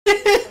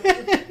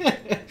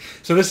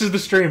So this is the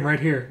stream right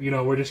here. You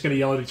know, we're just gonna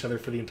yell at each other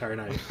for the entire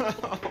night.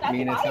 I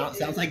mean,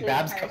 sounds like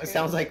Babs.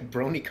 Sounds like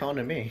Bronycon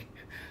to me.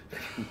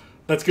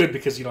 That's good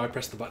because I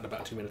pressed the button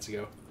about 2 minutes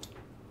ago.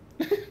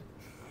 Wait,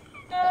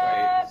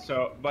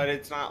 but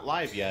it's not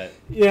live yet.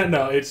 Yeah,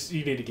 no,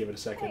 you need to give it a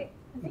second. Hey,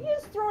 he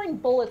is throwing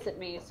bullets at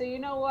me, so you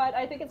know what?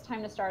 I think it's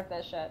time to start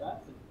this shit.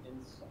 That's an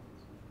insult.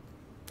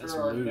 That's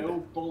There are rude.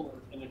 no bullets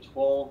in a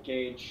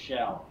 12-gauge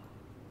shell.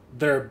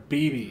 They're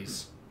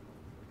BBs.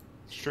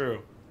 It's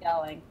true.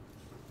 Yelling.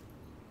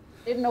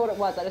 Didn't know what it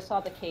was. I just saw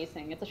the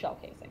casing. It's a shell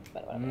casing,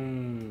 but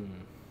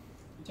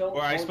whatever.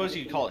 Or I suppose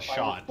you could call it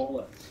shot.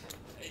 Bullets.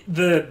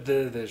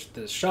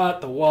 The shot,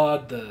 the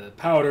wad, the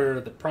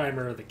powder, the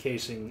primer, the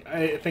casing.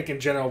 I think in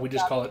general we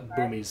just call it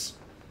boomies.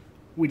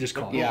 We just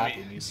call it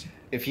boomies.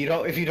 If you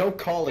don't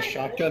call a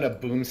shotgun a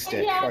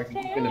boomstick, are you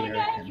an American?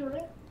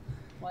 Accurate.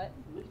 What?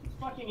 It's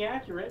fucking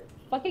accurate.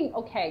 Fucking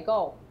okay.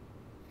 Go.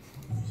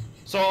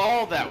 So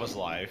all that was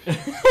live.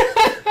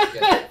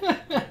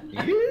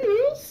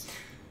 Yes.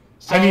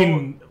 So, I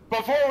mean,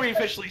 before we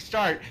officially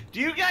start, do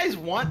you guys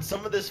want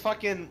some of this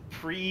fucking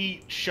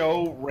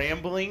pre-show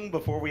rambling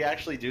before we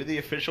actually do the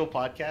official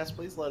podcast?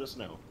 Please let us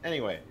know.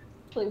 Anyway.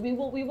 Actually, we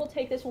will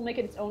take this. We'll make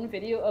it its own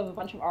video of a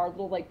bunch of our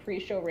little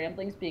pre-show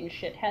ramblings being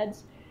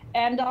shitheads,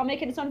 and I'll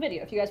make it its own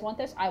video. If you guys want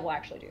this, I will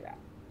actually do that.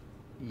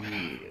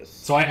 Yes.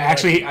 So I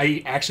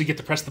actually get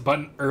to press the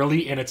button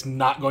early, and it's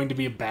not going to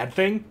be a bad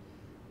thing.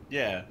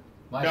 Yeah.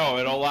 No,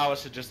 it'll allow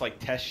us to just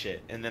test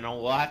shit, and then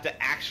we'll have to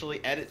actually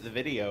edit the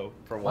video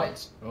for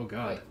once. Oh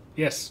god.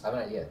 Yes. How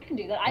about you? I can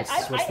do that. I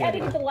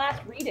edited the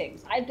last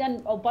readings. I've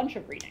done a bunch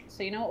of readings,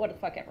 so you know what the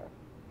fuck ever.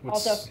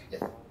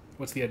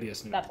 What's the idea,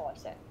 Snoop? That's all I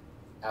say.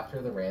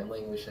 After the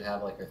rambling, we should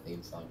have our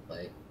theme song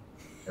play,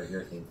 or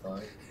your theme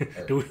song.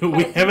 Do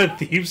we have a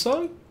theme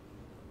song?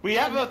 We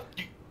have a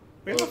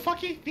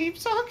fucking theme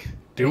song?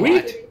 Do we?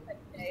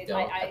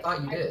 I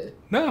thought you did.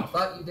 No. I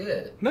thought you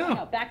did.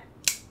 No,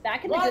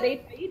 back in the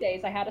good HIE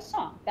days, I had a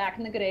song. Back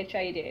in the good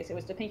HIE days, it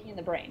was The Pinky and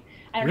the Brain.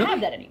 I don't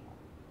have that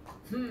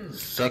anymore.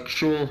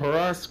 Sexual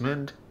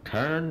harassment,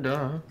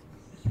 kinda.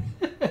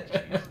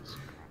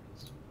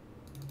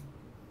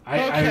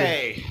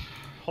 Okay.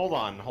 Hold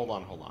on.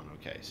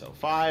 Okay, so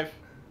 5,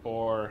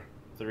 4,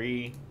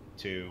 3,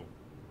 2,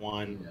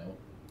 1.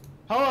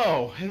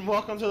 Hello, and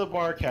welcome to the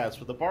Barcast.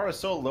 But the bar is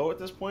so low at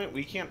this point,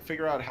 we can't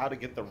figure out how to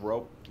get the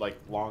rope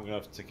long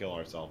enough to kill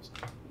ourselves.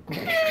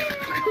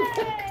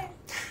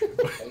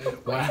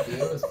 What you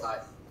do is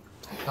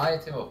tie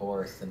it to a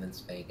horse and then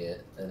spank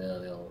it, and then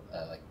it'll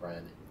run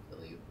and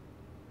kill you.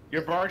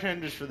 Your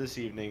bartenders for this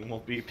evening will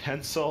be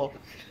Pencil,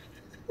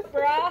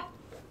 Bruh.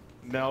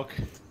 Milk,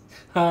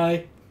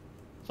 Hi.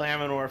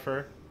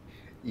 Flammenorfer,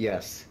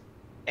 Yes.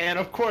 and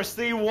of course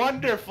the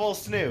wonderful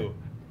Snoo.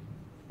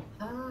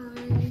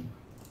 Hi.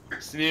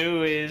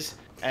 Snoo is,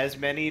 as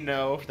many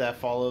know that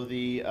follow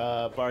the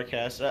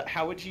Barcast,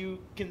 how would you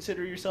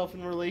consider yourself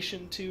in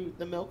relation to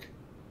the Milk?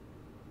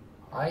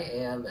 I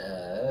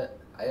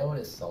own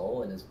his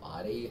soul and his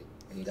body,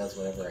 and he does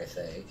whatever I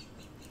say.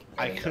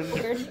 I couldn't.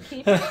 Where do you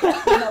keep his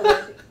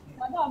testicles?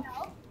 No.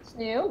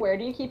 Snoo, where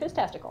do you keep his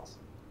testicles?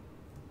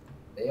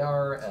 They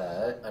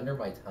are under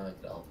my tongue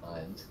at all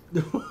times.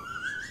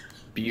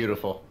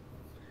 Beautiful.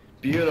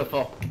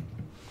 Beautiful.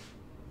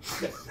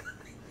 Yes.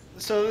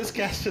 So this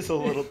cast is a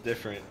little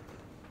different,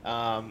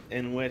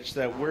 in which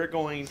that we're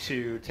going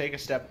to take a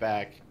step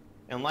back,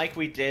 and like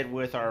we did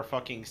with our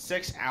fucking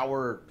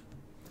 6-hour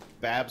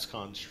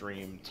BabsCon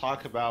stream,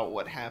 talk about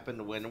what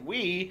happened when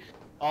we,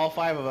 all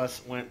 5 of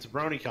us, went to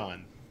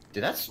Bronycon.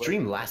 Did that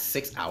stream last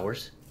 6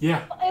 hours?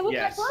 Yeah. It was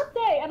Yes. my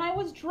birthday, and I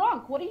was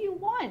drunk. What do you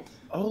want?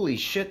 Holy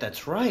shit,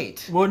 that's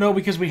right. Well, no,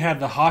 because we had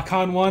the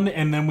Hakon one,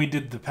 and then we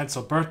did the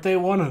Pencil birthday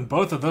one, and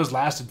both of those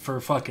lasted for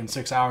fucking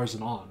 6 hours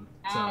and on.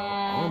 So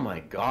Oh my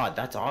god,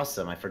 that's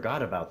awesome. I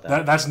forgot about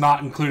that. that's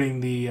not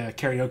including the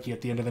karaoke at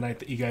the end of the night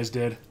that you guys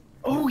did.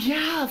 Oh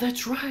yeah,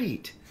 that's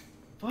right.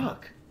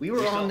 Fuck. We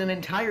were on an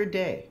entire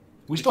day.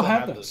 We still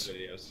have those.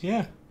 videos.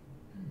 Yeah.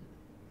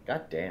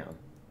 God damn.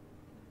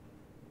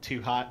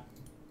 Too hot?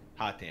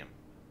 Hot damn.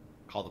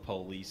 Call the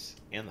police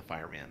and the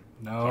fireman.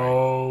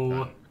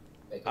 No.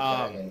 Make a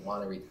dragon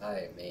want to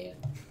retire, man.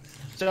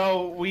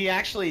 So we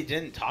actually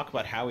didn't talk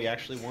about how we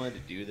actually wanted to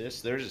do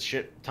this. There's a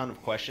shit ton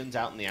of questions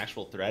out in the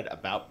actual thread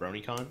about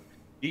BronyCon.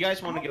 Do you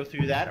guys want to go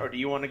through that, or do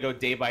you want to go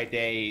day by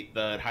day,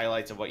 the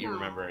highlights of what you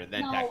remember, and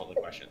then tackle the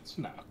questions?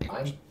 No.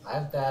 I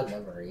have bad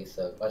memory,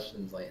 so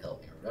questions might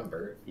help me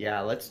remember.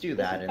 Yeah, let's do This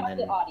that is and about then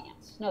the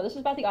audience. No, this is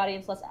about the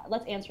audience.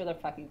 Let's answer their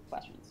fucking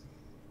questions.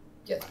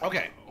 Yes.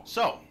 Okay,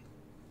 so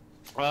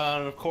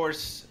of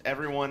course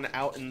everyone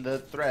out in the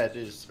thread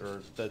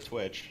or the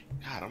Twitch.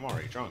 God, I'm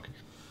already drunk.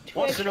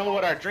 Wants to know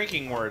what our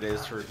drinking word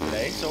is for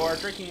today. So our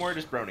drinking word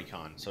is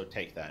BronyCon. So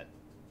take that.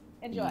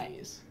 Enjoy.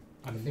 Yes.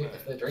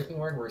 If the drinking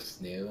word were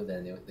snoo,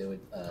 then they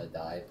would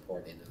die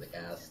before the end of the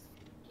cast.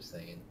 Just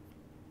saying.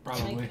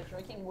 Probably. Make the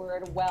drinking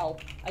word well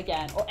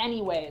again, or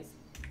anyways.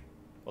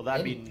 Well,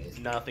 that'd be Anyways.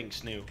 nothing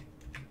snoo.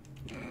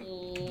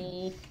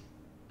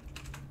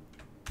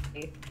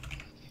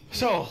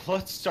 So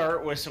let's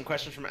start with some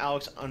questions from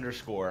Alex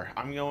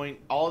 _.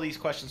 All these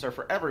questions are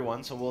for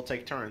everyone, so we'll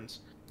take turns.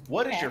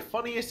 What is your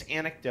funniest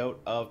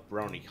anecdote of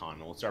Bronycon?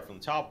 We'll start from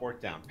the top,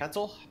 work down.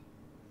 Pencil,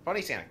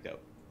 funniest anecdote.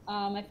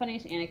 My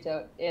funniest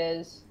anecdote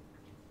is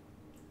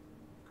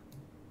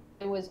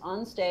I was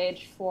on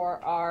stage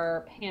for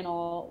our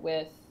panel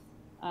with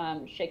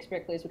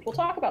Shakespeare Cleese, which we'll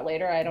talk about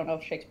later. I don't know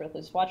if Shakespeare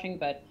Cleese is watching,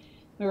 but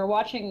when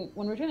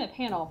we were doing the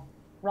panel,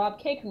 Rob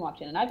Caken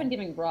walked in, and I've been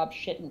giving Rob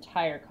shit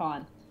entire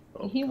con.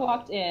 And he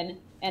walked in,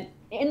 and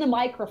in the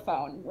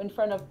microphone, in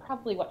front of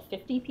probably,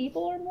 50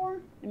 people or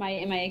more? Am I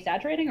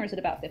exaggerating, or is it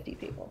about 50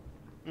 people?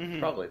 Mm-hmm.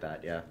 Probably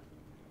that, yeah.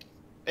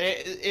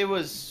 It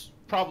was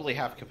probably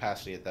half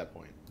capacity at that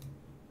point.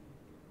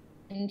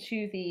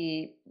 Into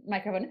the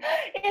microphone, is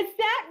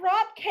that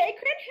Rob Caken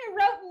who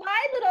wrote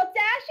My Little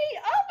Dashie?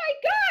 Oh my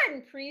god!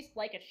 And Priest,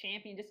 like a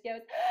champion, just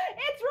goes,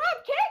 it's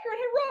Rob Caken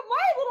who wrote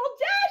My Little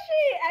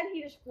Dashie! And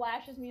he just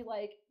flashes me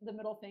like the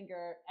middle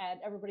finger,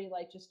 and everybody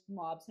like just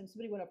mobs him.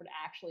 Somebody went over to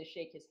actually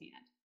shake his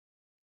hand.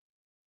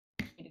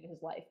 He did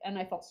his life, and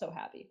I felt so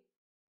happy.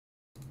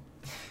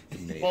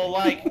 Amazing. Well,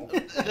 like,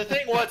 the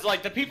thing was,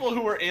 like, the people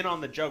who were in on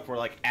the joke were,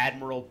 like,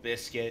 Admiral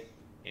Biscuit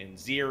and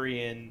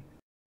Zirian.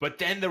 But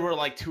then there were,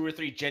 like, 2 or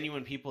 3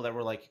 genuine people that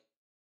were like,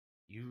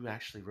 you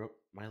actually wrote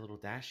My Little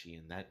Dashie,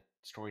 and that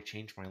story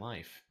changed my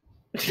life.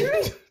 Remember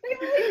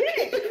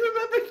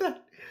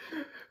that?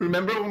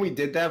 Remember when we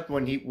did that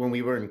when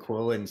we were in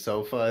Quill and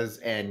Sofas,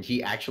 and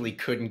he actually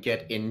couldn't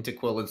get into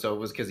Quill and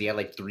Sofas because he had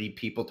like 3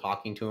 people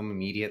talking to him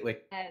immediately?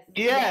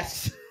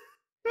 Yes!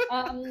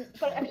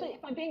 But actually,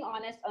 if I'm being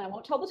honest, and I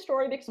won't tell the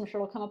story because I'm sure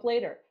it'll come up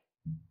later,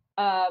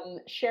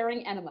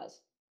 sharing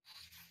enemas.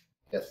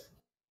 Yes.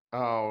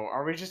 Oh,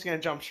 are we just gonna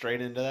jump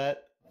straight into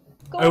that?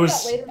 Go into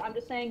that later. I'm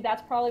just saying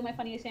that's probably my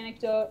funniest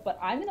anecdote, but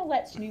I'm gonna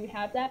let Snoo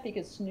have that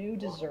because Snoo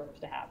deserves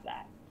to have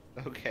that.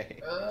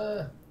 Okay.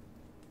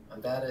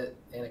 I'm bad at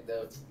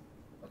anecdotes.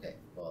 Okay,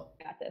 well.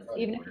 Got this.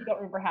 Even if you don't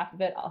remember half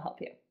of it, I'll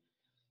help you.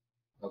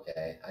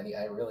 Okay,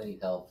 I really need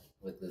help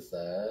with this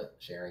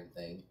sharing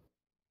thing.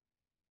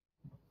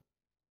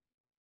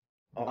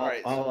 All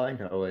I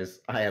know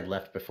is I had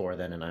left before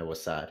then, and I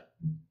was sad.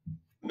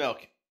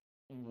 Milk,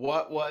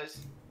 what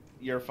was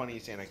your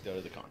funniest anecdote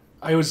of the con?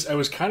 I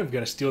was kind of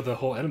gonna steal the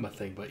whole enema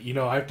thing, but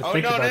I have to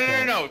think about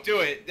that. No, do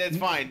it. That's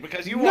fine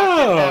because you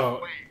walked in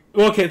halfway.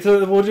 Okay,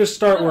 so we'll just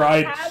start where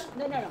I.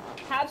 No.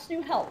 Have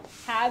Snoo help.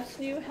 Have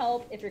Snoo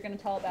help if you're gonna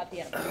tell about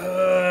the enema.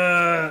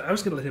 I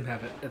was gonna let him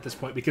have it at this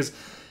point because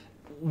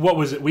what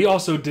was it? We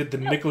also did the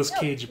Nicolas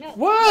Cage. No.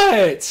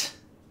 What?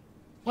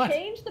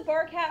 Change the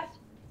Barcast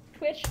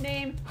Twitch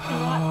name to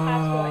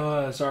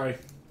not Past. Sorry.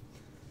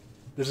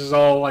 This is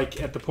all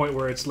like at the point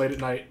where it's late at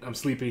night. I'm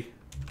sleepy.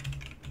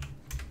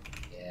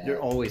 Yeah. You're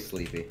always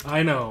sleepy.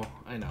 I know.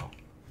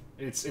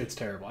 It's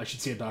terrible. I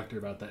should see a doctor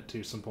about that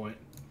too some point.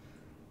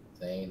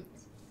 Same.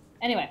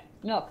 Anyway,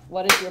 Milk,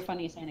 what is your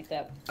funniest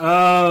anecdote?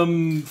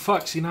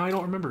 Fuck, see, now I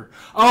don't remember.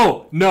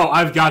 Oh, no,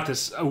 I've got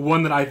this.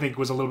 One that I think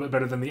was a little bit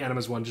better than the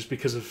enemas one, just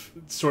because of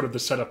sort of the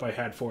setup I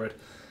had for it.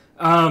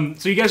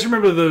 So you guys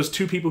remember those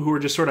 2 people who were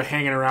just sort of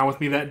hanging around with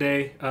me that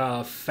day?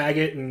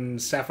 Faggot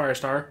and Sapphire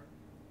Star?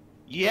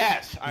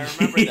 Yes, I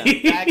remember that.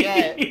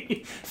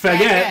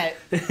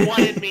 Faggot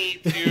wanted me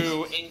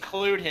to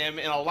include him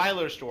in a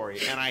Lilo story,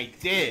 and I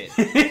did.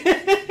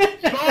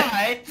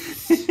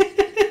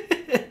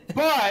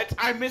 But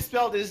I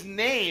misspelled his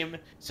name,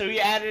 so he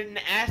added an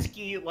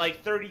ASCII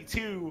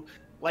 32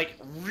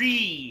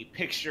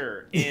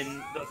 picture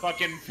in the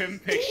fucking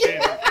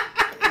FimFiction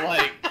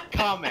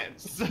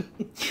comments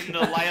in the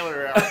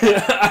Lilo.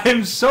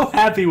 I'm so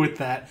happy with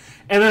that.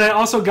 And then I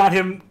also got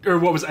him, or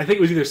I think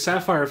it was either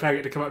Sapphire or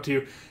Faggot to come up to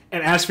you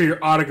and ask for your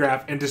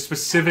autograph and to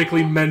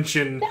specifically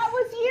mention. That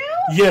was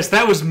you? Yes,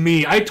 that was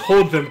me. I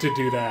told them to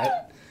do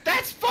that.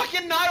 That's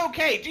fucking not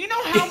okay. Do you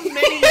know how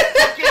many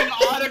fucking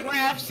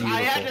autographs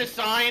I had to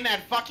sign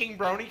at fucking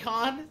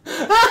BronyCon? Do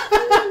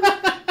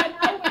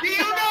you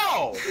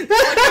know?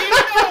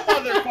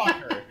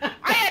 Motherfucker?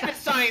 I had to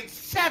sign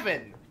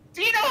 7.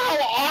 Do you know how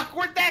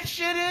awkward that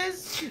shit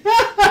is?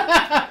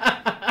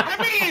 I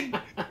mean,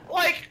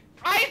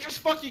 I just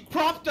fucking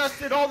crop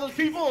dusted all those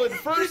people in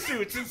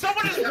fursuits, and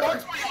someone just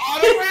wants my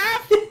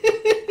autograph?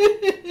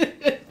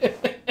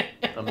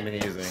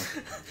 Amazing.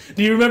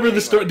 Do you remember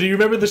the story? Do you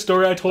remember the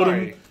story I told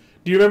him?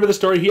 Do you remember the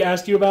story he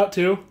asked you about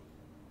too?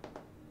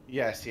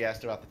 Yes, he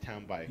asked about the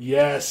town bike.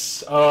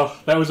 Yes. Oh,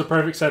 that was a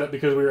perfect setup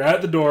because we were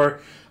at the door.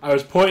 I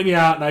was pointing you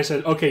out, and I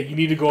said, "Okay, you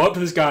need to go up to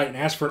this guy and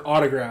ask for an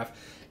autograph,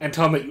 and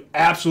tell him that you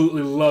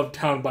absolutely love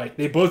town bike."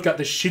 They both got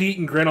this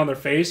shit-eating grin on their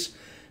face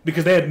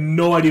because they had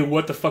no idea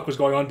what the fuck was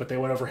going on, but they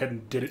went overhead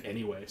and did it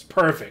anyways.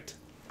 Perfect.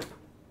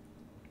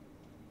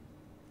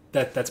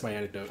 That's my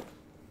anecdote.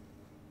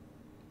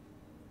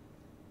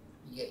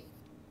 Yay.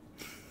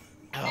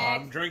 Oh,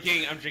 I'm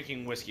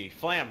drinking whiskey.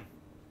 Flam.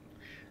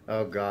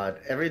 Oh god,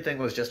 everything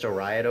was just a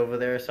riot over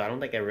there, so I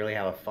don't think I really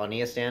have a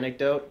funniest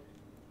anecdote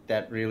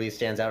that really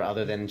stands out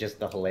other than just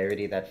the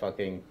hilarity that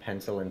fucking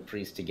Pencil and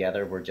Priest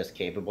together were just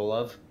capable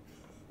of.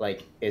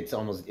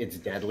 It's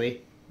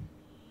deadly.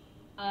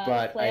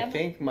 But I Flam?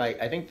 think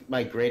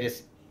my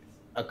greatest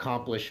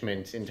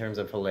accomplishment in terms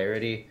of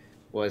hilarity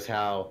was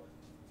how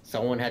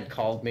someone had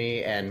called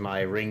me and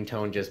my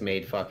ringtone just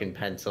made fucking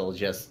Pencil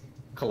just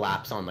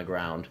collapse on the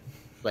ground,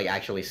 like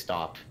actually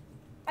stopped.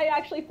 I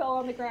actually fell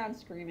on the ground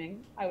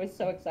screaming. I was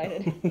so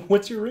excited.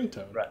 What's your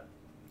ringtone? Right.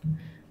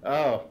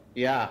 Oh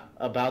yeah,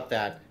 about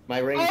that.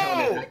 My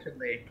ringtone is Oh!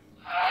 actually.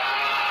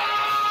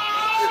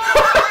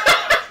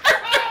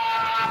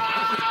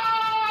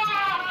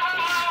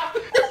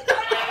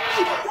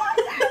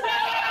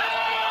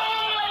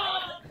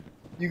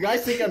 You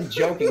guys think I'm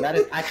joking? That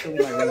is actually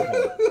my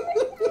ringtone.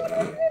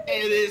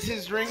 It is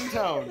his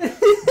ringtone.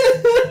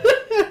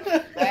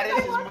 That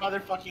is his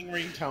motherfucking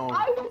ringtone.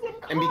 I was in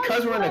And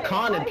because we're in a cosplay.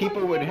 con and I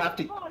people was would in have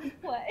to-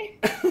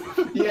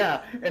 cosplay.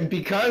 Yeah, and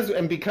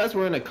because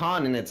we're in a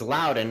con and it's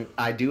loud, and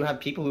I do have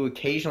people who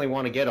occasionally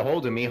want to get a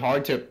hold of me.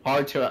 Hard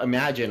to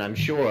imagine, I'm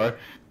sure,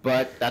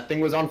 but that thing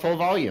was on full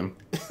volume,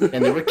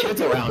 and there were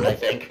kids around, I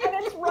think.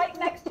 And it's right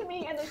next to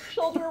me, and there's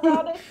children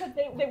around us because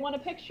they want a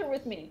picture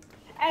with me.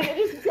 And it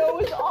just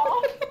goes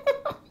off.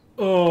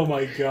 Oh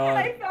my And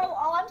I god. fell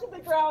onto the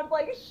ground,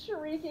 like,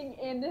 shrieking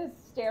in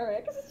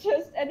hysterics.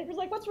 And he was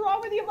like, what's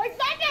wrong with you? I'm like,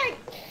 nothing!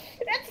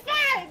 It's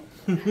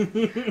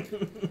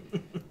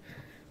fine!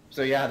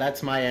 So yeah,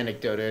 that's my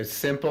anecdote. It was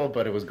simple,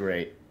 but it was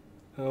great.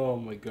 Oh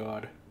my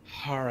god.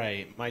 All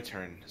right, my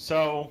turn.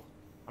 So,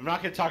 I'm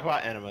not going to talk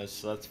about enemas,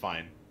 so that's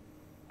fine.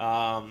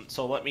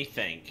 So let me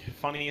think.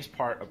 Funniest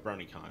part of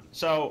Bronycon.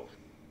 So,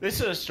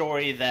 this is a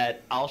story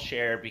that I'll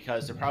share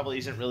because there probably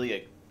isn't really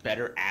a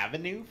better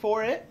avenue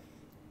for it.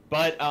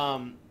 But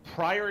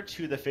prior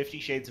to the 50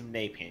 Shades of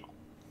Nay panel,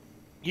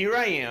 here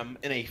I am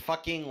in a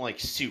fucking like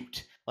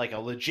suit, like a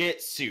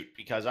legit suit,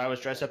 because I was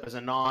dressed up as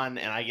a non,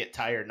 and I get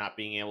tired not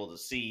being able to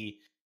see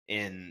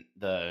in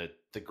the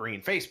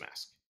green face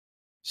mask.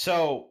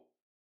 So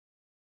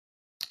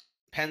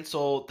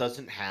Pencil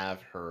doesn't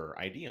have her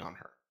ID on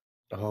her.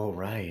 Oh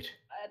right.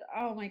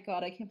 Oh my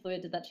god, I can't believe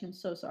I did that to you. I'm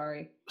so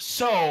sorry.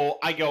 So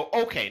I go,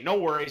 okay, no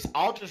worries.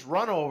 I'll just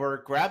run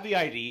over, grab the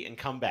ID, and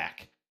come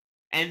back.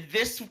 And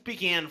this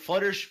began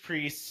Fluttershy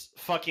Priest's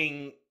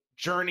fucking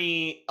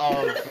journey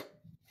of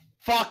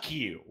fuck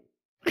you.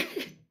 So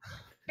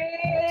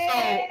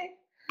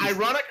I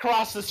run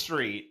across the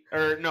street,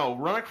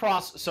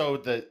 so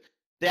the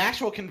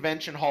actual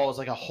convention hall is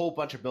like a whole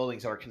bunch of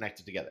buildings that are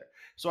connected together.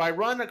 So I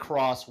run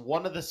across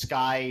one of the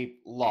sky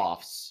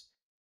lofts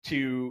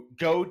to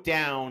go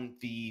down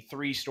the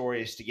 3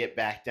 stories to get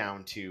back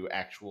down to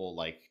actual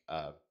like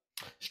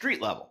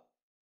street level.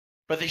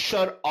 But they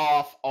shut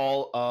off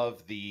all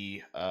of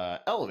the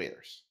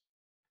elevators.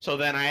 So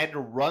then I had to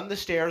run the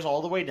stairs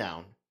all the way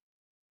down,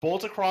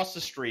 bolt across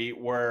the street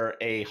where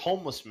a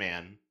homeless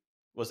man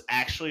was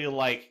actually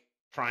like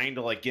trying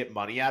to like get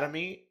money out of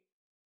me.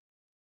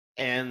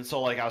 And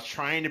so like I was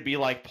trying to be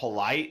like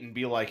polite and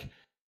be like,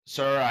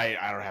 sir,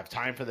 I don't have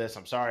time for this.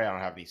 I'm sorry, I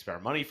don't have any spare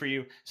money for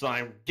you. So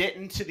I'm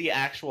getting to the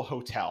actual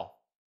hotel.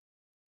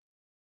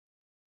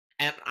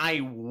 And I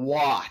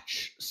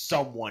watch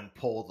someone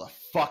pull the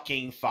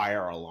fucking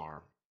fire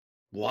alarm.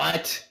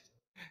 What?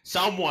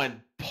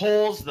 Someone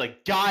pulls the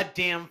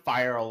goddamn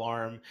fire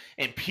alarm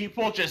and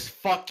people just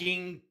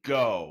fucking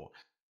go.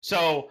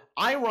 So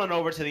I run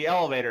over to the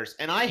elevators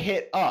and I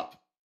hit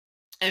up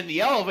and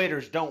the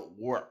elevators don't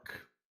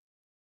work.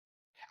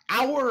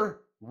 Our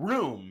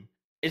room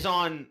is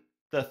on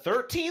the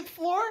 13th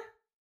floor?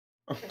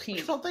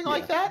 Something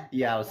like that?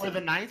 Yeah, it was. Or the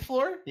 9th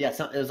floor? Yeah,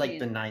 it was like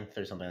the 9th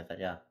or something like that.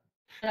 Yeah.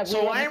 No,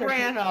 So we were on I the 13th,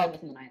 ran I up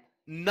was in the 9th.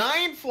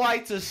 9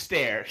 flights of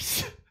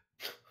stairs,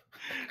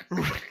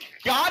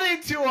 got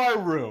into our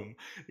room,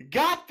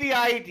 got the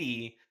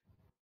ID,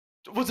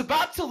 was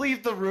about to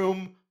leave the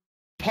room,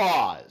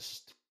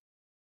 paused,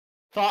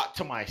 thought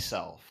to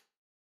myself,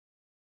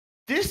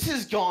 this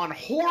has gone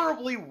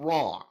horribly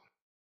wrong.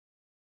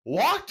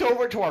 Walked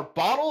over to our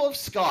bottle of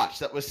scotch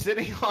that was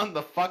sitting on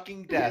the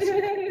fucking desk,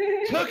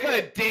 took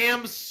a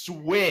damn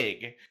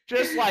swig,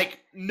 just like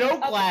no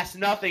glass,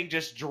 nothing,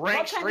 just drank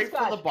What kind of straight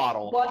from the scotch?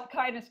 bottle. What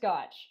kind of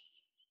scotch?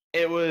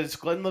 It was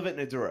Glenlivet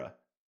Nadura.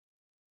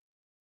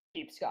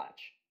 Cheap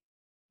scotch.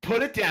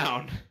 Put it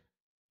down,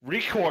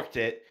 recorked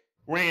it,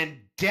 ran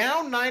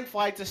down 9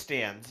 flights of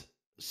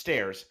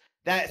stairs.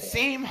 That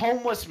same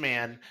homeless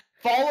man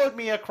followed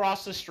me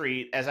across the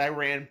street as I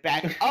ran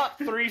back up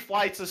 3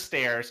 flights of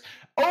stairs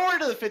over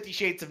to the 50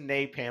 Shades of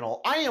Nay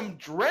panel. I am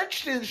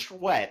drenched in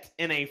sweat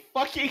in a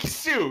fucking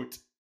suit,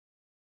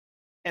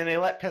 and they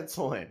let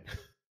Pencil in.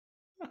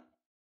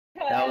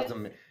 That was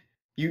amazing.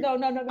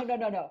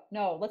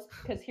 No. Let's,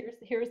 because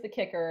here's the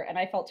kicker, and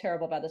I felt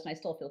terrible about this, and I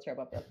still feel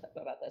terrible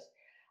about this.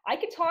 I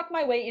could talk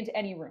my way into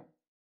any room.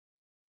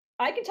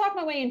 I can talk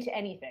my way into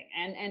anything,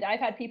 and I've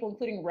had people,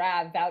 including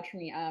Rav, vouch for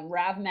me.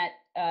 Rav met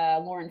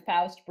Lauren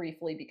Faust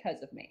briefly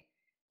because of me.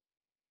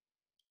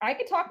 I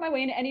could talk my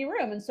way into any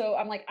room, and so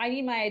I'm like, I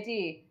need my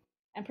ID,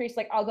 and Priest's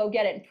like, I'll go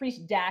get it, and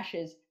Priest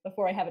dashes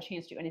before I have a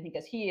chance to do anything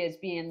because he is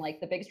being like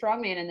the big strong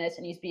man in this,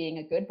 and he's being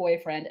a good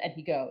boyfriend, and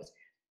he goes.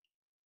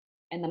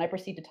 And then I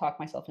proceed to talk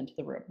myself into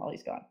the room while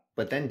he's gone.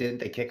 But then didn't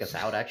they kick us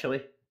out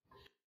actually?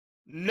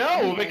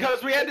 No,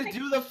 because we had to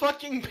do the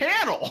fucking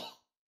panel.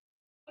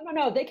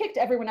 No, they kicked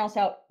everyone else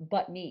out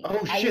but me. Oh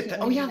I was shit! the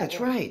Oh only yeah, one that that's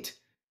worked. right.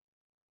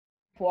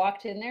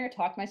 Walked in there,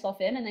 talked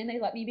myself in, and then they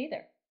let me be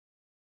there.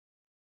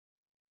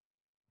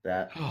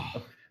 That.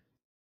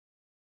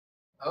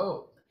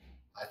 Oh,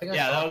 I think I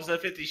Yeah, saw. that was the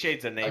 50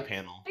 Shades of Nay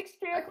panel. Nick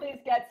Pericles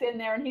gets in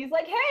there and he's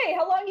like, "Hey,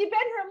 how long you been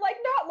here?" I'm like,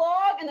 "Not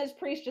long." And this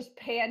priest just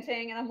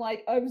panting, and I'm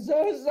like, "I'm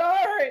so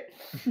sorry."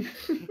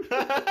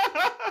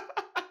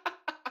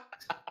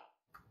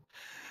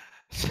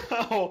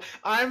 So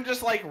I'm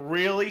just like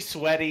really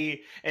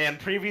sweaty, and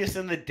previous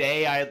in the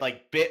day I had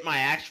like bit my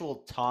actual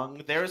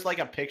tongue. There's like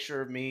a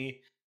picture of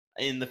me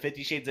in the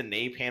 50 Shades of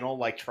Nay panel,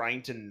 like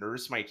trying to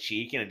nurse my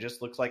cheek, and it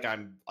just looks like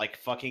I'm like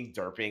fucking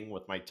derping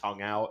with my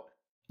tongue out.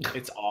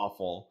 It's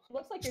awful. It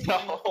looks like you're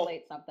trying to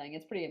collate something.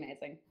 It's pretty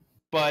amazing.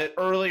 But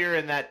earlier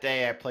in that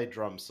day I played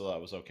drums, so that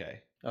was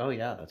okay. Oh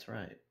yeah, that's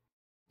right.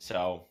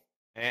 So,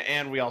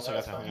 and we also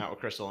got to hang out with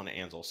Crystal and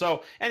Ansel.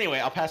 So anyway,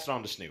 I'll pass it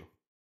on to Snoo.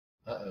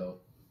 Uh-oh.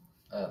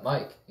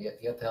 Mike, you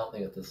have to help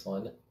me with this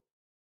one.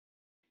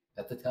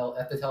 Have to tell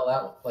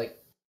that one. Like,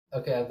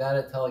 okay, I've got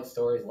to tell like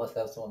stories. Let's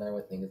have someone there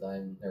with me because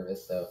I'm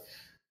nervous. So,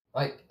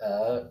 Mike,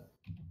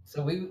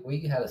 so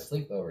we had a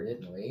sleepover,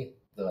 didn't we?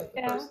 The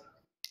first,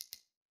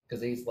 because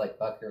these like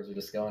fuckers were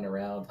just going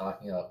around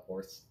talking about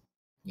horse,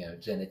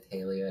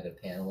 genitalia at a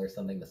panel or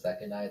something the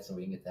second night, so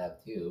we didn't get to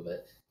have two.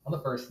 But on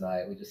the first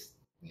night, we just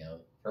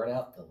turn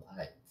out the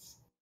lights.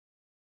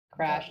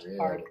 Crashed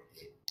hard.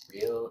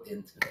 Real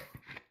intimate.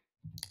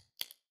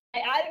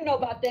 I didn't know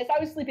about this.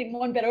 I was sleeping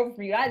one bed over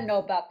from you. I didn't know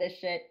about this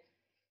shit.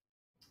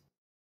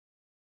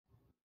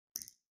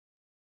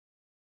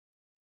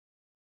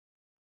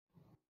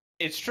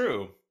 It's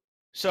true.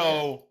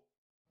 So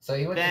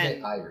you went then, to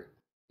get Irie.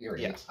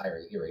 Yes.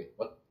 Irie.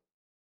 What?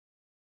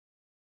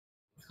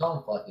 Let's call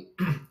him Fluffy.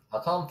 I'll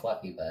call him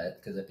Fluffy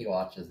Butt, because if he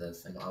watches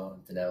this, I want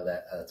him to know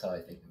that that's how I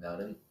think about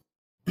him.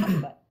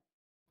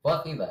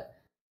 Fluffy Butt.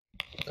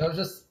 So it was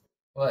just,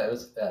 it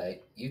was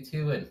you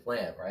two and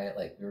Flam, right?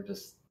 Like, we were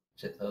just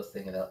shit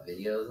posting about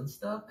videos and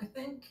stuff, I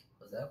think.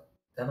 Was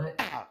that night?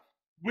 Yeah.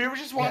 We were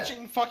just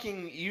watching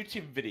fucking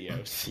YouTube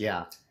videos.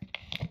 Yeah.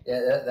 Yeah,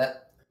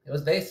 that it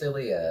was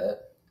basically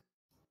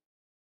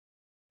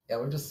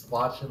we're just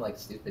watching like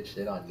stupid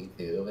shit on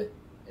YouTube,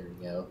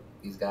 and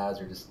these guys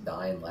are just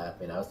dying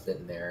laughing. I was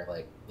sitting there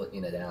like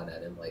looking down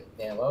at him like,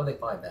 damn, why would they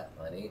find that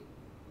funny?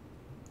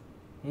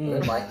 And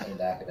then Mike came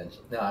back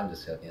eventually. No, I'm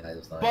just joking. I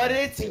was not. But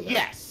it's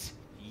yes.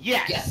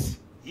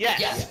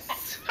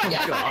 Oh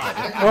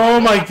god. Oh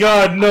my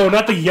god, no,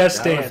 not the yes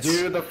Now dance. let's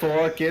do the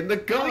fork in the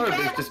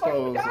garbage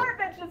disposal.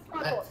 Garbage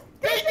disposal. That was,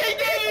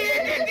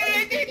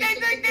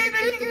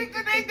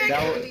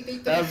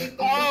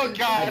 Oh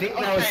god.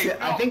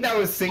 I think that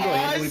was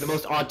single-handedly the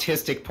most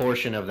autistic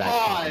portion of that.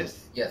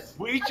 Pause. Yes.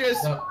 We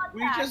just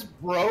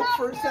broke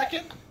for a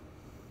second.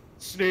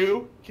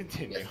 Snoo,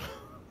 continue.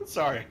 Yes.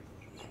 Sorry.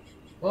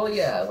 Well,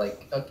 yeah,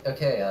 like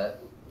okay,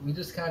 we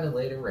just kind of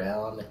laid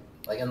around,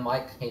 like, and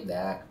Mike came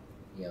back,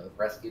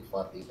 rescued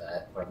Fluffy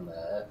back from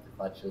the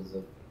clutches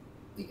of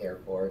the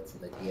airports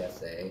and the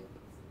TSA.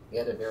 We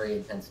had a very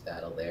intense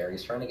battle there.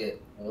 He's trying to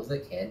get, what was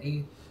it,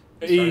 candy?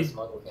 He's trying to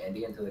smuggle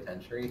candy into the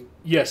country.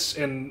 Yes,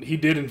 and he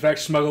did in fact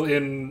smuggle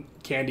in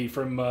candy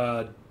from.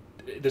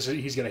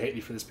 He's gonna hate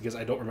me for this because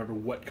I don't remember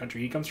what country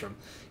he comes from.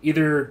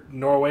 Either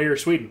Norway or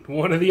Sweden,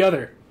 one or the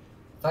other.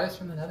 I thought he was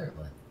from the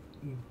Netherlands.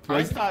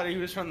 I thought he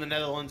was from the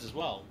Netherlands as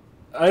well.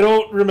 I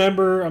don't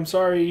remember. I'm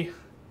sorry.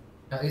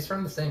 No, he's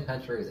from the same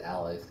country as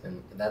Alex,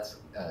 and that's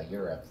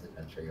Europe's the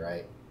country,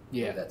 right?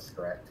 Yeah, that's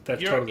correct.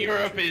 That's totally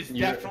Europe is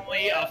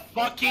definitely a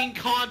fucking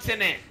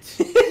continent.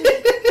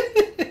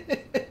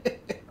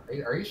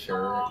 Are you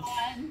sure?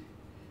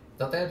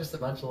 Don't they have just a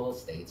bunch of little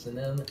states in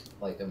them,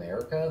 like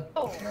America?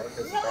 Oh,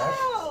 America's no! trash?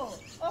 Oh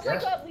my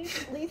Yes. god,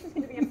 Lisa's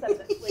going to be upset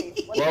with this,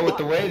 please. Well, with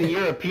the way the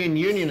European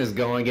Union is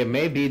going, it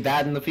may be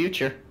that in the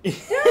future.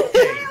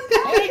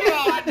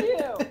 Hold on.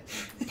 You.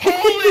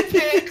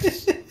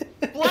 Politics.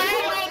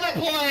 Flag on the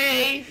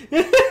play.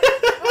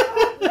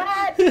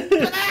 Back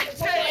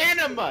to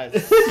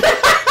enemas.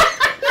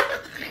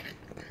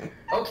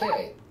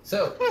 Okay,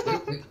 so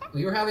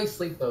we were having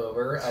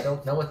sleepover. I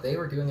don't know what they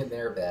were doing in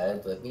their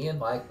bed, but me and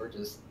Mike were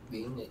just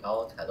being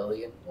all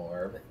cuddly and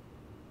warm.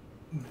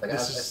 Like I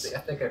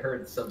think I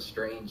heard some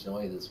strange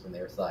noises from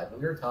their side. But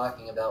we were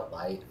talking about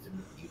life and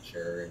the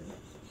future and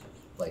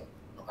like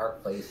our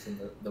place in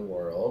the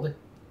world.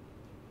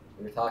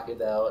 We were talking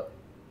about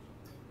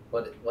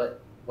what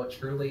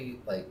truly,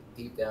 like,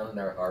 deep down in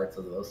our hearts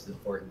are the most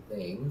important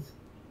things.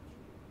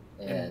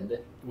 And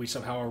we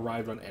somehow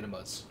arrived on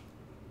enemas.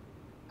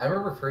 I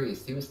remember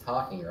Priest, he was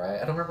talking, right? I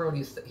don't remember what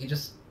he said. He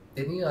just,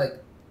 didn't he,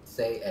 like,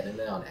 say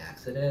enema on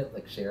accident?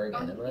 Like, sharing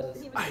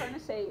enemas? He was trying to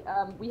say,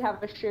 we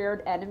have a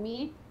shared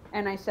enemy,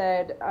 and I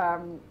said,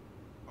 and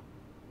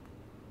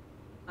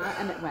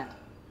it went.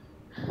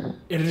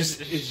 It is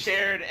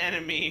shared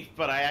enemy,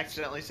 but I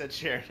accidentally said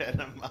shared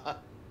enema.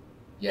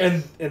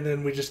 Yes. And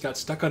then we just got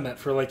stuck on that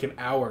for like an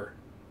hour.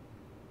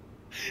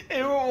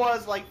 It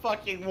was like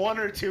fucking 1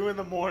 or 2 in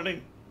the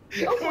morning.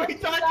 We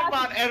talked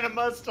about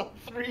enemas till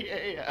 3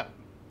 a.m.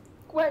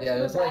 Went Yeah, to it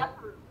the was like-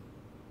 bathroom.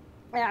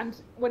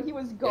 And when he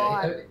was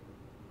gone,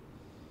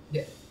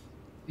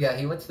 Yeah,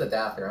 he went to the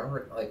bathroom. I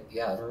remember, I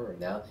remember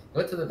now. He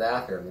went to the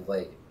bathroom. He's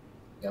like,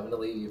 I'm gonna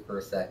leave you for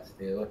a sec,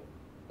 Stu.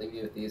 Leave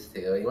you with these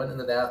two. He went in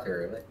the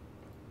bathroom, and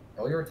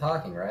we were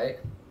talking, right?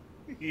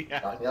 Yeah.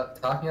 Talking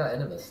about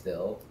enemas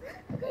still.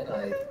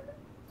 And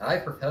I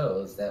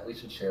proposed that we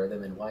should share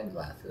them in wine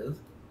glasses.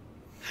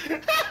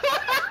 And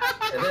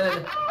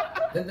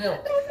then no,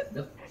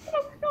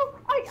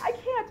 I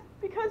can't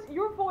because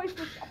your voice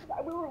was.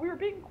 We were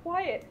being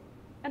quiet,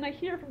 and I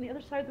hear from the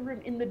other side of the room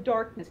in the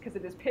darkness because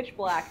it is pitch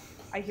black.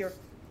 I hear,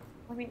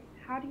 I mean,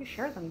 how do you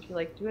share them? Do you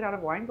like do it out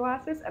of wine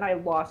glasses? And I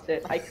lost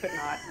it. I could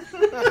not.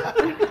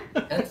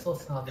 Pencil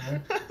saw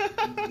that.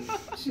 You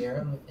share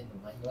them in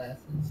wine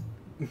glasses.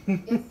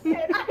 And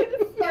I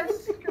just start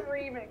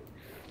screaming.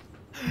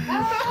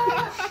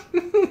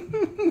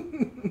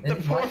 The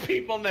poor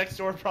people next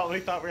door probably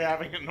thought we were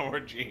having an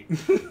orgy.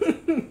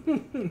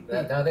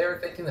 No, they were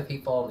thinking the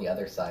people on the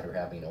other side were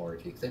having an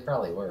orgy, because they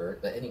probably were.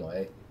 But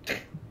anyway,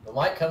 the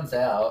light comes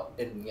out,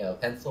 and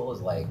Pencil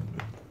is like,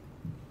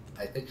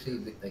 I think she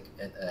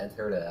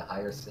entered a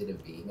higher state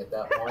of being at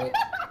that point.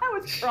 I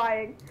was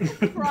crying,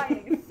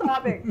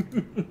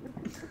 sobbing.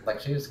 Like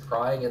she was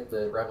crying at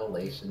the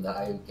revelation that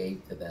I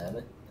gave to them,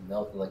 and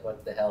they'll be like,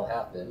 "What the hell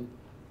happened?"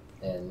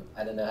 And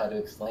I didn't know how to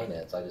explain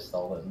it, so I just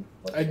told them,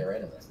 "Let's share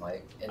enemas,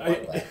 Mike." And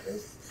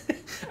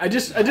I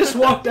just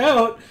walked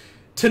out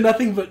to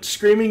nothing but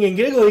screaming and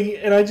giggling,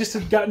 and I just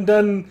had gotten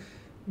done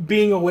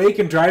being awake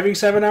and driving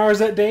 7 hours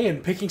that day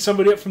and picking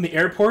somebody up from the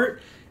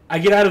airport. I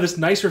get out of this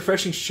nice,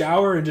 refreshing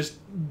shower and just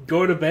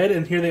go to bed,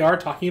 and here they are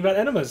talking about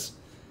enemas.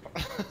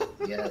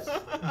 Yes.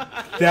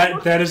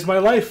 That is my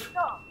life.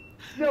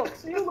 No,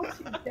 Sue looks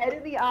you dead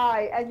in the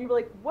eye, and you're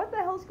like, "What the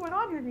hell's going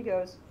on here?" And he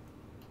goes,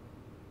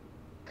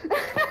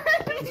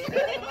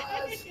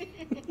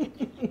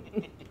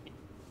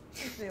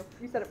 Sue,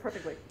 you said it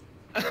perfectly.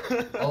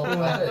 Oh,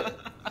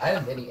 I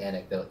have a mini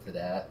anecdote to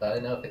that, but I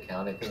don't know if it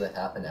counted because it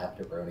happened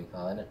after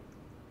Bronycon.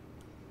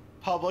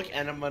 Public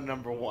enema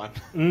number 1.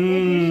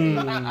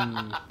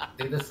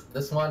 See,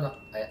 this one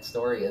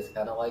story is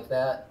kind of like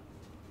that.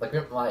 Like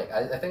Mike,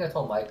 I think I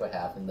told Mike what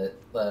happened. That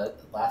the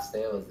last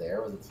day I was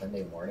there was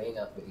Sunday morning.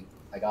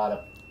 I got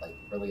up like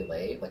really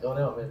late. Like, oh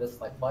no, I'm gonna miss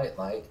my flight.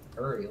 Mike,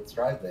 hurry, let's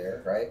drive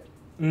there, right?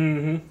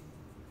 Mm-hmm.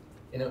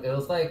 And it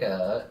was like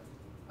I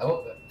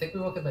think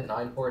we woke up at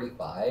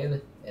 9:45,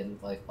 and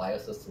like flight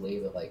was supposed to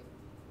leave at like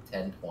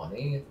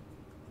 10:20, and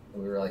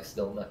we were like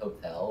still in the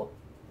hotel,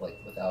 like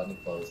without any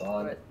clothes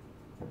on. Right.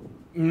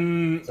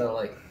 So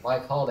like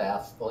Mike called,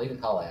 asked. Well, he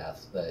didn't call,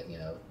 asked, but he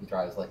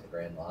drives like a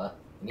grandma.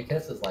 And he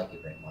kisses like a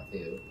grandma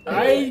too.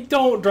 I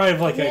don't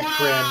drive like a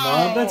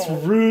grandma. That's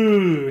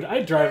rude.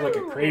 I drive like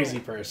a crazy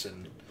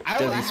person.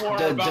 Does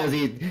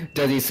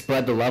he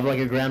spread the love like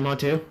a grandma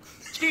too?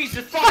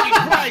 Jesus fucking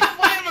Christ!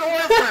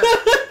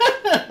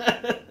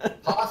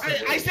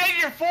 Possibly. I said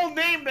your full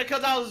name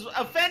because I was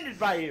offended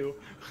by you.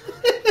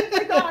 Oh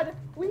my god,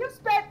 we have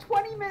spent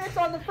 20 minutes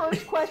on the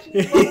first question.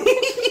 But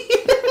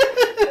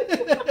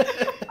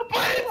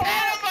it's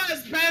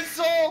enemas,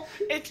 Pencil!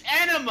 It's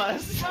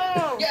enemas!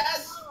 Oh,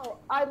 Yes! oh,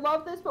 I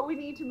love this, but we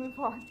need to move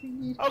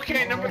on.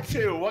 Okay, number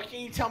 2. What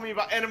can you tell me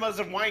about enemas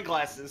and wine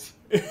glasses?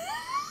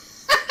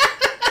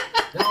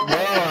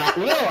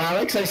 Well,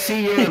 Alex, I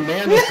see you're a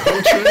man of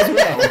culture as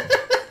well.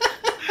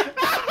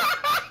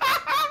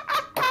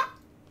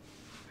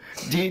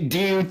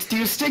 Do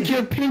you stick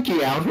your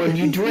pinky out when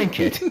you drink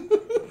it?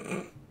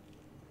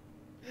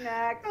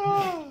 Next.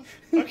 Oh,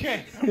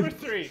 okay, number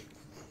 3.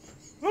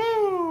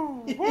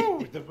 Woo!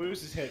 Woo! The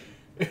booze is hitting.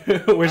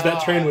 Where's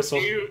that train whistle?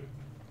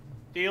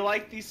 Do you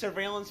like these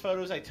surveillance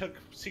photos I took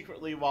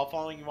secretly while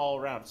following you all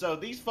around? So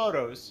these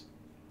photos,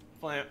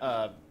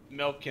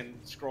 Milk can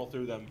scroll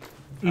through them.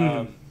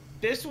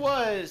 This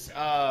was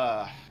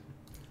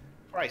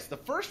Christ. The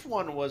first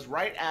one was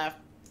right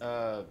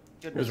after.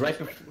 It was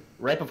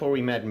right before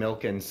we met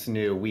Milk and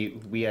Snoo.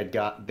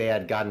 They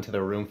had gotten to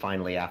the room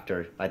finally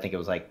after I think it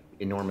was like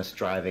enormous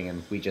driving,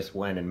 and we just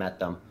went and met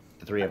them,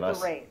 the three of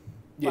us. Great.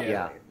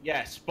 Yeah.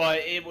 Yes, but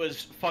it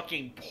was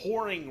fucking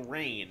pouring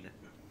rain,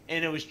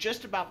 and it was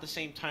just about the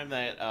same time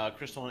that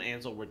Crystal and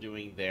Ansel were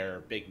doing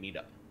their big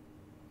meetup.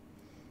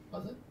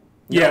 Was it?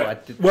 Yeah. I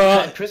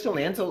thought Crystal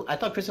and Ansel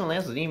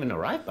didn't even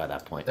arrive by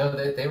that point. No,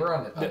 they were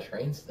on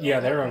train still. Yeah,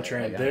 they were on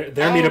train. Okay.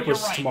 Their meetup was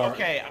you're right. tomorrow.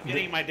 Okay, I'm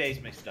getting my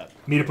days mixed up.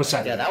 Meetup was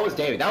Saturday. Yeah,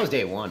 that was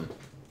day 1.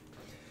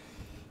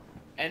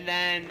 And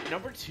then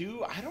number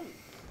 2, I don't.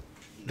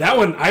 That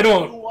one, I Who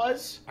don't.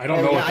 was? I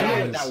don't know what I know that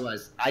what is. that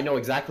was. I know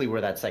exactly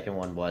where that second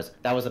one was.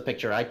 That was a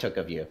picture I took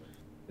of you.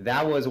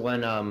 That was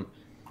when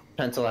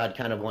Pencil had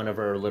kind of one of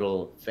her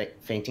little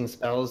fainting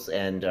spells,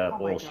 and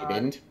she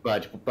didn't.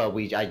 But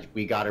we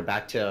got her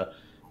back to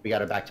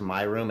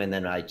my room, and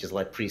then I just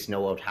let Priest know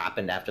what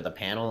happened after the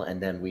panel,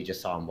 and then we just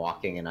saw him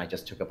walking, and I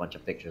just took a bunch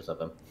of pictures of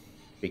him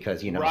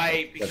because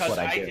right, that's because what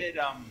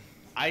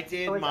I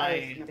did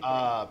my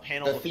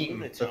panel the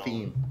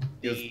theme.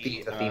 It was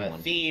the the theme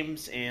one.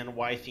 themes and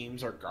why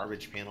themes are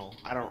garbage panel.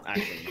 I don't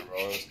actually remember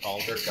what it was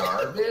called. They're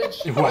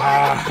garbage?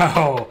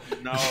 Wow.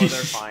 No, they're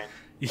fine.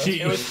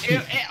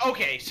 It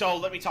Okay, so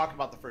let me talk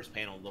about the first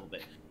panel a little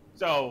bit.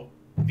 So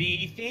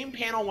the theme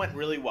panel went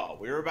really well.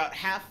 We were about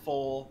half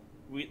full.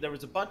 There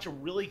was a bunch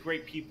of really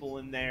great people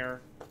in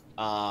there.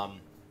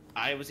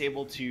 I was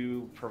able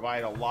to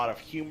provide a lot of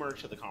humor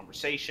to the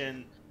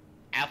conversation.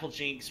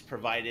 Applejinx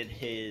provided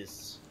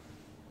his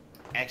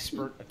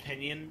expert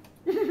opinion.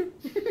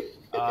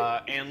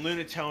 And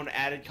Lunatone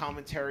added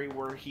commentary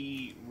where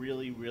he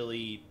really,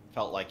 really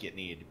felt like it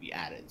needed to be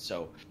added.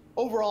 So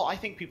overall, I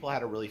think people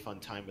had a really fun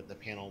time at the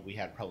panel. We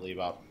had probably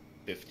about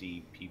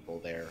 50 people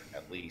there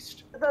at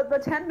least.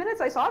 The 10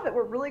 minutes I saw of it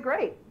were really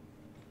great.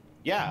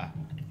 Yeah.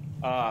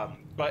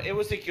 But it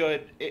was a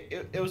good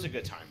it was a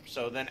good time.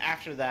 So then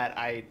after that,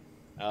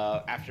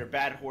 after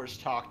Bad Horse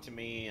talked to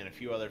me and a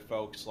few other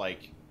folks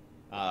like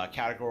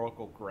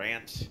Categorical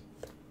Grant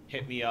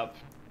hit me up,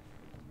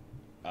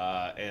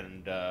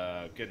 and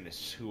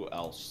goodness, who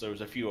else? There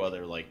was a few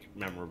other like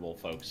memorable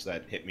folks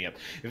that hit me up.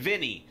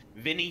 Vinny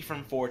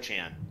from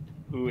 4chan,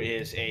 who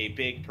is a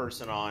big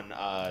person on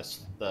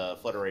the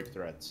Flutter Ape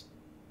threads.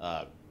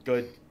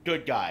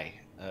 Good guy.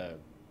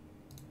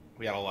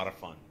 We had a lot of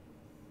fun.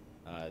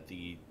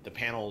 The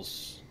panel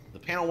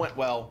went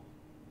well,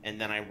 and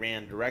then I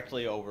ran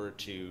directly over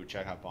to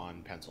check up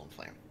on Pencil and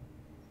Flame.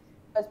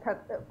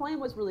 Flame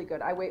was really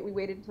good. We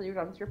waited until you were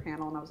done with your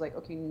panel, and I was like,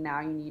 okay,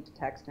 now you need to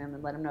text him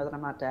and let him know that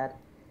I'm not dead.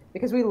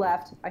 Because we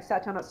left, I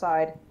sat down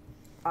outside,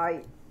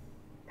 I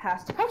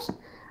passed out,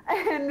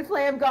 and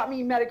Flame got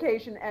me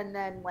medication and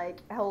then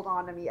like held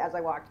on to me as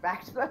I walked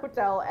back to the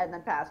hotel and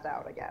then passed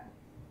out again.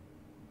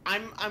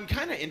 I'm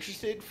kind of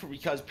interested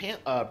because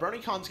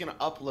Bronycon's going to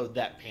upload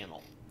that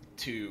panel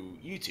to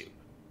YouTube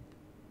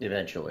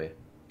Eventually.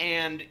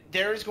 and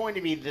there's going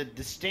to be the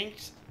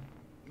distinct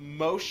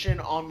motion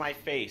on my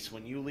face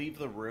when you leave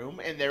the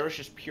room, and there is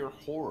just pure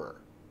horror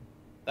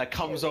that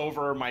comes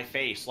over my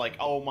face, like,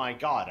 oh my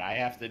god, I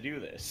have to do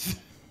this.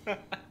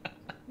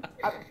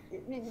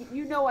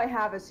 You know I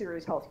have a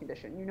serious health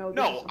condition. You know.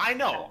 No, I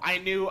know. I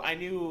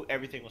knew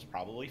everything was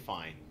probably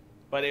fine,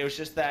 but it was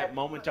just that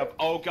moment of,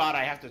 oh god,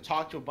 I have to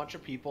talk to a bunch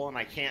of people and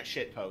I can't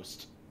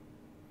shitpost.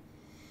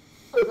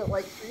 So that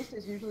like Priest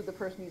is usually the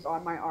person who's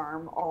on my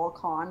arm all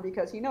con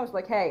because he knows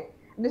like, hey.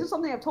 And this is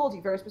something I've told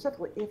you very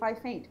specifically. If I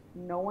faint,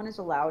 no one is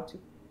allowed to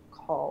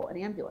call an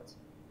ambulance.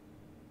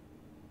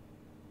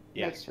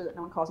 Yes. Make sure that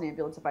no one calls an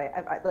ambulance if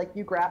I like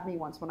you grabbed me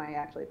once when I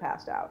actually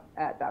passed out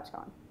at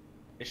BabsCon.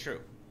 It's true.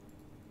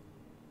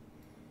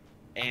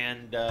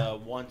 And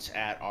once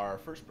at our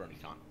first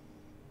Bronycon.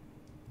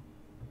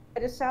 I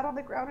just sat on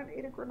the ground and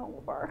ate a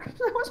granola bar.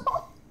 That was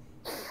all.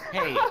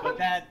 Hey, but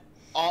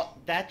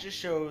that just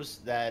shows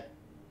that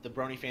the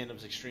Brony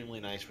fandom's extremely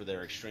nice, where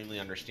they're extremely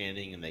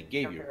understanding, and they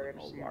gave you a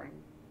granola bar.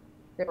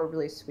 They were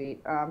really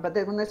sweet. But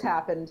then when this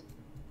happened,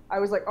 I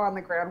was like on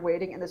the ground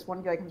waiting, and this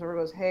one guy comes over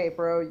and goes, "Hey,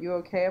 bro, you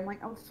okay?" I'm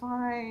like, "I'm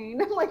fine."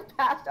 I'm like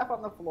passed up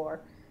on the floor.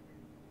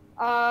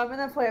 And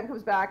then Flam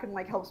comes back and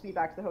like helps me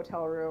back to the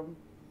hotel room,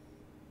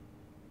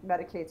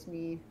 medicates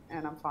me,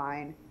 and I'm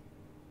fine.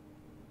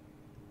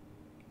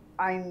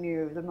 I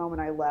knew the moment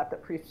I left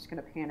that Priest was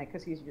going to panic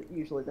because he's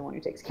usually the one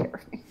who takes care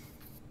of me.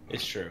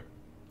 It's true.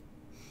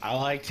 I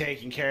like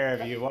taking care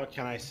of you. What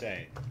can I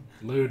say?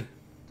 Lewd.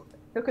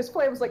 Because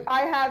Flame was like,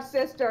 I have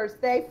sisters.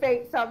 They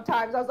faint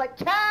sometimes. I was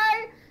like,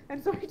 "Okay!"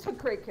 And so he took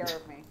great care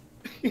of me.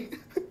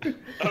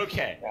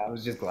 Okay. Yeah, I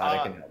was just glad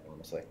I can help,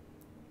 honestly.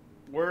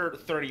 We're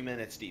 30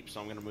 minutes deep, so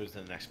I'm going to move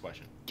to the next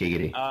question.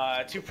 Giggity.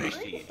 To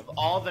Priesty, of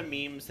all the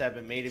memes that have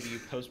been made of you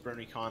post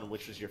BronyCon,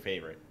 which was your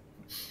favorite?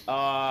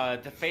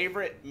 The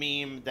favorite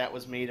meme that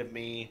was made of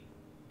me.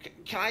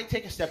 Can I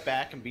take a step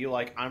back and be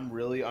like, I'm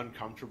really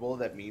uncomfortable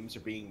that memes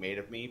are being made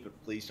of me, but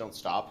please don't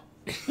stop.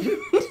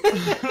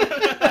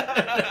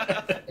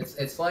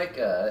 It's like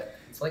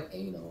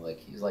anal. Like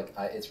he's like,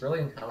 it's really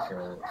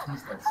uncomfortable.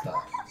 Please don't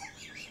stop.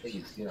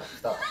 Please,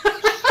 stop.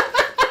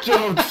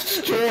 Don't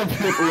stop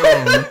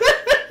it,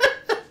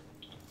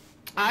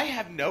 I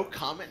have no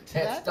comment to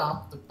Can't that.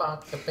 stop the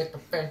fuck the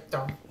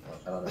phantom.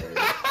 I don't know.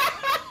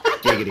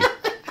 Giggity.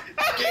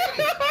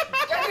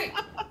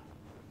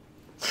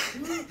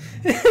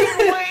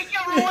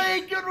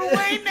 Get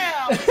away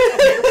now!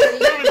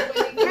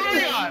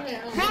 Hurry on!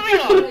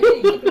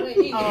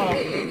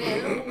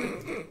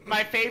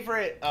 My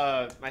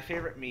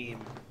favorite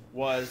meme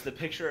was the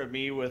picture of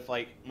me with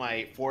like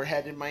my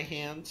forehead in my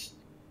hands,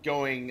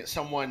 the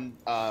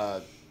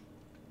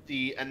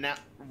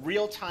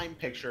real-time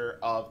picture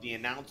of the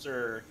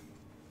announcer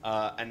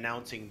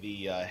announcing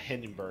the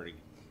Hindenburg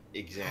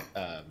exam.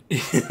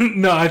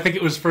 No, I think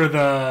it was for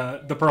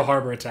the Pearl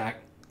Harbor attack.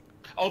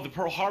 Oh, the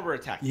Pearl Harbor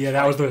attack. Yeah,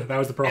 that was the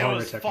Pearl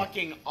Harbor attack. It was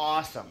fucking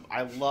awesome.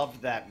 I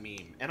loved that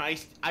meme. And I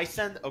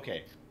send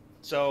okay.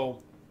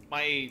 So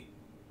my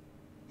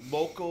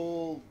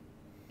local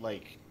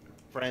like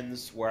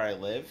friends where I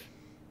live,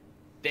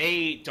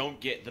 they don't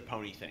get the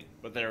pony thing,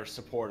 but they're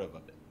supportive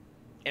of it.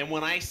 And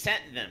when I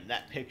sent them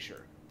that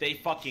picture, they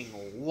fucking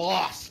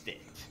lost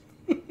it.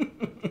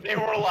 They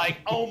were like,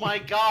 "Oh my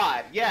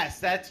god, yes,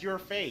 that's your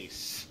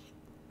face."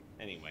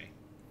 Anyway,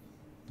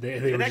 They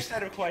the were next just,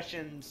 set of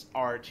questions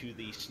are to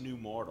the Snoo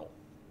Mortal.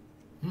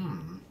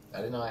 I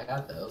didn't know I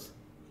had those.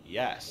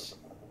 Yes,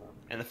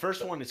 and the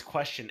first one is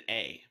question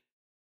A.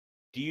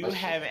 Do you Question.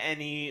 have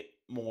any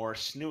more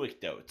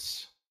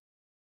Snooicdotes?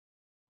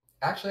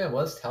 Actually, I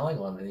was telling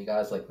one, and you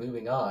guys like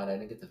moving on. I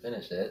didn't get to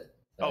finish it.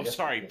 So I Oh, guess-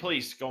 sorry.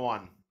 Please go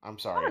on. I'm I'm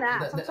sorry. an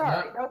ass. I'm No,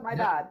 sorry. no, That was my no.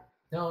 bad.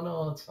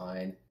 No, it's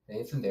fine.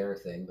 It's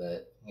embarrassing,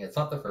 but it's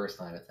not the first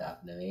time it's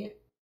happened to me.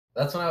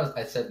 That's when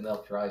I said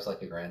milk drives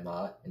like a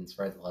grandma and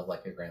spreads love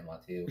like a grandma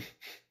too.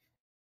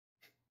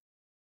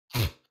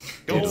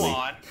 Go Italy.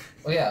 on.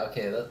 Oh yeah,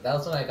 okay. That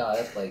was when I got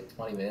up like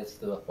 20 minutes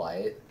to the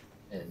flight,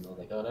 and I was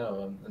like, oh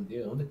no, I'm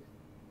doomed.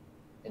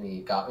 And he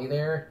got me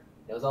there.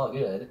 It was all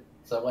good.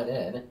 So I went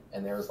in,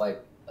 and there was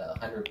like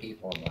 100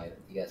 people in my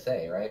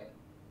TSA, right?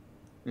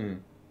 Mm.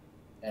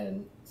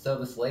 And so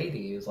this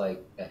lady was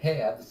like,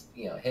 "Hey, I have this,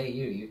 hey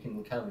you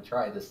can come and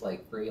try this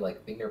like free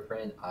like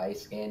fingerprint, eye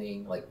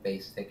scanning, like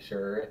face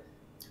picture,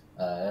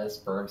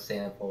 sperm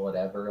sample,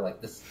 whatever.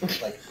 Like this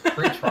like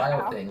free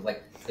trial thing.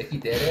 Like if you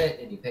did it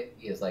and you pick,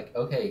 he was like,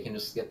 okay, you can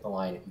just skip the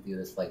line if you do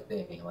this like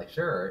thing. I'm like,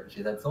 sure.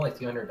 She said it's only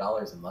 $200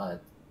 a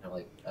month. And I'm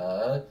like,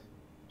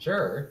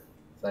 sure.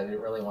 So I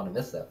didn't really want to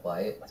miss that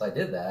flight, so I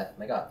did that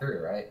and I got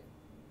through, right?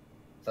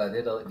 So I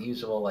did the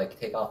usual, like,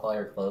 take off all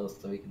your clothes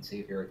so we can see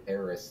if you're a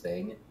terrorist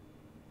thing.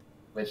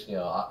 Which,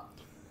 I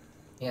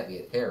can't be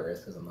a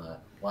terrorist because I'm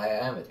not... Well, I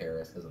am a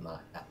terrorist because I'm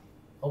not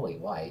fully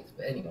white.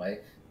 But anyway,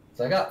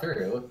 so I got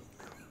through.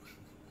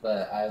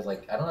 But I was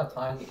like, I don't have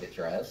time to get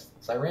dressed.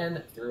 So I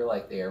ran through,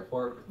 like, the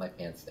airport with my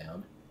pants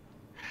down.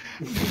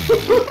 Are you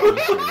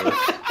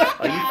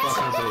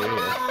fucking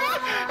serious?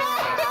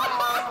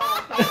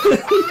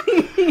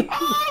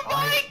 Oh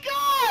my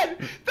god!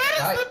 That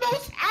is the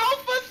most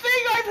alpha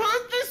thing I've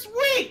heard this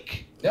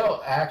week!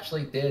 No, I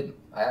actually did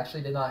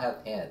not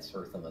have pants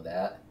for some of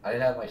that. I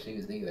didn't have my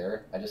shoes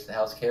either. I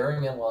was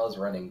carrying them while I was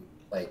running,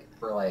 like,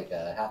 for like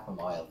half a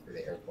mile through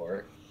the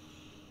airport.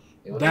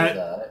 It was,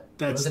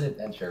 it was an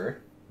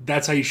adventure.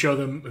 That's how you show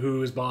them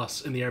who is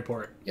boss in the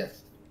airport.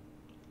 Yes.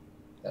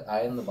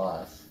 I am the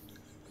boss.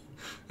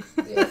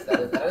 Yes,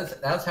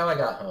 that's how I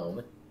got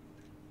home.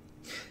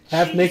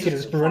 Half naked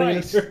Jesus is running in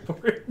Christ. the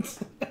airport.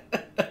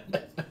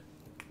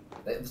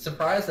 I'm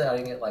surprised that I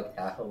didn't get like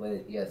tackled with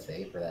a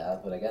TSA for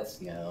that, but I guess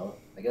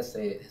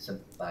they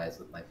sympathized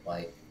with my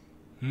plight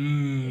a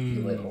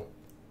little.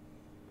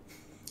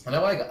 And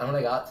then when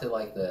I got to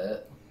like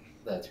the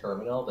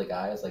terminal, the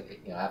guy was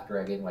like,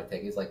 after I gave my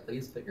ticket, he's like,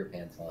 please put your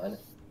pants on.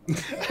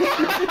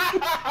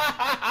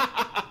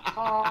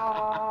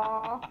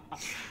 Aww.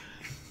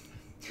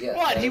 Yeah,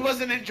 What? He I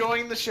wasn't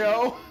enjoying the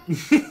show?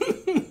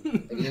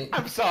 mean,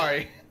 I'm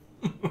sorry.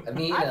 I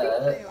mean, I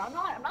feel you. I'm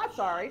not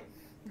sorry.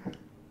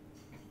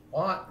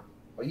 what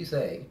are you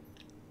saying?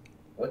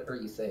 What are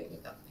you saying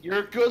about me? You're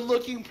a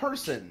good-looking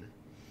person.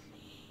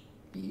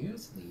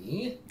 Excuse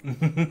me?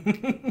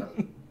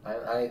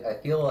 I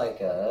feel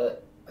like I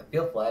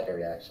feel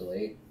flattered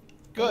actually.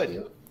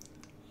 Good.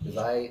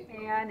 Because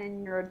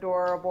And you're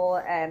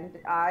adorable, and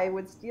I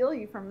would steal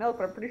you from Milk,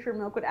 but I'm pretty sure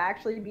Milk would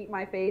actually beat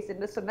my face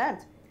into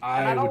cement.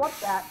 And I don't want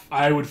that.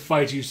 I would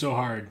fight you so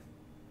hard.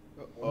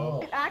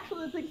 oh,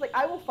 Actually, the thing's like,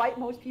 I will fight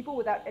most people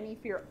without any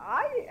fear.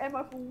 I am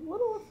a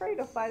little afraid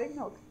of fighting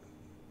Milk.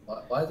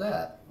 why is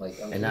that? Like,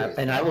 I'm curious.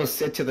 And I will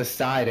sit to the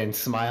side and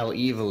smile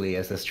evilly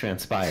as this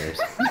transpires.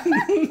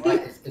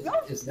 Why?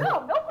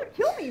 Milk would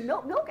kill me.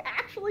 Milk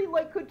actually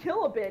could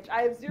kill a bitch.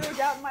 I have zero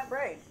doubt in my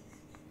brain.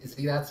 Is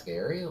he that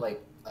scary?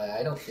 Like,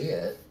 I don't see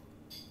it.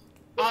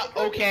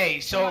 Okay,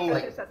 so I'm not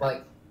Like, gonna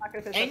like, not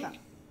gonna finish ang- that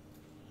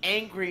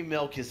angry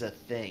milk is a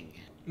thing.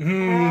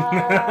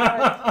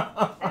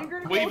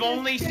 Angry We've Milk is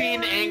only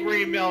seen scary.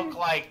 angry milk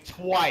like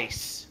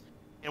twice,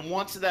 and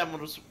one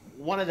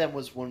of them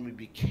was when we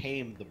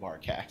became the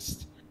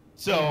Barcast.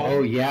 So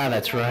Oh yeah,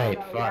 that's right.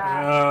 Oh, Fuck.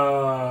 yeah.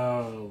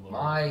 Oh, Lord.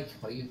 Mike,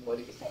 what do you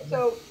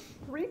So,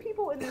 3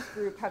 people in this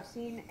group have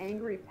seen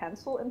Angry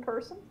Pencil in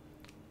person.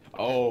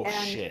 oh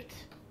And- shit.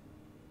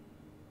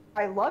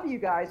 I love you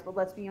guys, but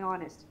let's be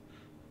honest.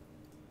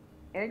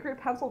 Angry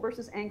Pencil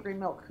versus Angry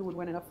Milk, who would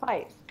win in a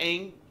fight?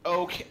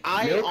 Okay,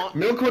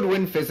 Milk would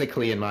win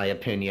physically, in my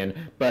opinion,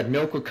 but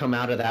Milk would come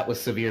out of that with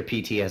severe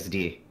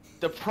PTSD.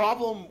 The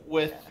problem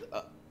with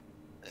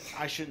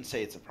I shouldn't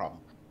say it's a problem.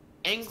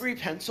 Angry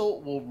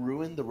Pencil will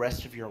ruin the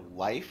rest of your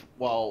life,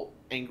 while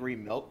Angry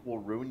Milk will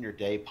ruin your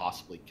day,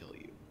 possibly kill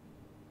you.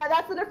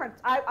 That's the difference.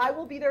 I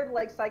will be there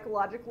to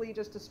psychologically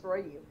just destroy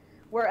you.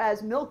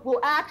 Whereas Milk will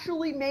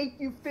actually make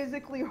you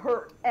physically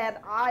hurt, and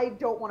I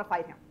don't want to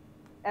fight him.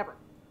 Ever.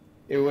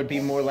 It would be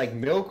more like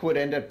Milk would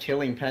end up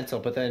killing Pencil,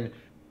 but then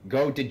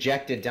go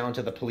dejected down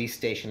to the police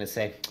station and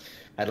say,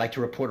 I'd like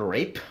to report a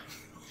rape.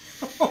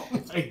 Oh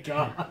my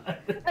god.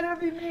 And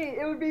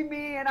it would be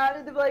me, and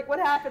I'd be like, what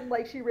happened?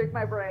 Like, she rigged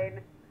my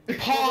brain.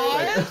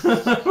 Pause!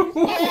 What?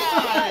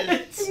 Pause!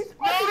 He's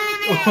No,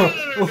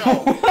 fucking no, no, no,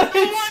 no, no, no.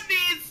 No one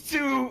needs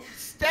to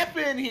step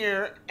in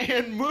here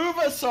and move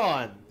us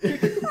on.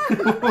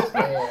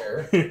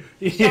 Fair. So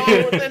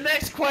the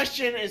next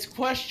question is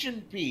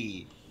question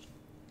B.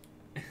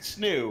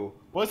 Snoo,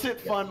 was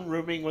it fun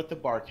rooming with the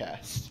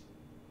Barcast?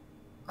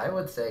 I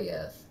would say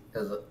yes,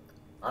 because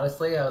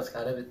honestly, I was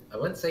kind of, I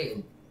wouldn't say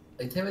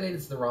intimidated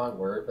is the wrong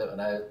word, but when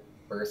I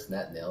first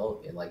met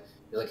Nil, and like,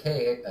 you're like,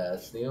 hey,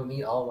 Snoo,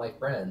 meet all my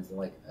friends, and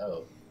like,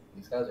 oh,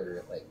 these guys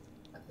are like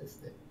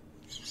autistic.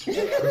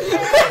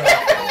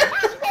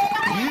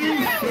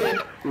 You fit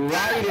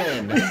right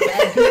in.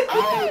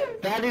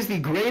 That is the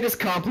greatest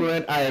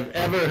compliment I have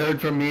ever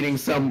heard from meeting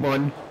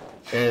someone,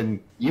 and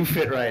you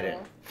fit right in.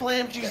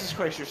 Flam, Jesus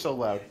Christ, you're so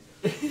loud.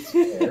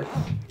 Fair.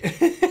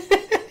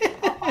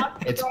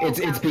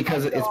 It's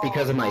because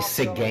of my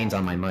sick gains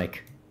on my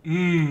mic.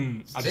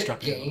 I Sick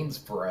disrupted you. gains,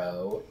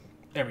 bro.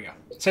 There we go.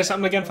 Say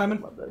something again,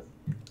 Flamin. Love this.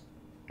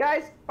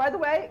 Guys, by the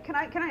way, can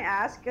I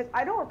ask? 'Cause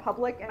I know we're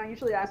public, and I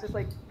usually ask this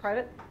like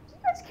private. Do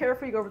you guys care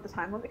if we go over the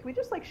time limit? Can we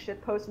just like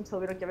shit post until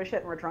we don't give a shit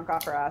and we're drunk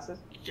off our asses?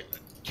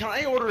 Can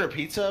I order a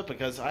pizza?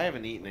 Because I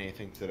haven't eaten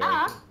anything today.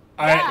 I'm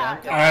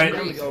Alright.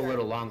 gonna go a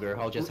little longer.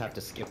 I'll just have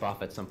to skip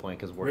off at some point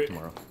because work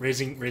tomorrow.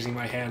 Raising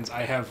my hands.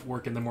 I have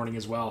work in the morning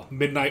as well.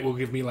 Midnight will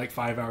give me like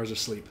 5 hours of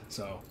sleep.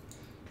 So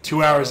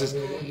 2 hours is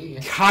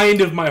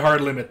kind of my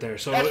hard limit there.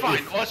 So That's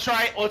fine. Let's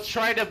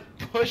try to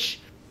push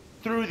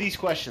through these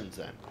questions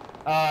then.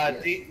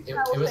 It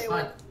was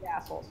fun. The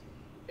assholes.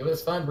 It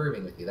was fun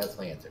rooming with you. That's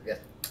my answer. Yes.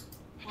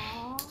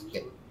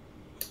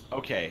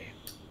 Okay.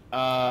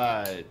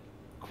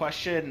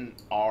 Question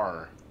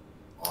R.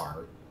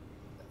 R.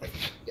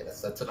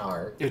 Yes, that's an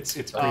R. it's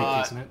Greek,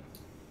 isn't it?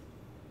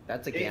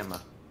 That's a gamma.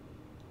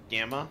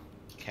 Gamma?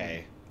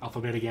 Okay. Alpha,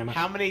 beta, gamma.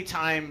 How many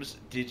times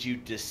did you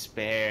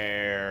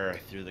despair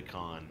through the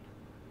con?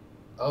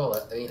 Oh,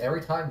 I mean,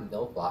 every time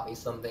Bill bought me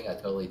something, I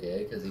totally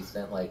did, because he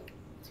spent like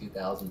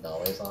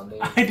 $2,000 on me.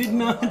 I did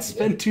not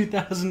spend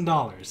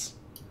 $2,000.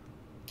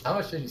 How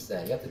much did you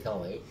spend? You have to tell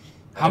me.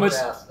 How much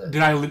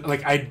did I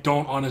like? I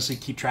don't honestly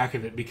keep track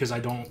of it because I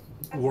don't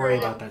worry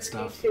about that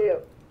stuff.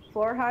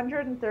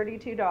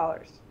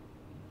 $432.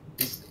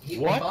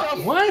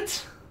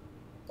 What?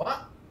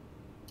 What?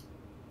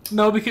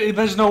 No, because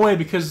there's no way.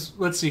 Because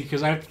let's see.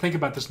 Because I have to think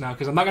about this now.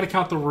 Because I'm not going to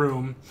count the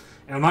room,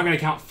 and I'm not going to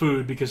count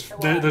food because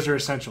those are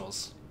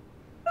essentials.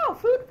 No,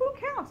 food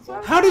counts.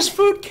 How does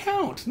food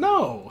count?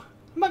 No,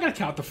 I'm not going to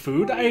count the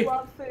food. I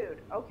love food.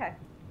 Okay,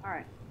 all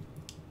right.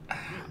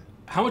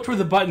 How much were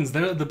the buttons?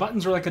 The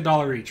buttons were like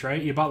 $1 each,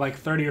 right? You bought like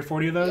 30 or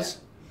 40 of those.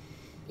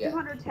 Yeah.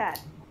 210.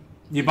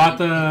 You bought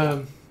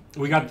the.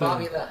 We got You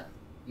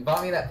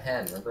bought me that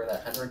pen. Remember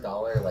that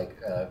 $100 like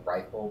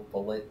rifle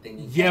bullet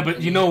thing? Yeah,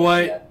 but you know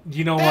what? Yeah.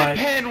 You know That what?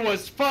 pen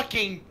was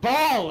fucking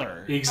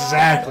baller.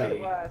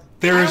 Exactly. I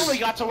There's only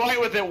got to write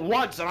with it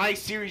once, and I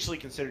seriously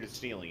considered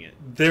stealing it.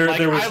 there Like,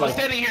 was I was like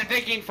sitting here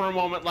thinking for a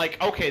moment, like,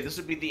 okay, this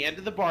would be the end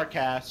of the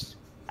Barcast.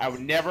 I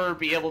would never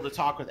be able to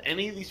talk with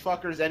any of these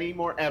fuckers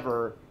anymore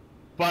ever,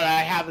 but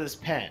I have this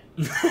pen.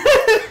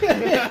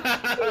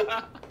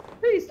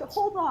 Priest,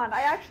 hold on.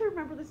 I actually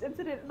remember this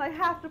incident, and I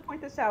have to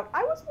point this out.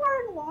 I was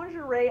wearing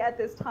lingerie at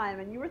this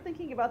time, and you were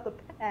thinking about the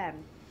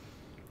pen.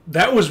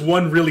 that was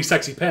one really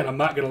sexy pen. I'm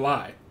not gonna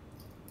lie.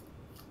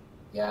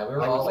 Yeah, we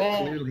were I all was like,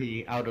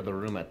 clearly out of the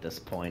room at this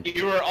point.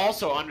 You were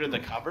also under the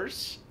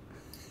covers?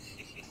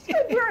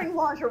 I'm wearing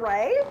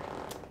lingerie.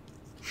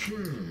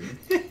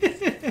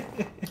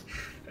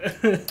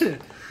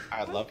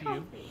 I love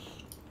you.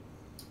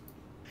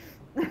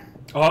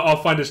 I'll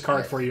find his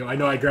card for you. I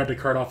know I grabbed a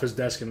card off his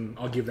desk, and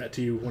I'll give that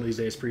to you one of these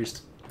days,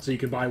 Priest, so you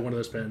can buy one of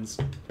those pens.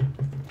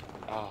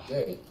 Oh.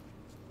 yay.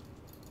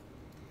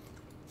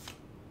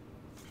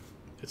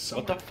 It's so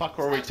What the fuck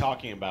were we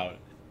talking about?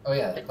 Oh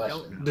yeah, the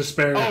question.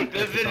 despair. Oh,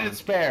 the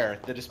despair.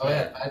 The Oh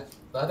despair. yeah,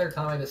 the other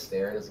time I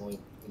despaired is when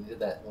we did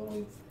that,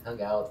 when we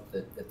hung out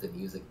at the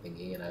music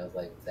thingy, and I was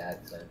like sad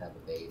because I didn't have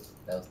a bass.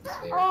 That was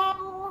despair.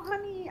 Oh,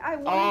 honey, I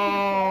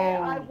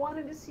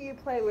wanted to see you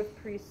play with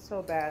Priest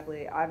so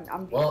badly. I'm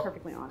being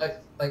perfectly honest.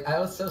 I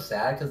was so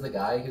sad because the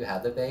guy who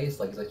had the bass,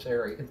 like, he's like,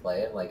 sure, you can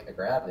play it. Like, I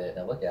grabbed it and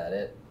I look at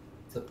it.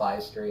 It's a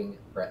 5-string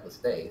fretless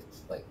bass.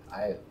 Like,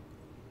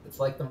 it's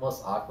like the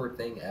most awkward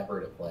thing ever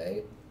to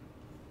play.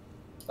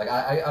 Like,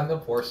 I'm a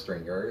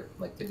 4-stringer,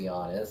 like, to be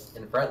honest.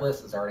 And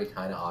fretless is already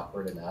kind of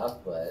awkward enough,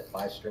 but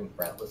 5-string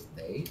fretless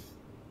bass?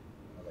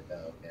 I was like,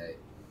 oh, okay.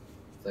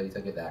 So he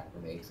took it back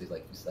from me because he's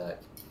like, you suck.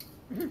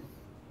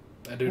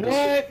 That dude is-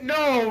 What?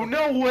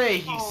 No way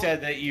he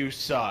said that you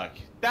suck.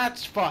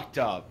 That's fucked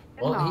up.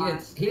 Well,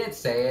 Not. he didn't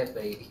say it,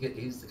 but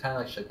he's kind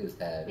of like shook his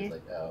head. He's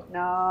like, oh.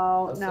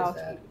 No, That's no. so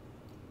sad.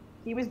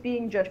 He was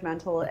being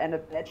judgmental and a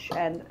bitch,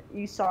 and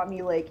you saw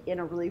me like in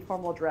a really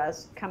formal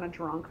dress, kind of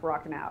drunk,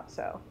 rocking out.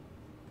 So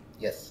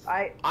Yes.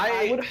 I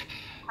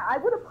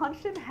would have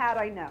punched him had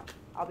I known.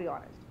 I'll be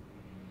honest.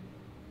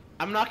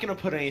 I'm not going to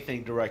put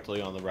anything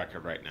directly on the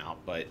record right now,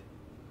 but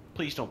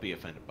please don't be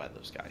offended by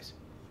those guys.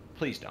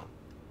 Please don't.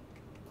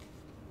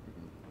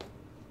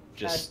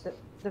 Just,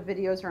 The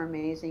videos are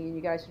amazing, and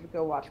you guys should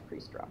go watch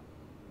Priest drum.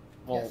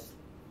 well, Yes.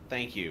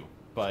 thank you,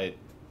 but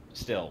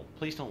still,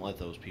 please don't let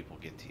those people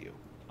get to you.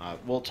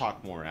 We'll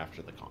talk more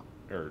after the con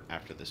or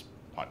after this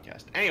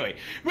podcast. Anyway,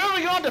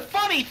 moving on to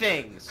funny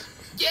things.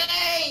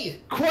 Yay!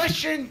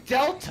 Question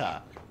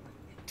Delta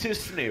to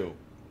Snoo.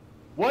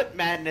 What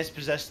madness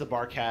possessed the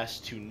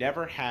Barcast to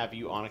never have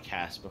you on a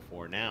cast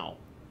before now?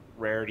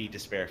 Rarity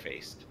Despair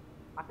Faced.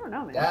 I don't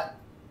know, man. That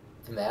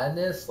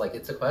madness, like,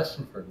 it's a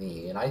question for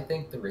me, and I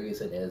think the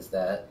reason is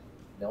that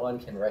no one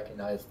can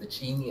recognize the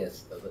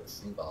genius of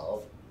this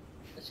involved.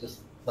 It's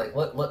just like,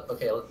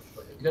 okay, if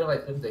you go to my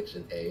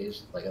FinFiction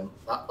page, like, I'm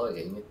not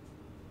plugging. In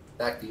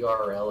fact, the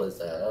URL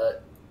is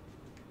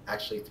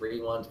actually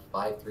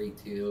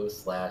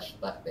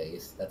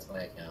 31532/buttbase. That's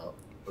my account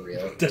for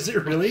real. Does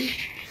it really?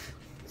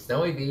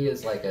 Snowy B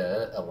is like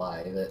a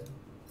lie that,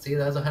 see,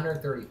 that has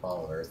 130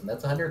 followers, and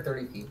that's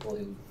 130 people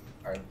who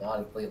are not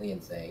completely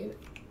insane.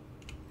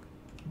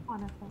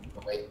 Wonderful.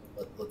 Oh, wait,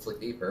 let's look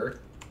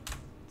deeper.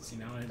 See,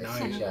 now I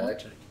I see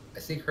check. I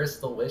see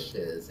Crystal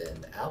Wishes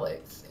and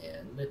Alex,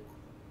 and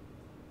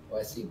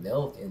I see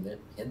Milk and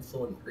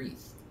Pencil and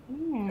Priest.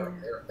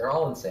 They're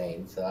all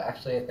insane. So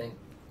actually, I think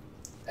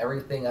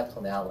everything up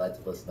till now led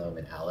to this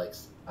moment.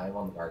 Alex, I'm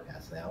on the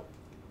Barcast now.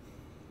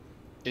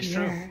 It's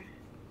true.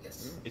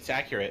 Yes. It's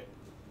accurate.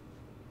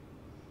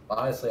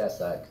 Honestly, I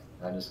suck.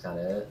 I'm just kind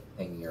of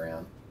hanging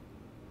around.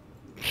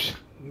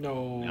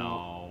 No.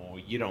 No,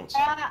 you don't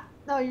suck.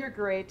 No, you're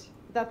great.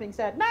 That being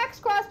said,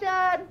 next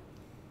question!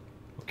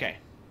 Okay,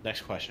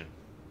 next question.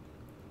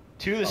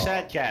 To the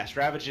Sadcast,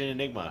 Ravage and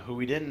Enigma, who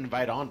we didn't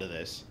invite onto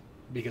this.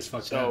 Because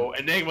fuck So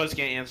Enigma's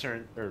gonna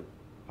answer, or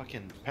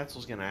fucking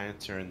Pencil's gonna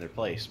answer in their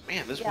place.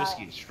 Man, this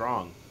whiskey is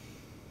strong.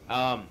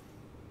 Out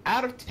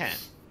of 10,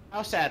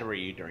 how sad were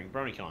you during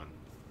Bronycon?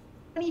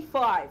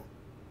 25.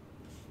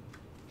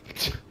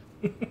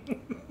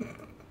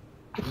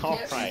 All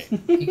right.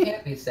 You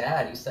can't be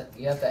sad.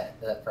 You have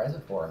that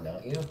present for him,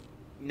 don't you?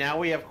 Now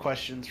we have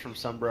questions from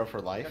Sunbro for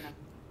Life,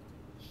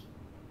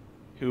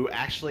 who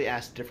actually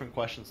asked different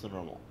questions than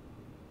normal.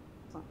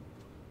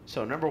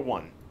 So number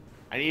 1,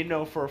 I need to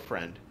know for a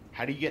friend,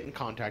 how do you get in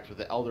contact with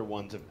the Elder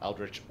Ones of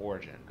Eldritch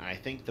origin? And I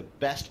think the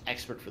best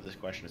expert for this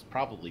question is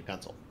probably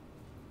Pencil.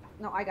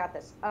 No, I got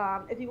this.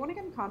 If you want to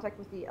get in contact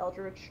with the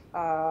Eldritch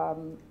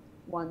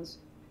ones,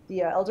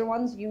 the Elder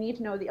ones, you need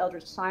to know the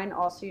Eldritch sign.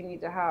 Also, you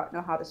need to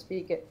know how to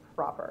speak it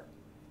proper.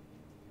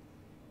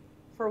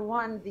 For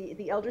one,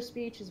 the Elder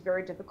speech is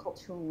very difficult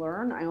to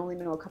learn. I only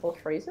know a couple of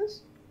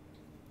phrases.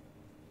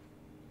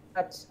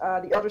 But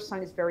the Elder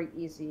sign is very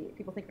easy.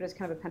 People think of it as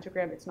kind of a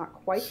pentagram. It's not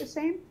quite the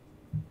same.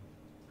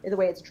 The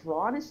way it's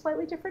drawn is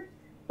slightly different.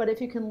 But if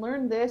you can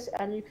learn this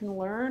and you can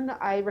learn,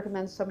 I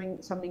recommend summoning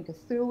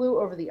Cthulhu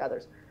over the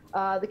others.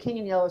 The King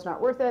in Yellow is not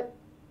worth it.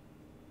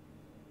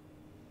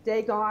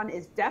 Dagon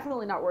is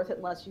definitely not worth it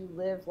unless you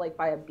live like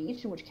by a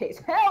beach, in which case,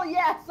 hell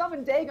yeah,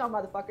 summon Dagon,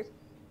 motherfuckers.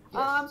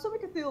 Yes. Summon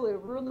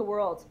Cthulhu, ruin the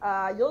world.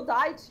 You'll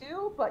die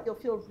too, but you'll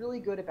feel really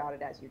good about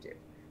it as you do.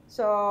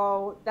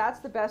 So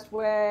that's the best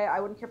way. I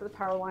wouldn't care for the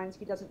power lines.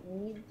 He doesn't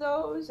need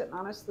those. And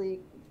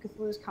honestly,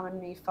 Cthulhu's coming to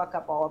me, fuck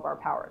up all of our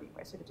power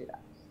anyway, so I could do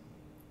that.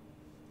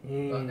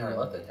 Oh, no, I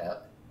love the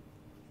tap.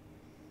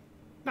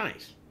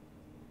 Nice.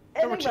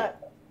 Anyway, Number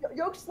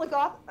Yoke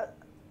Slickoff.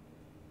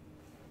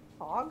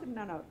 Hog?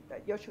 No.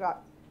 Yoshigot.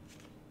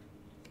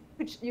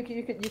 You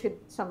could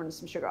summon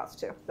some Shoggoths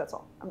too. That's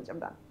all. I'm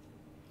done.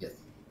 Yes.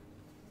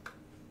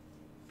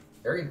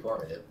 Very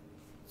informative.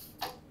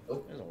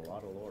 Oh. There's a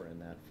lot of lore in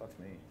that. Fuck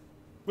me.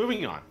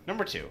 Moving on.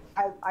 Number 2.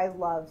 I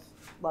love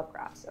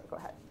graphs, so go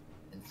ahead.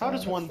 How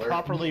does one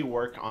properly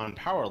work on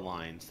power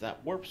lines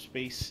that warp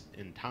space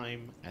and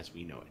time as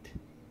we know it?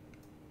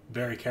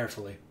 Very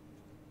carefully.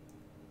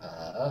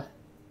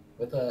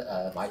 With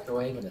a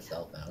microwave and a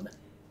cell phone.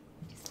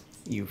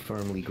 You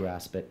firmly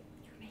grasp it.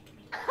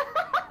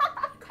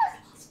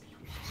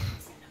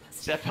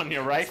 Step on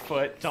your right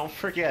foot. Don't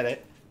forget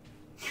it.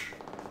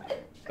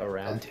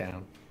 Around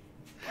town.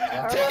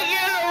 Take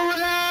it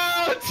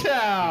around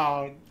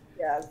town!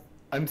 Yes.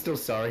 I'm still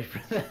sorry for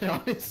that,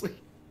 honestly.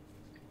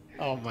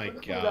 Oh my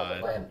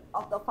god.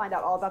 They'll find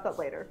out all about that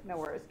later. No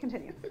worries.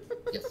 Continue.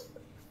 Yes.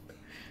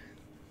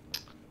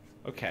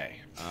 Okay,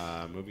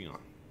 moving on.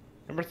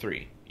 Number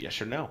 3,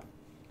 yes or no?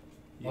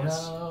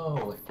 Yes. Oh,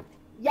 no.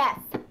 Yes.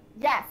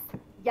 Yes.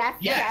 Yes.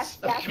 Yes!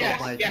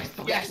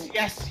 Yes.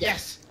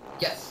 Yes!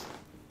 Yes.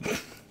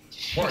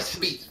 Work,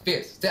 beat,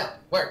 fierce, down.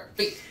 Work,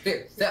 beat,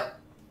 fierce, down.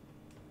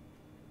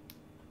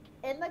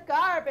 In the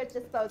garbage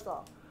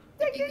disposal.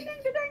 Ding, ding, ding,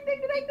 ding, ding,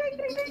 ding, ding, ding,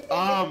 ding, ding, ding,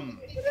 Um.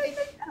 ding, ding, ding.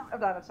 I'm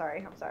done. I'm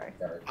sorry.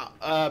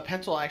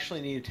 Pencil, I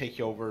actually need to take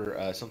you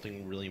over.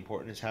 Something really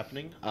important is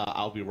happening.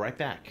 I'll be right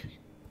back.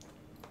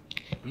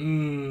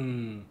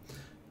 What's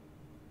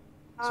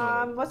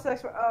the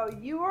next one? Oh,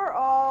 you are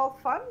all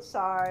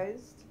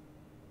fun-sized.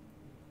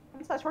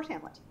 Fun-sized horse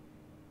hamlet.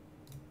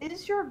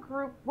 Is your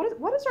group...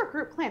 What is our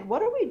group plan? What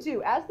do we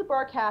do as the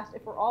Barcast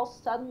if we're all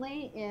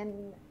suddenly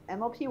in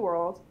MLP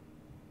world?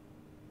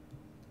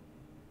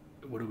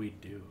 What do we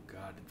do?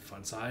 God,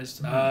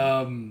 fun-sized?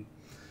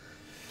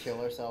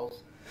 Kill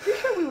ourselves. Pretty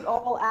sure we would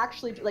all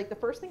actually... Like, the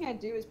first thing I'd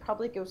do is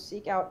probably go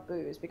seek out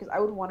booze, because I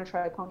would want to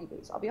try pony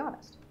booze, I'll be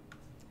honest.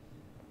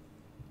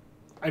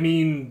 I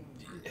mean,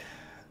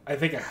 I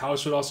think a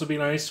house would also be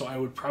nice, so I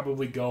would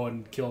probably go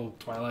and kill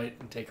Twilight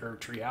and take her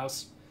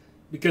treehouse.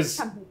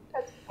 Because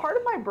part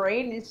of my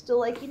brain is still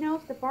like,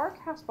 if the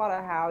Barcast bought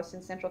a house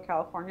in Central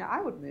California,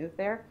 I would move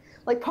there.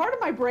 Like, part of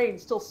my brain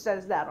still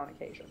says that on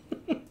occasion.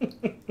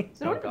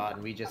 Oh god,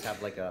 and we just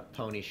have like a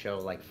pony show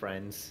like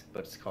Friends,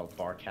 but it's called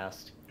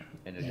Barcast,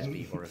 and it'd just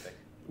be horrific.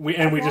 we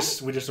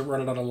just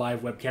run it on a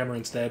live web camera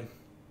instead.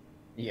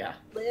 Yeah.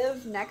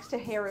 Live next to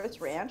Harris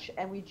Ranch,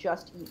 and we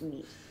just eat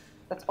meat.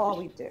 That's all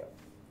we do.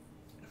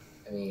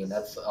 I mean,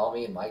 that's all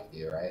me and Mike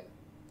do, right?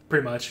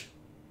 Pretty much.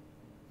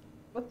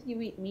 What do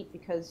you eat meat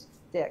because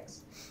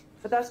dicks?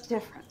 But that's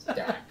different.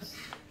 Dax.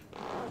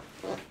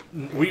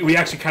 We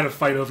actually kind of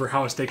fight over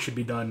how a steak should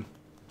be done.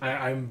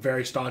 I'm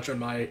very staunch on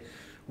my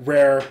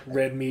rare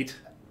red meat.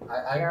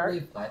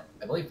 I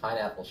believe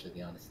pineapple should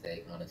be on a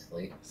steak,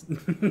 honestly.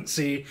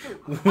 See?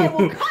 I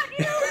will cut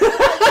you!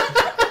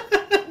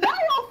 Now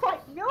I'll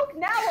fight you!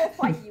 Now I'll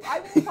fight you! I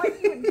will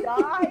fight you and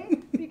die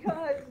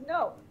because,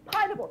 no,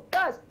 pineapple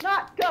does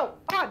not go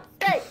on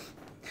steak!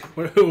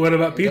 What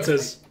about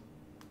pizzas?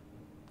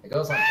 It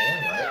goes on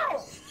ham, right?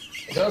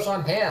 It goes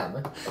on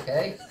ham,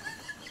 okay?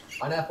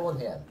 Pineapple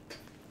and ham.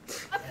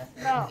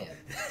 No,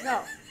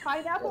 no.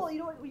 Pineapple, you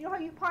know how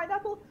you eat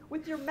pineapple?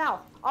 With your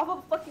mouth, off of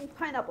a fucking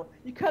pineapple.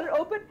 You cut it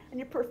open, and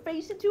you put a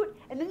face into it,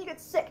 and then you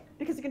get sick,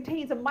 because it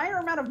contains a minor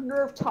amount of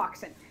nerve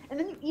toxin. And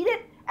then you eat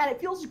it, and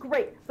it feels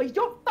great. But you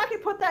don't fucking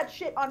put that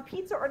shit on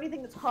pizza or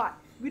anything that's hot.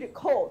 You eat it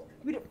cold.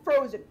 You eat it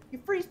frozen. You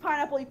freeze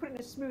pineapple, you put it in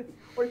a smoothie.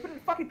 Or you put it in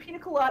a fucking pina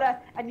colada,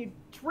 and you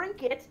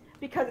drink it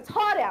because it's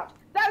hot out.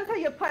 That is how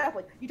you have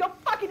pineapple. You don't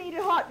fucking eat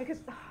it hot because...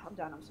 I'm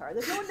done, I'm sorry.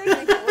 There's no one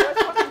negative. What do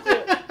I fucking do?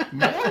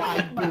 More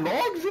like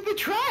belongs in the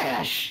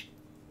trash.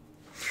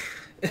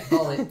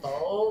 Call it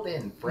old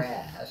and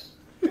brash.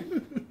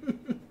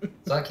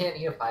 So I can't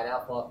eat a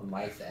pineapple off of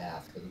Mike's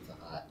ass because it's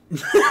hot.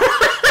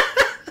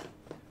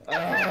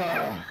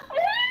 I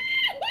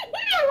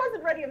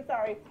wasn't ready, I'm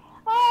sorry.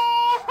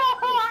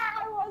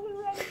 I wasn't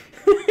ready.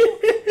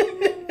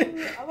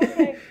 I'm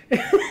okay.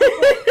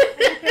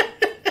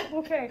 I'm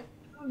okay.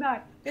 I'm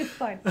not. It's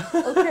fine.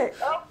 Okay.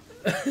 Oh.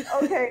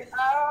 Okay.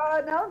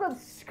 Now I'm done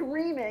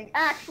screaming.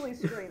 Actually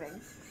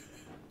screaming.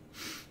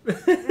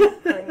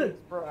 Praise,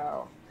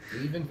 bro.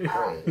 Even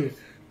praise.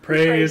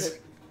 Praise.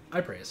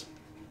 I praise.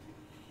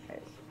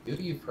 Do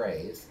you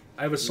praise?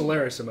 I have a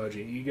Solaris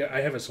emoji.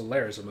 I have a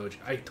Solaris emoji.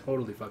 I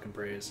totally fucking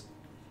praise.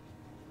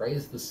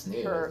 Praise the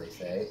snooze, Sure. they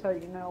say. So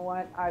you know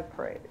what? I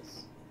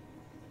praise.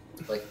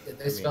 Like,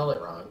 they spell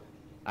it wrong.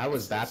 I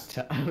was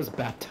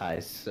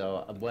baptized,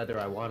 so whether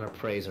I want to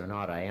praise or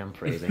not, I am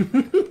praising.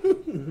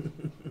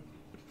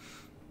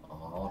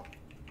 Aww.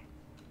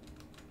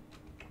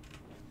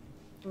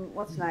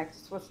 What's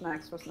next? What's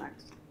next? What's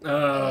next?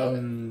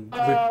 Lieutenant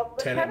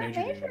Major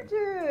Major Dude.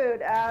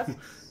 Dude asks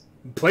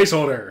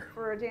Placeholder.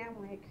 for a damn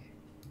week.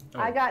 Oh.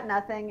 I got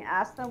nothing.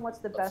 Ask them what's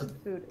the best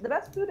food. The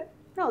best food?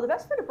 No, the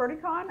best food at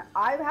Bronycon.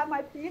 I have my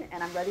opinion,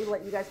 and I'm ready to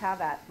let you guys have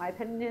that. My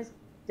opinion is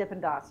Dippin'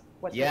 Dots.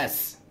 What's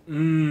Yes.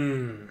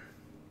 Mmm.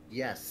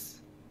 Yes.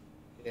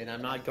 And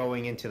I'm not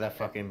going into that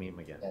fucking meme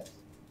again. Yes.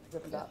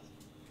 Dippin' Dots?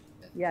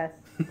 Yes.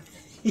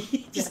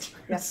 Just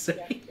Yes,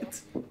 say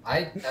yes, it.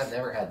 I've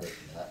never had this.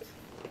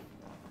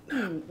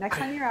 Next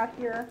time you're out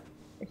here,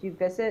 if you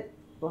visit,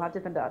 we'll have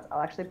Dippin' Dots.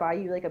 I'll actually buy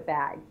you like a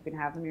bag. You can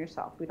have them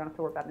yourself. We don't have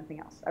to worry about anything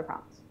else. I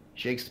promise.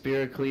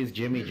 Shakespeare's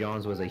Jimmy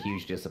John's was a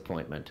huge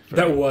disappointment. For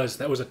That me. was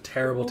a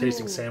terrible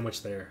tasting Ooh.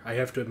 sandwich there. I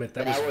have to admit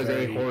That was was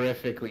very... a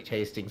horrifically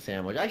tasting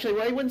sandwich. Actually,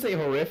 well, I wouldn't say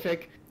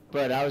horrific,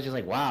 but I was just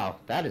like, wow,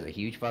 that is a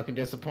huge fucking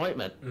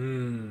disappointment.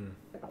 Mmm.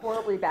 Like,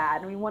 horribly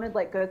bad. And we wanted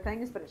like good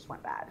things, but it just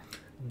went bad.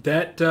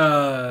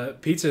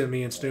 That pizza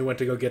me and Stu went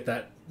to go get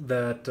that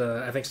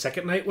I think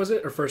second night, was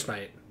it? Or first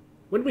night?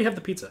 When did we have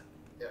the pizza?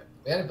 Yeah,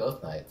 we had it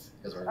both nights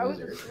because we're I was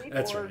losers. asleep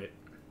That's or- right.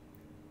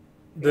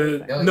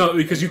 No, No,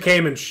 because you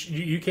came and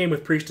you came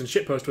with Priest and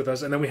Shitpost with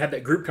us, and then we had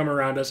that group come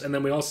around us, and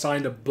then we all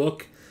signed a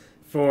book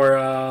for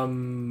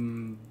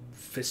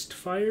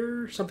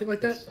Fistfire, something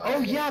like that. Oh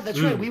yeah, that's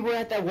right. We were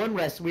at that one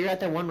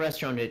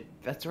restaurant.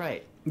 That's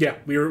right. Yeah,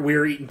 we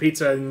were eating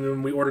pizza, and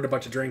then we ordered a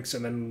bunch of drinks,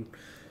 and then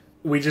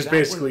we just That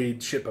basically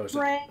shitposted.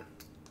 Drank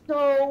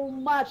so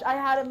much. I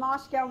had a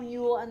Moscow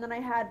Mule, and then I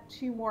had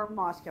 2 more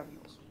Moscow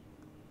Mules.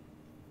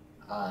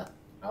 I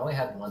only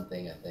had one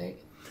thing, I think,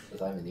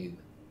 because I'm a noob.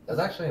 That was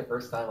actually the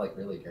first time, like,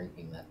 really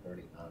drinking that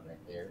 30 pound right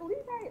there.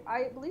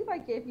 I believe I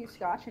gave you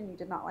scotch, and you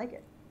did not like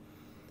it.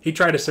 He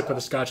tried a sip of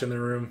the scotch in the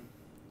room.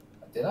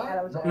 Did I? Yeah,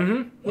 that was it.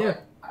 Mm-hmm. No, Yeah.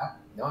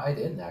 No, I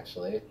didn't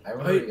actually. I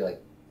remember you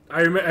like.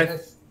 I remember. I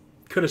Yes.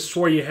 could have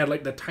swore you had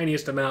like the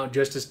tiniest amount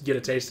just to get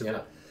a taste of Yeah.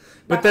 it.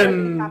 But That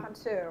then, happened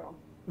too.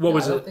 what No,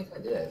 was I it? don't think I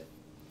did.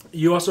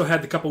 You also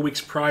had the couple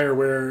weeks prior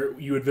where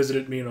you had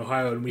visited me in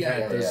Ohio, and we Yeah, had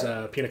yeah, those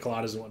yeah. Pina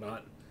coladas and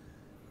whatnot,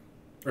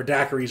 or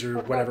daiquiris or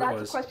whatever That's it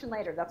a was. question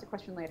later. That's a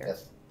question later.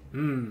 Yes.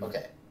 Mm.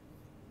 Okay.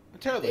 I'm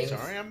terribly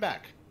Thanks. sorry. I'm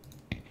back.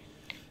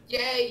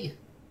 Yay!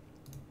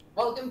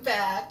 Welcome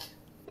back.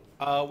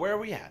 Where are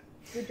we at?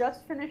 We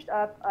just finished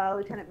up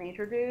Lieutenant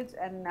Major Dudes,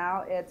 and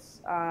now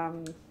it's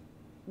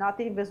Not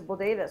the Invisible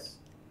Davis.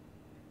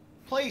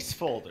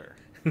 Placeholder.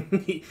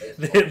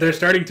 They're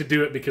starting to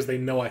do it because they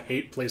know I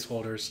hate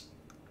placeholders.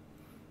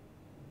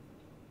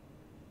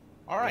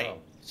 All right. Wow.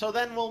 So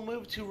then we'll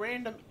move to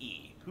Random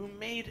E, who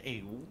made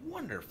a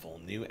wonderful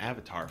new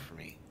avatar for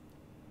me.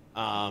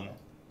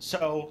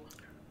 So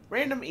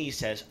Random E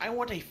says, I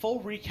want a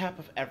full recap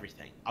of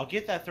everything. I'll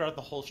get that throughout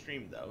the whole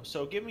stream, though.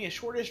 So give me a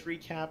shortest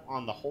recap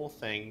on the whole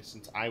thing,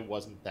 since I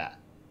wasn't that.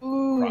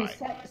 Ooh, Right.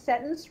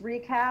 sentence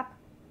recap.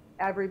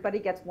 Everybody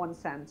gets 1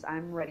 sentence.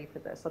 I'm ready for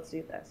this. Let's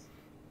do this.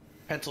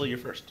 Pencil, you're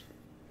first.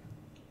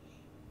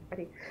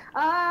 Ready?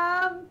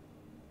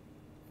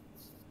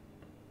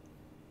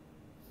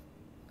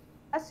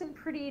 Us in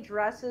pretty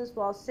dresses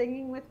while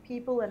singing with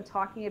people and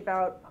talking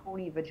about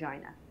pony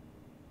vagina.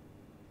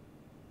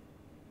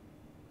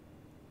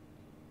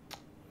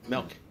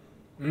 Milk.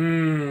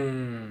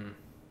 Mmm.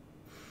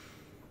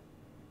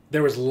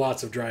 There was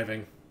lots of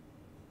driving.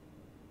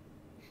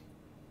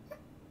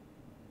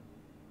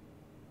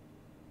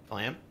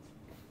 Flam.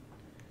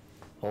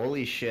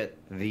 Holy shit,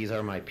 these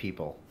are my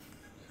people.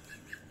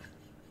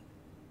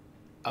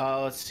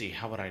 Let's see.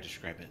 How would I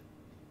describe it?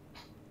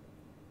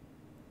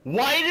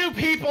 Why do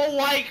people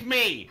like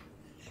me?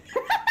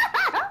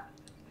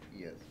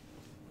 Yes.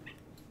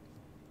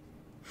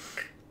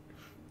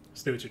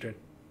 Stu, it's your turn.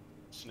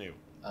 Snoop.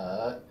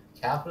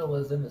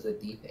 Capitalism is a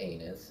deep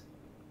anus.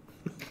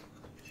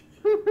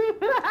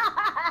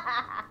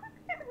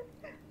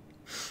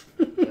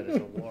 That is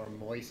a warm,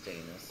 moist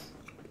anus.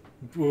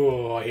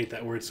 Oh, I hate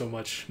that word so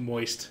much.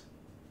 Moist.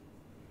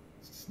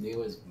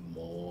 Snoo is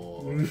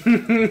more.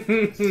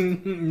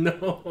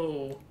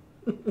 No.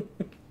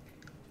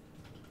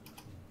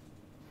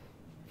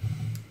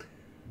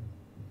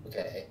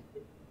 Okay.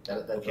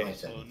 That's my Okay,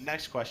 so sentence.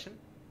 next question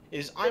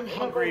is I'm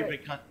hungry wait.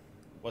 because...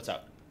 What's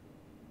up?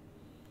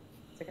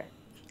 It's okay.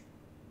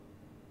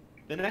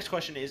 The next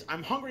question is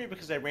I'm hungry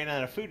because I ran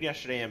out of food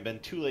yesterday and been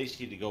too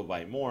lazy to go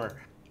buy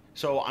more.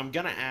 So I'm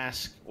gonna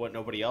ask what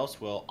nobody else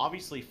will.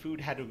 Obviously,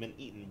 food had to have been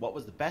eaten. What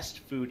was the best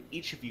food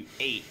each of you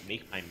ate?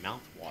 Make my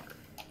mouth water.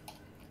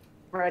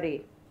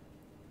 Ready.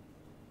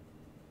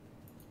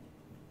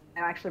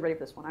 I'm actually ready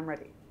for this one. I'm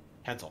ready.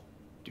 Pencil.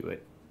 Do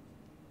it.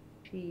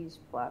 Cheese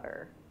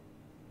platter.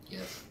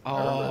 Yes. Oh,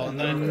 I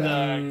remember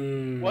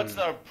then that. what's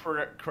the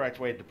correct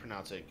way to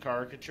pronounce it?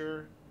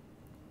 Caricature?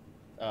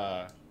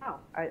 No,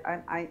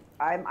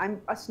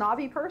 I'm a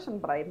snobby person,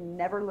 but I've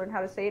never learned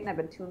how to say it, and I've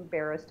been too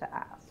embarrassed to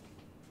ask.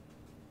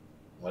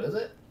 What is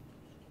it?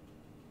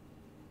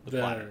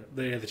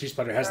 The cheese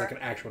platter has like an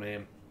actual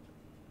name.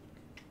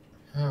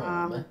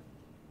 Hmm.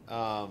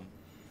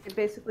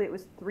 Basically, it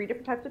was 3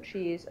 different types of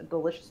cheese, a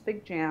delicious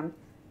big jam,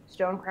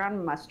 stone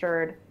ground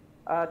mustard,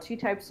 2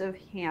 types of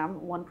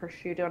ham, one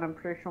prosciutto, and I'm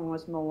pretty sure one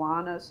was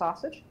Milano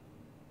sausage,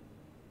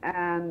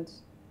 and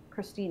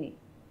crostini.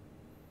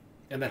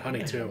 And then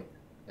honey, too.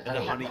 And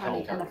a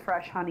honeycomb. And the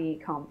fresh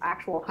honeycomb,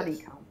 actual Yes.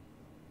 honeycomb.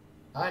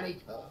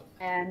 Honeycomb.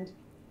 And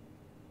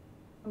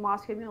the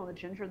Moscow Mule and the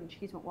ginger and the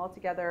cheese went well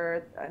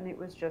together, and it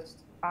was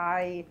just,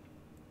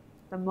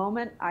 the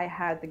moment I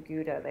had the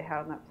Gouda they had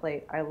on that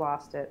plate, I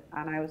lost it,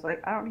 and I was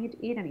like, I don't need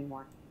to eat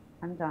anymore.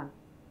 I'm done.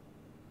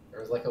 There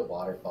was like a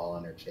waterfall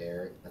on her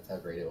chair. That's how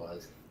great it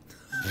was.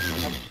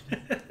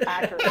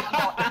 Accurate.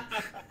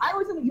 I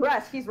was in the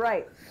U.S. He's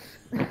right.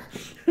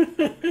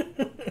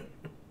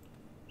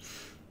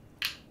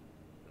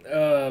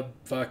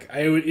 Fuck.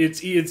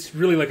 It's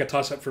really like a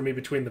toss up for me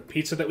between the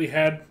pizza that we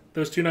had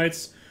those 2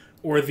 nights,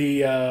 or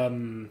the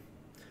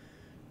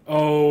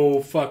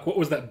oh fuck, what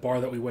was that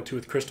bar that we went to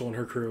with Crystal and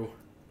her crew?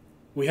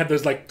 We had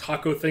those like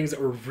taco things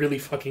that were really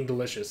fucking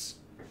delicious.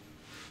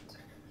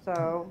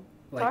 So,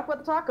 Like- talk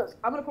about the tacos.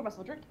 I'm gonna pour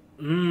myself a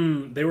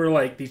drink. They were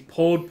like these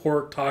pulled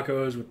pork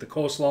tacos with the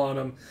coleslaw on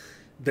them.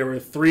 There were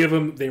 3 of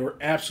them. They were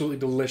absolutely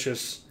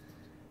delicious.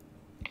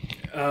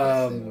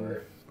 Yes, they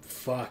were.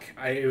 Fuck.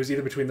 It was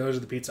either between those or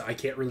the pizza. I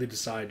can't really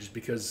decide just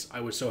because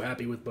I was so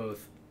happy with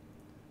both.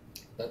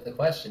 But the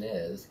question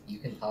is, you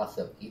can toss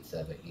up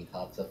pizza, but you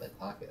toss up a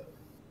taco.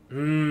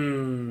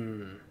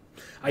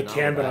 I Not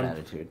can, a but bad I'm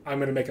attitude. going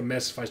to make a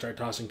mess if I start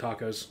tossing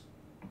tacos.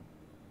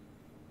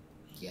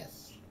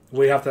 Yes.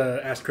 We have to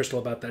ask Crystal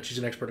about that. She's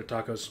an expert at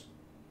tacos.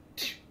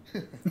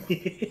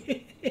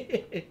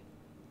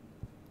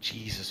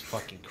 Jesus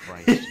fucking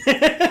Christ.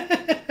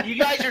 You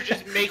guys are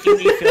just making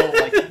me feel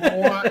like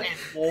more and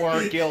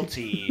more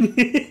guilty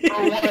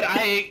for what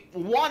I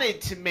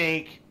wanted to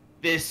make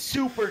this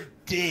super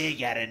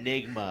dig at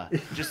Enigma.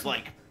 Just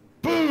like,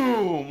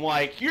 boom,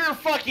 like, you're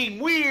fucking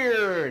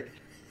weird.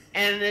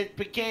 And it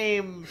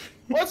became,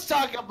 let's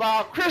talk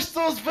about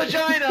Crystal's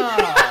vagina.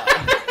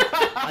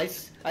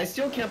 I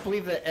still can't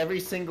believe that every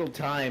single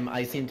time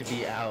I seem to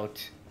be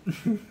out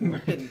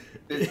when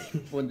this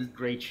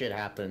great shit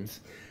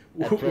happens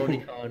at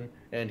Bronycon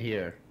and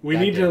here. We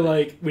God need damn to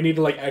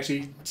it.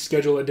 actually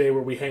schedule a day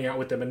where we hang out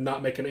with them and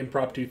not make an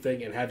impromptu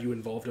thing and have you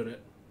involved in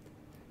it.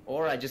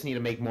 Or I just need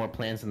to make more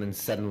plans and then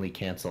suddenly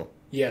cancel.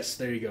 Yes,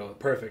 there you go.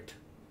 Perfect.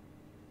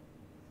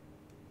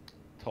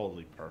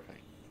 Totally perfect.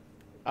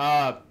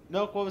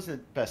 Milk, what was the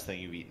best thing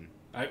you've eaten?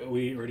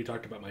 We already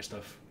talked about my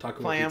stuff.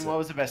 Taco Clam, pizza. what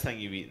was the best thing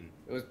you've eaten?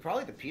 It was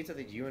probably the pizza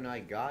that you and I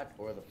got,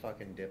 or the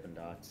fucking Dippin'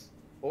 Dots,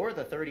 or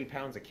the 30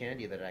 pounds of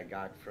candy that I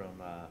got from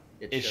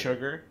It's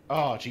sugar?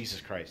 Oh, Jesus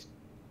Christ.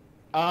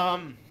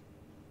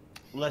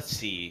 Let's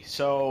see.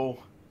 So,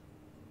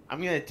 I'm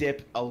gonna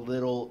dip a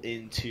little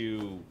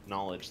into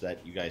knowledge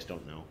that you guys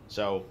don't know.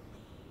 So,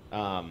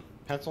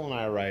 Pencil and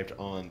I arrived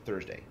on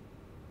Thursday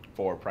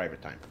for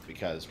private time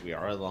because we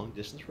are a long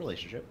distance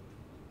relationship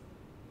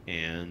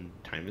and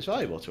time is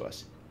valuable to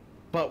us.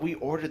 But we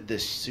ordered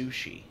this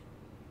sushi.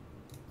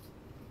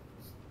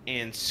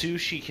 And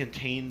sushi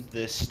contained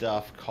this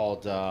stuff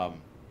called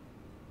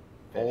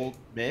Old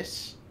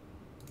Miss.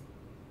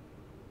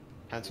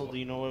 Pencil, do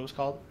you know what it was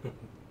called?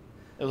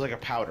 It was like a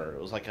powder.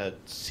 It was like a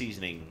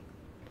seasoning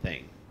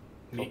thing.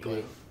 Meat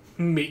glue.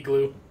 Meat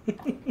glue.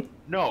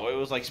 No, it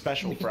was like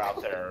special for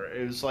out there.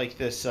 It was like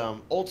this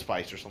Old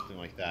Spice or something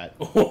like that.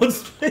 Old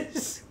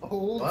Spice.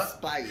 Old What?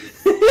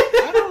 Spice.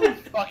 I don't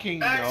fucking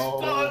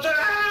know.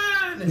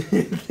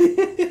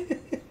 Explosion!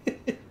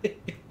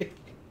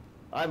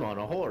 I'm on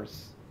a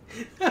horse.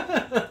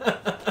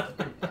 Now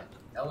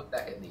look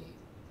back at me.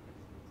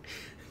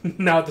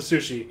 Now at the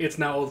sushi, it's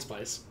now Old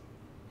Spice.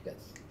 Yes.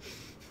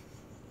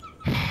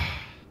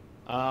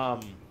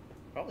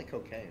 Probably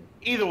cocaine.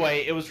 Either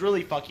way, it was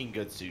really fucking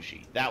good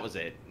sushi. That was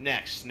it.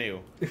 Next, new.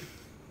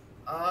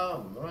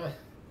 I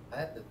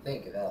have to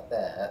think about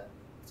that.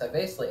 So I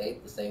basically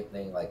ate the same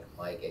thing like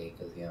Mike ate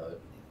because he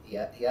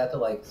had to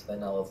like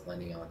spend all his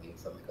money on eating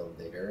something a little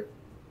bigger.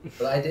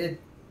 But I did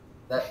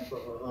that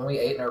when we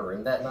ate in our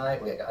room that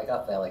night. I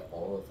got that like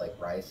bowl of like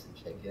rice and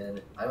chicken.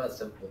 I'm a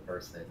simple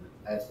person.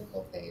 I have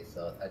simple taste,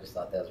 so I just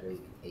thought that was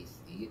really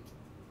tasty.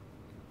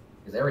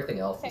 Because everything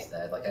else is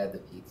sad. Like I had the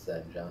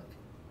pizza and junk.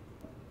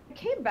 I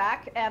came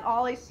back and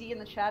all I see in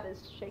the chat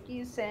is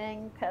Shaky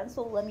saying,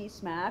 "Pencil, let me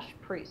smash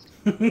Priest."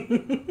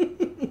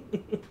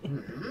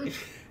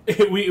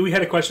 We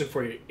had a question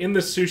for you. In the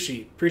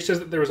sushi, Priest says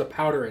that there was a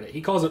powder in it.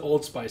 He calls it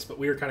Old Spice, but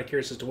we were kind of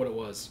curious as to what it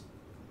was.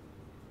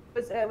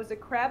 It was a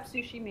crab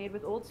sushi made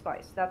with Old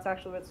Spice. That's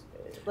actually what's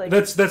like.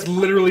 That's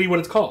literally what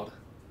it's called.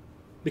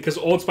 Because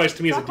Old Spice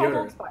to me is a It's not called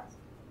Old deodorant. Spice.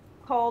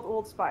 Called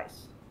Old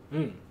Spice.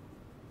 Mm.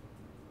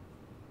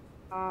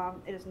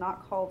 It is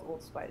not called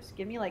Old Spice.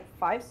 Give me like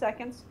 5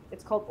 seconds.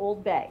 It's called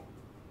Old Bay.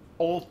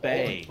 Old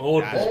Bay.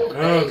 Old That's- Bay. Old Bay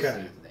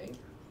Okay. seasoning.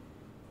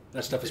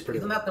 That stuff is pretty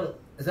Isn't good.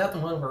 is that the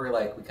one where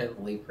like we couldn't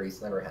believe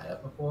Priest never had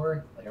it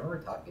before? Like I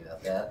remember talking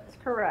about that. That's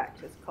correct.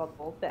 It's called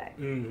Old Bay.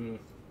 Mm-hmm.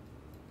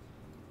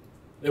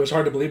 It was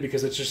hard to believe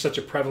because it's just such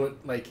a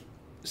prevalent like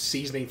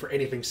seasoning for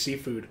anything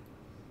seafood.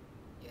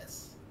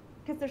 Yes.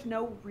 Because there's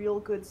no real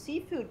good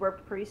seafood where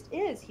Priest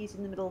is. He's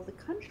in the middle of the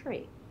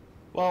country.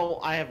 Well,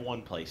 I have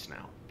one place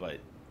now, but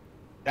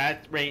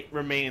that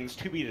remains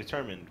to be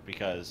determined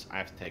because I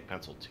have to take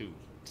Pencil to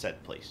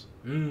said place.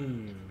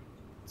 Mm.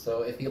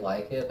 So if you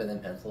like it, but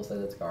then Pencil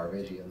says it's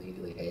garbage, you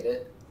immediately hate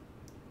it.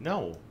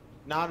 No,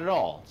 not at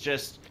all.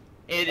 Just,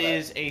 it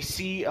is a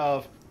sea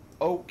of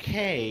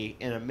okay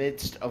in a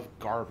midst of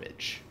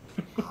garbage.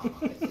 Oh,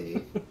 I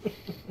see.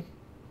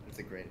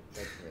 That's great. I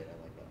like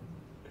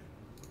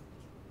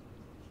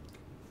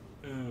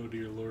that. Oh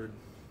dear Lord.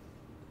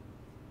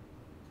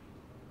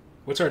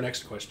 What's our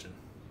next question?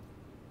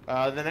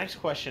 The next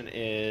question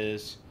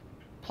is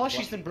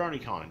plushies and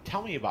Bronycon.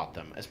 Tell me about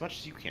them as much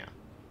as you can.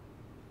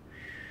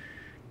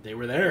 They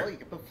were Well, there. you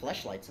can put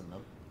fleshlights in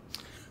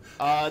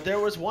them. There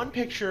was one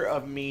picture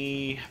of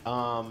me.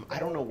 I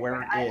don't know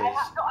where it is.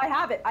 No, I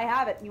have it. I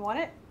have it. You want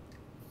it?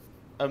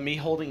 Of me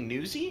holding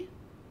Newsy.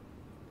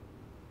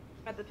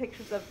 At the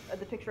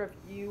picture of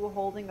you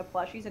holding the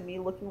plushies and me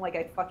looking like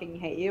I fucking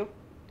hate you.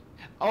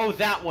 Oh,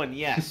 that one.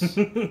 Yes.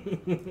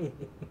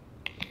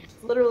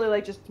 It's literally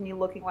like just me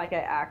looking like I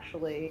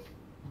actually.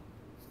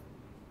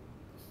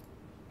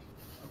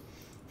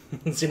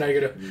 See, now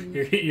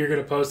you're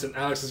gonna post it, and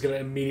Alex is gonna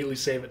immediately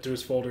save it to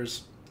his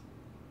folders.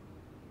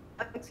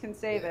 Alex can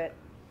save it.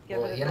 Give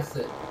Well, it he a has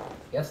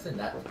to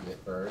not do it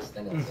first,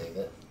 then he'll save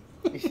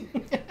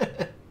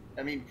it.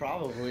 I mean,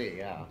 probably,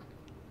 yeah.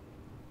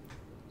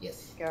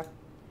 Yes. go.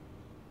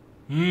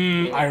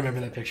 I remember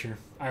that picture.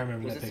 I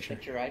remember Was that this picture. a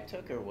picture I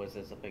took, or was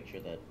this a picture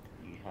that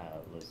you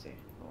have? Let's see.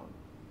 Hold on.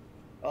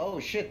 Oh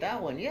shit,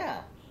 that one,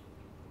 yeah.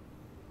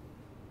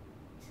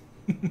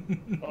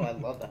 Oh, I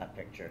love that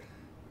picture.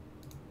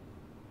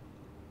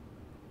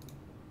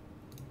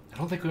 I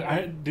don't think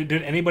did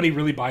anybody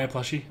really buy a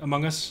plushie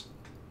among us?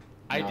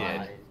 I No,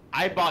 did.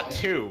 I bought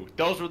two.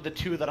 Those were the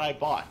two that I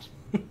bought.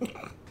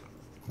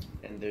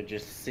 And they're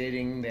just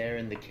sitting there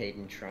in the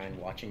Caden Shrine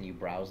watching you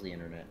browse the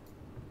internet.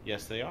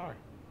 Yes, they are.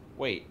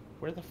 Wait,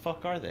 where the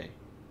fuck are they?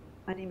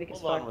 Anemic as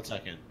Hold on fuck. 1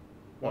 second.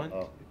 1,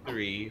 Uh-oh.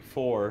 3,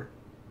 4,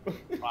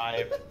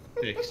 5,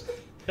 6,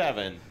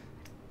 7.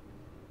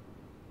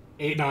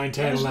 8, 9,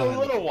 10, Where's 11. the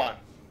little one?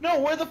 No,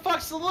 where the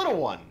fuck's the little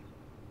one?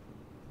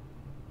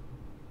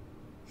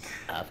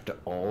 After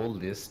all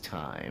this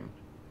time.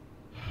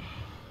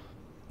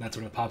 That's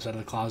when it pops out of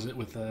the closet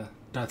with the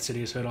Darth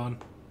Sidious hood on.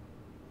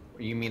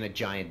 You mean a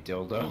giant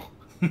dildo?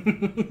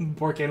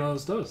 Por qué no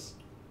los dos?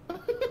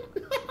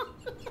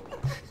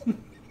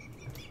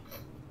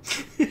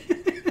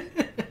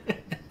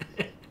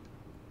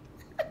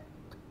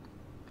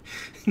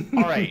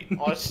 All right,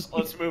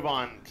 let's move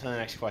on to the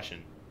next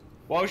question.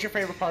 What was your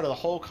favorite part of the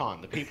whole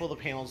con? The people, the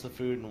panels, the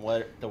food, and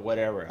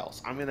whatever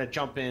else. I'm gonna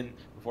jump in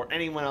before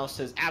anyone else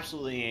says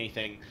absolutely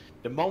anything.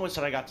 The moments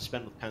that I got to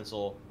spend with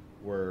Pencil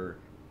were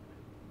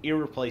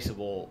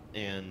irreplaceable,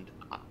 and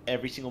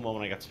every single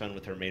moment I got to spend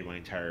with her made my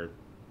entire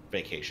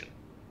vacation.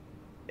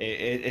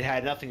 It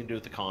had nothing to do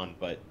with the con,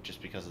 but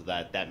just because of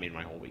that made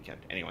my whole weekend.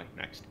 Anyway,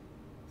 next.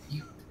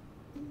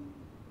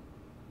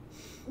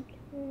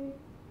 Okay.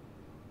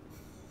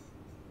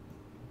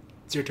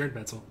 It's your turn,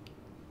 Pencil.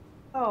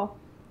 Oh.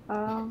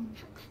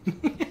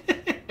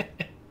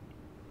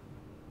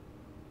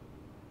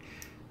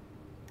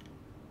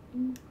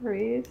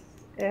 Greece,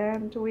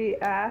 and we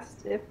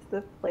asked if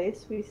the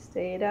place we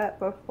stayed at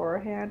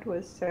beforehand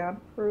was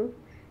soundproof,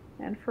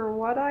 and for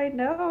what I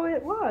know,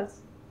 it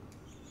was.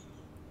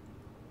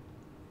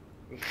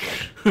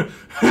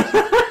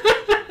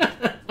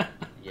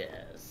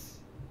 Yes.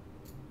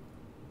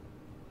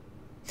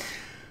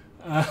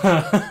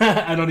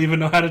 I don't even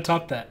know how to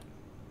top that.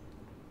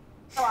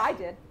 Oh, I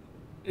did.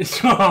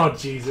 Oh,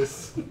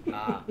 Jesus.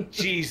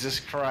 Jesus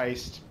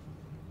Christ.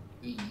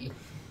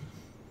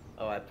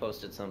 Oh, I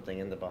posted something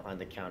in the behind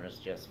the counters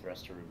just for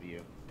us to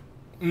review.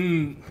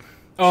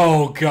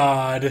 Oh,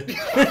 God.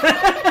 Oh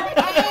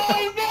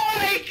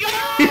my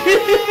God!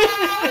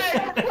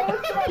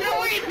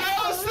 Can we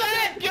post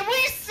that? Can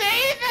we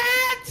say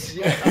that?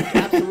 Yeah,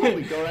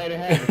 absolutely. Go right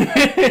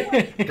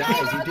ahead.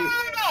 Guys, you do.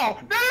 No.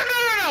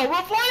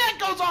 Before that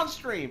goes on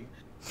stream,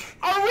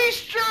 are we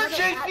sure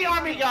Jake the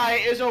Army guy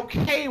is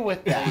okay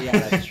with that? Yeah,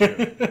 that's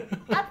true.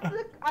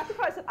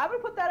 After I said, I'm going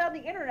to put that on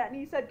the internet, and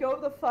he said, go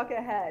the fuck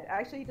ahead.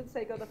 Actually, he didn't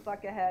say go the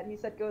fuck ahead. He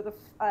said go the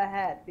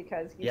ahead,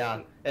 because he...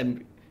 Yeah,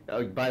 and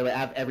by the way, I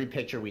have every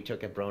picture we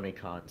took at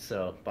Bronycon,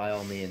 so by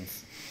all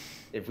means,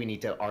 if we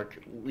need to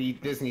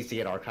this needs to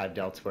get archived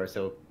elsewhere,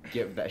 so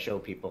show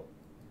people.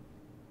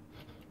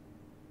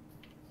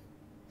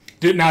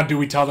 Do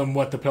we tell them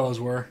what the pillows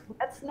were?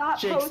 Let's not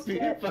post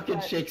it.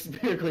 Fucking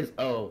Shakespeare, please.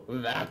 Oh,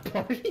 that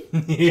party?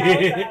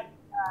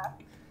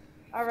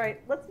 All right,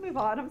 let's move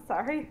on. I'm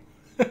sorry.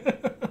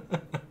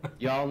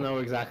 Y'all know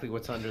exactly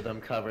what's under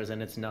them covers,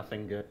 and it's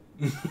nothing good.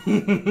 No,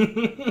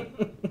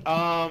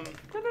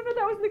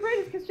 that was the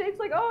greatest, because Shane's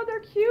like, oh,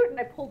 they're cute, and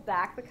I pulled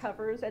back the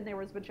covers, and there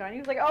was vagina. He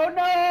was like, oh,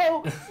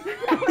 no!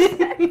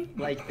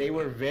 Like, they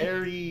were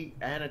very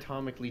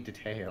anatomically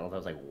detailed. I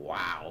was like,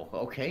 wow,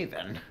 okay,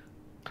 then.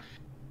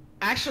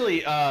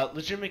 Actually,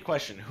 legitimate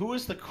question. Who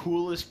is the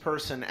coolest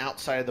person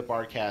outside of the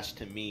Barcast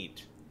to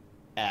meet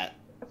at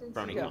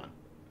Bronycon?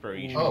 For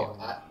each of you?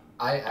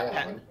 I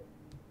got one.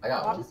 I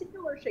got one.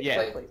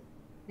 Yeah. Please.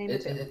 Name the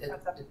two.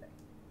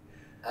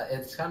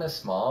 It's kind of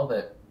small,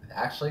 but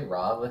actually,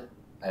 Rob,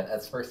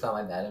 that's the first time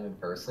I met him in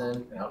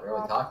person. I don't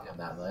really talk to him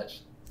that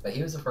much, but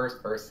he was the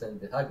first person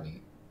to hug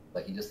me.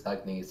 Like, he just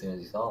hugged me as soon as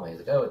he saw me. He's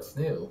like, "Oh, it's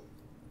Snoo."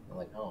 I'm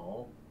like,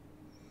 "Oh."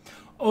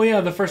 Oh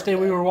yeah, the first day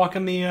we were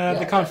walking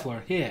the con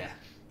floor. Yeah.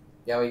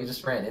 Yeah, we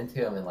just ran into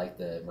him in like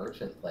the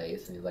merchant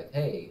place, and he's like,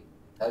 "Hey,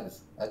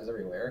 hugs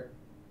everywhere."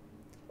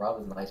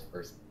 Rob is a nice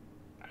person.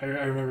 I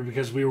remember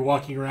because we were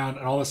walking around,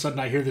 and all of a sudden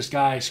I hear this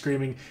guy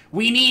screaming,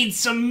 "We need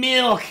some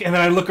milk!" And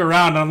then I look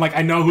around, and I'm like,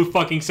 I know who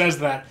fucking says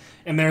that.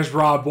 And there's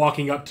Rob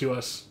walking up to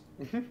us.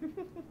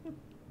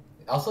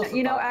 Also,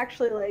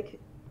 actually, like,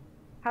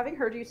 having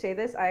heard you say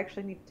this, I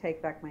actually need to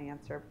take back my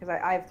answer, because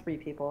I have three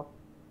people.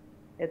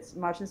 It's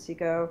Machin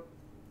Siko,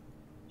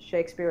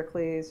 Shakespeare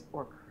Cleese,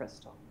 or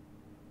Crystal.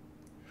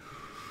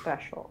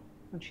 Special.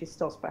 And she's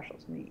still special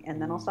to me.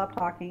 And then I'll stop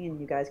talking,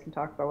 and you guys can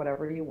talk about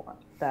whatever you want.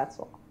 That's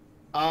all.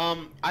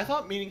 I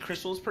thought meeting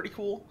Crystal was pretty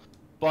cool,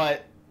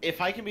 but if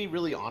I can be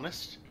really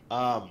honest,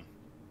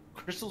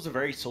 Crystal's a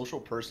very social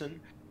person.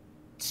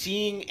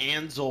 Seeing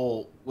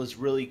Ansel was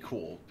really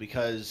cool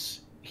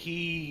because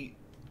it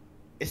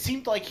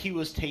seemed like he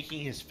was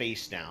taking his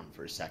face down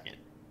for a second.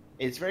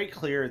 It's very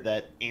clear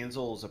that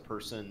Ansel is a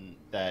person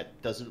that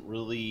doesn't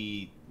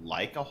really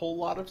like a whole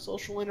lot of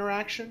social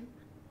interaction.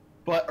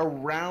 But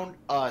around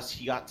us,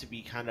 he got to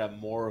be kind of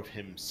more of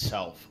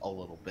himself a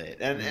little bit.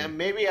 And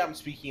maybe I'm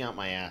speaking out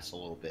my ass a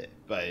little bit,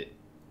 but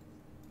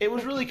it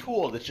was really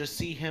cool to just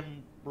see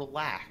him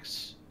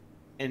relax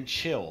and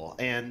chill.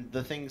 And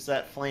the things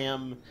that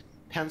Flam,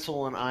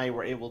 Pencil, and I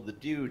were able to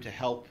do to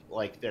help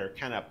like their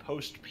kind of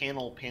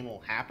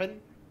post-panel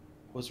happen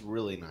was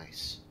really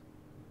nice.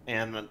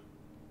 And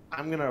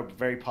I'm going to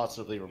very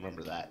positively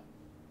remember that.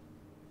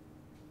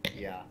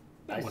 Yeah.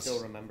 I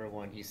still remember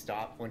when he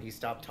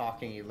stopped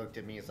talking, he looked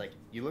at me, he's like,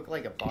 "You look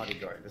like a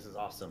bodyguard, this is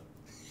awesome."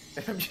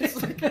 And I'm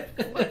just like,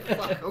 what the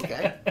fuck,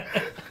 okay.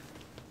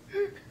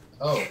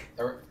 Oh,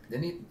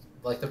 didn't he,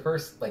 like, the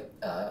first, like,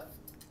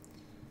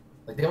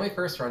 didn't we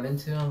first run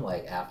into him,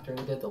 like, after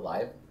we did the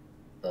live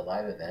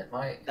event,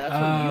 Mike? That's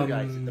when you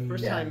guys,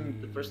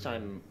 the first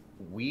time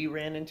we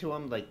ran into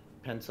him, like,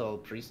 Pencil,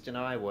 Priest, and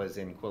I was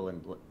in Quill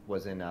and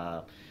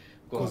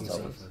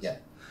Yeah.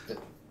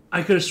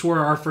 I could have swore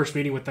our first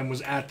meeting with them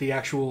was at the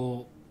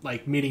actual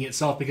like meeting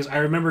itself, because I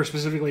remember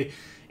specifically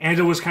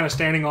Angela was kind of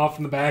standing off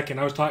in the back, and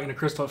I was talking to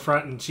Crystal up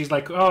front, and she's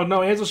like, "Oh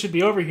no, Ansel should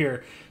be over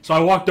here." So I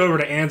walked over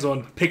to Ansel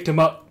and picked him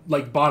up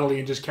like bodily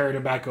and just carried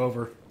him back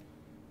over.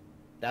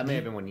 That may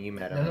have been when you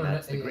met him, No,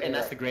 and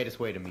that's the greatest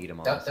way to meet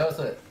him. That was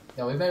a.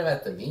 No, we met him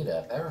at the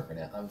meetup. I remember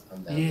now. I'm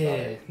down. Yeah,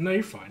 Sorry. no,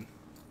 you're fine.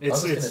 I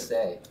was just gonna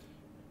say.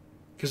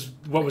 Because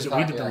what was it?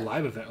 We did the Like-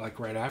 live event like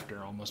right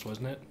after, almost,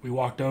 wasn't it? We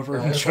walked over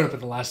No, and it showed was- up at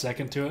the last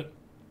second to it.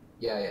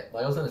 Yeah.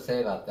 Like, I was gonna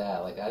say about that.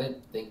 Like, I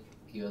didn't think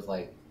he was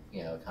like,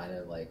 kind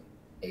of like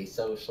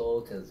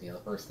asocial, because the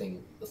first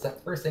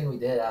thing we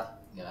did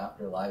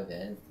after live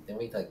event, then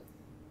we like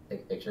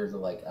take pictures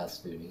of like us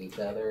spooning each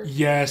other.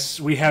 Yes,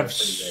 we have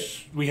That's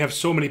pretty we have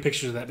so many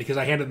pictures of that, because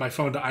I handed my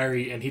phone to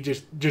Irie and he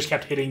just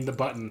kept hitting the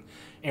button,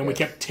 and we Yes.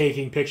 kept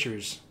taking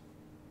pictures.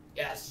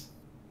 Yes.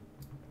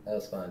 That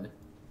was fun.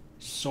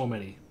 So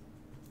many.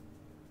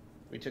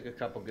 We took a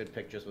couple good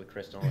pictures with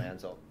Crystal and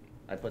Ansel.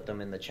 I put them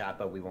in the chat,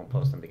 but we won't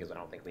post them because I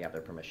don't think we have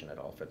their permission at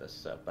all for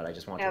this. But I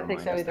just want I to don't think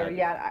remind so us either. that.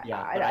 Yeah,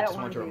 Yeah, I but I don't just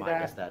want want to to do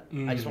remind that. us that.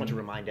 I just want to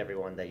remind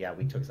everyone that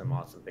we took some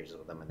awesome pictures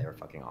with them and they were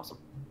fucking awesome.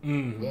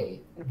 Mm.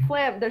 Yay. And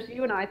Flav, there's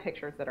you and I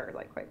pictures that are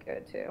like quite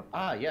good too.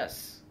 Ah,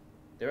 yes.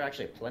 There are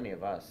actually plenty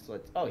of us.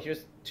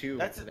 Here's two.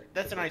 That's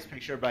a nice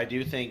picture, but I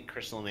do think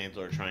Crystal and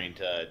Ansel are trying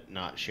to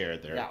not share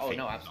their. Yeah. Oh fake-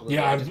 no, absolutely.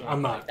 Yeah, I just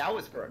I'm want- not. That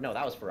was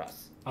for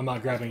us. I'm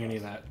not grabbing any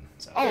of that.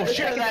 So. Oh, Yeah, the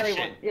share that secondary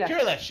shit. one. Yeah.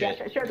 Share that shit.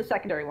 Yeah, share the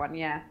secondary one.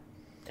 Yeah,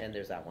 And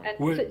there's that one. and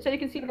What- so you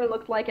can see what it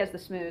looked like as the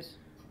smooze.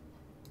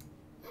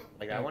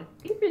 Like that one.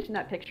 Cleavage in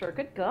that picture.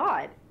 Good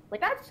God, like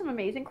that's some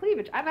amazing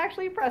cleavage. I'm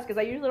actually impressed because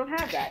I usually don't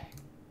have that.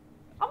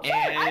 I'm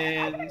sorry. I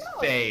And don't know.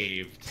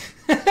 saved.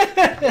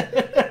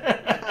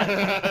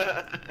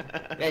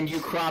 And you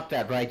cropped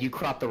that, right? You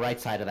cropped the right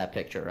side of that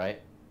picture,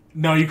 right?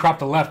 No, you cropped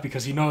the left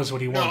because he knows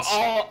what he No, wants.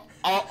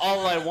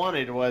 all I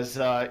wanted was,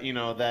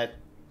 that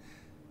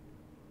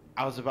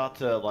I was about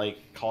to like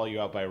call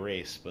you out by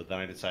race, but then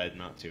I decided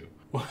not to.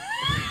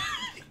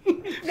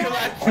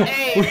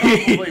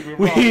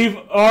 We've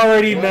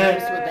already What met.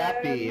 race would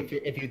that be?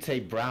 If you'd say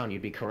brown,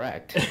 you'd be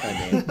correct.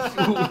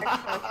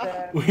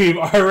 I mean, We've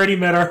already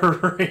met our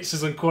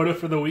racism quota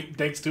for the week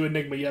thanks to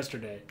Enigma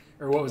yesterday.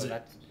 Or what was it?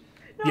 that's-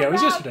 No, Yeah, it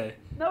was Rob. yesterday.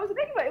 No, it was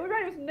Enigma. It was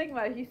right. It was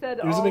Enigma. He said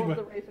It was all Enigma. of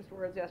the racist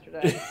words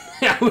yesterday.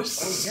 Yeah, it Oh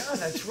was. yeah,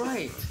 that's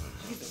right.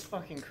 Jesus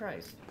fucking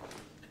Christ.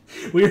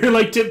 We were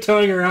like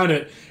tiptoeing around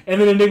it, and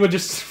then Enigma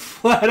just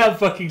flat out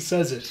fucking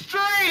says it.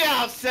 Straight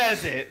out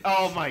says it.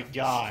 Oh my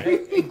god.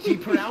 He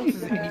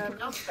pronounces it. He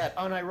pronounced that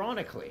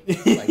unironically.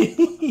 Like,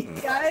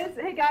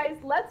 Hey guys,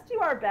 let's do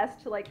our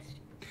best to like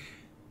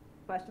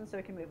questions so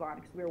we can move on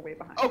because we were way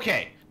behind.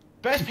 Okay,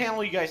 best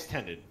panel you guys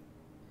attended.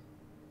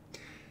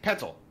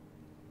 Pencil.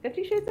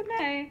 50 Shades of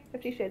May.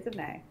 50 Shades of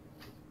May.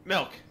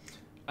 Milk.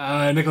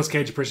 Nicolas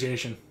Cage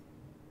appreciation.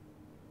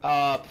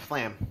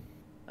 Flam.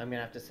 I'm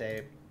gonna have to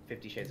say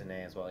 50 Shades of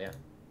Nay as well. Yeah.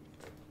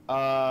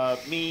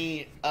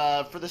 Me,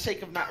 for the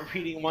sake of not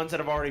repeating ones that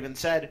have already been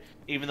said,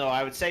 even though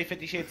I would say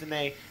 50 Shades of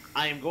Nay,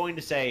 I am going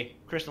to say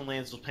Crystal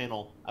Lancel's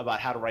panel about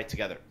how to write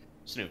together.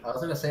 Snoop. I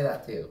was gonna say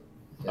that too.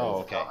 Oh,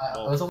 okay. I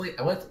only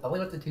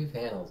went to 2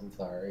 panels. I'm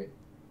sorry.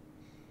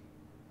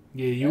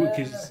 Yeah,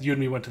 because you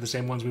and me went to the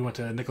same ones. We went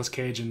to Nicolas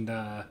Cage and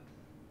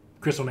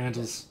Crystal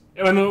Nanzel's.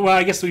 Well,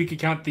 I guess we could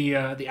count the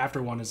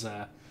after one as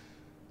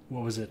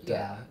what was it?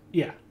 Yeah.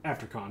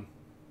 AfterCon.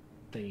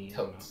 I don't know.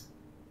 Totes.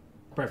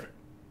 Perfect.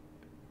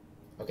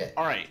 Okay.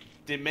 All right.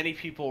 Did many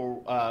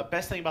people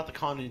best thing about the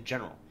con in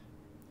general?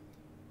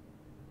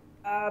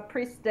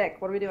 Priest Dick,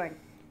 what are we doing?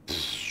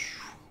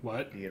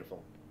 What?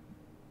 Beautiful.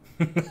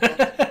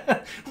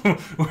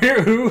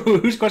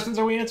 Whose questions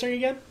are we answering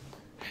again?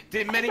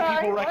 Did many Sorry,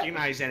 people what?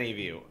 recognize any of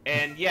you?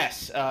 And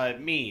yes,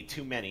 me,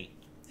 too many.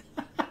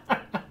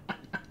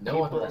 No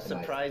one People recognized.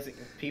 surprising.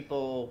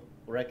 People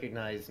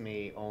recognize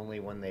me only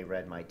when they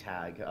read my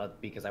tag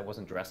because I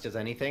wasn't dressed as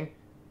anything.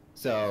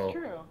 So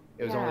True.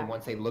 it was Yeah. only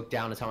once they looked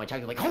down and saw my tag,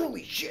 they're like,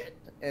 "Holy shit!"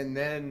 And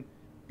then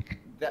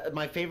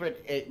my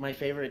favorite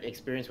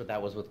experience with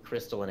that was with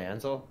Crystal and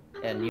Ansel.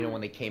 And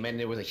when they came in,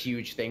 there was a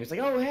huge thing. It was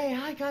like, "Oh hey,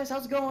 hi guys,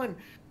 how's it going?"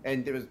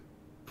 And there was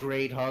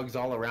great hugs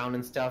all around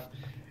and stuff.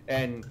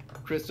 And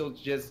Crystal and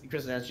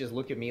Ansel just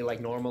look at me like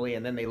normally,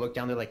 and then they look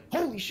down. They're like,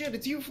 "Holy shit,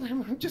 it's you,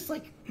 Flam!" I'm just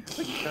like,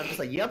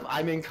 "Yep,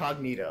 I'm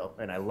incognito,"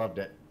 and I loved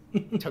it.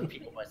 It took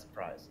people by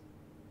surprise.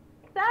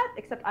 That,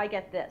 except I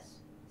get this.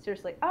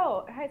 Seriously.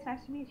 Oh, hi, it's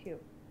nice to meet you.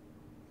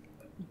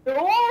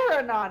 You're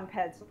a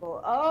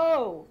non-pencil.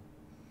 Oh.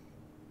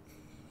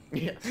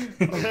 Yeah.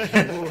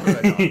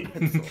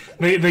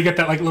 They get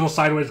that like little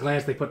sideways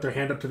glance. They put their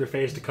hand up to their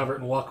face to cover it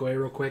and walk away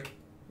real quick.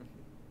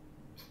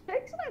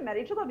 Higgs and I met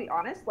each other, I'll be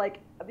honest,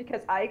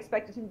 because I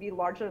expected him to be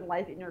larger than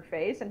life in your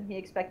face, and he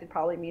expected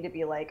probably me to be,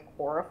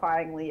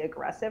 horrifyingly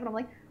aggressive. And I'm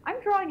like,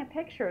 I'm drawing a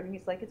picture. And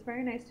he's like, it's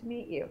very nice to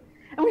meet you.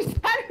 And we sat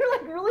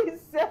here, really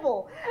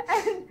civil.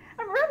 And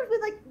I remember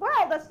being like,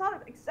 wow, that's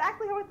not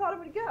exactly how I thought it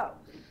would go.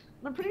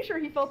 And I'm pretty sure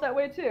he felt that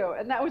way, too.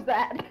 And that was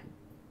that.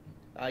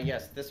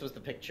 Yes, this was the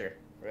picture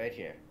right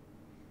here.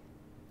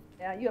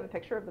 Yeah, you have a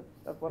picture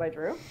of what I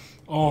drew?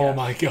 Oh Yeah.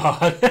 my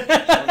god.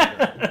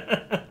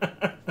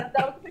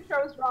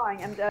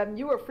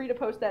 You are free to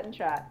post that in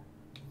chat.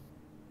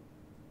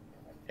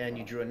 And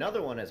you drew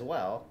another one as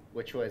well,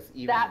 which was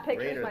even That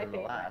picture's greater my than the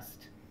favorite.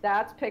 last.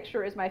 That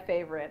picture is my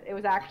favorite. It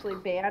was actually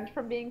banned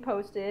from being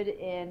posted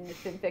in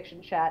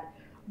FinFiction chat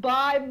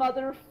by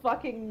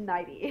motherfucking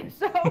 90.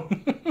 So.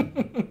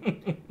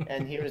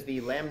 And here's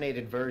the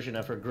laminated version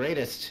of her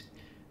greatest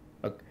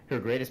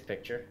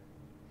picture.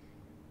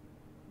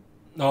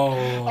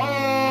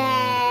 Oh!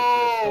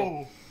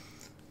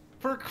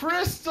 For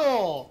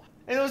Crystal!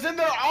 And it was in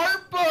their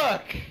art book!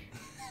 I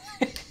love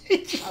that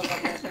picture.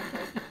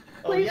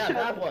 Oh Please yeah, show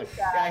that me one.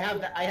 that.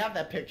 Yeah, I have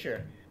that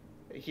picture.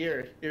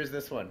 Here's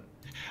this one.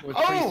 With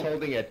Oh! Priest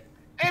holding it.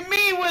 And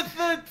me with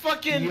the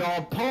fucking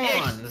Your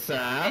pawns,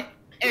 huh?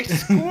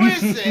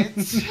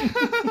 exquisite!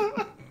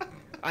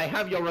 I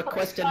have your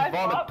requested Butterscotch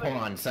vomit vomit.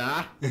 pawns,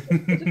 huh? It's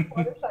just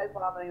Fluttershy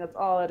vomiting, that's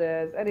all it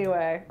is.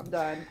 Anyway, I'm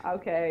done.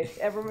 Okay,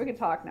 everyone can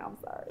talk now, I'm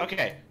sorry.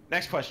 Okay,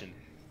 next question.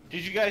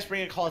 Did you guys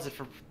bring a closet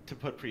to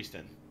put Priest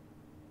in?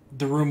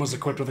 The room was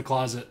equipped with a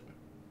closet.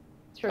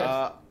 Sure.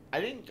 I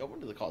didn't go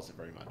into the closet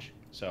very much,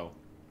 so...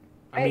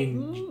 I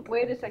mean, Hey,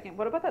 wait a second.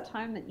 What about that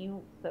time that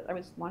I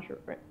was launcher?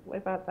 What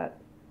about that?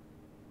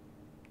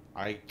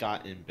 I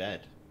got in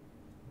bed.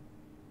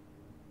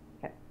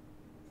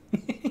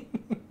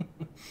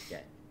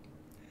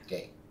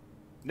 Okay.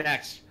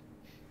 Next.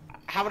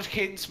 How much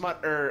cadence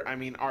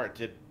art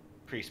did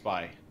Priest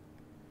buy?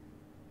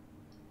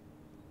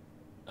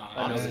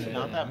 Honestly,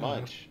 not that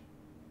much.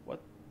 What?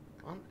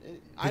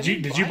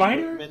 Did you buy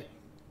it?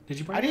 Did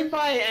you buy? I didn't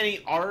buy any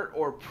art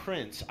or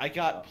prints. I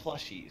got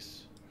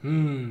plushies.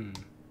 Hmm.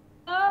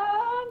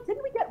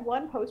 Didn't we get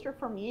one poster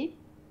for me?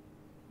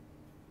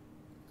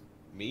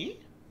 Me?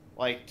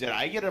 Like, did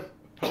I get a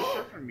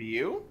poster from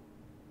you?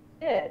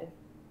 Did.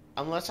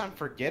 Unless I'm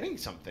forgetting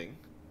something.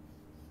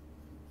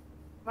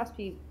 Must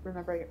be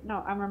remembering it.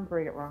 No, I'm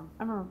remembering it wrong.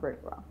 I'm remembering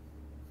it wrong.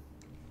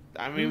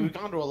 I mean, we've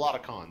gone to a lot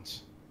of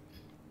cons.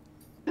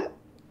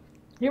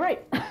 You're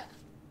right. You're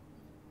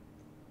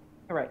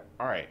right.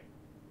 Alright.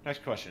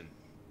 Next question.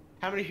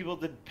 How many people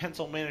did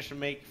Pencil manage to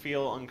make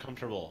feel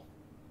uncomfortable?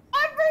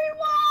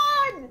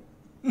 Everyone!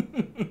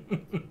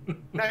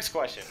 Next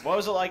question. What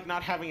was it like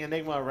not having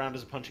Enigma around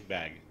as a punching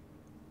bag?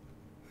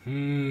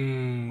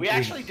 Hmm. We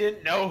actually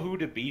didn't know who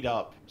to beat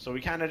up, so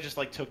we kind of just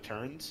like took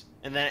turns,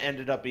 and then it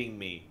ended up being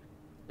me.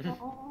 I'm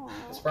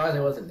surprised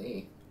it wasn't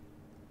me.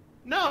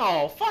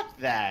 No, fuck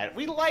that.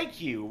 We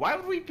like you. Why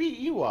would we beat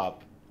you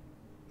up?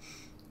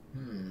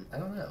 I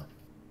don't know.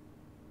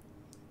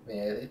 I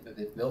mean,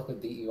 if Milk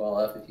would beat you all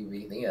up if you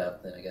beat me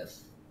up, then I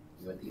guess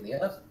you would beat me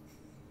up.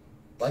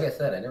 Like I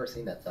said, I never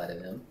seen that side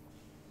of him.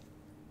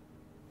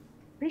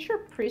 Pretty sure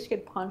Priest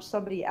could punch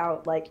somebody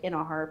out like in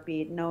a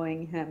heartbeat,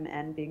 knowing him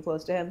and being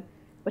close to him,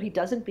 but he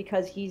doesn't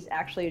because he's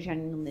actually a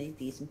genuinely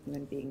decent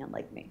human being,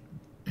 unlike me.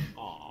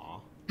 Aw.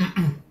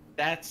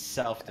 That's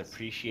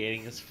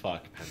self-depreciating as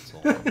fuck, Pencil.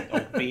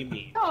 Don't be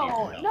mean.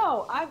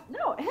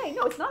 Hey,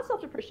 it's not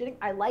self-depreciating.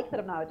 I like that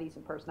I'm not a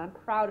decent person. I'm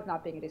proud of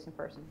not being a decent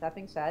person. That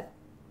being said,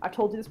 I've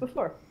told you this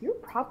before. You're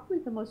probably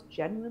the most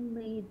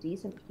genuinely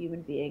decent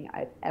human being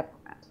I've ever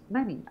met, and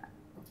I mean that.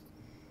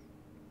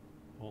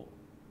 Well,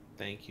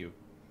 thank you.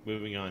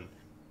 Moving on.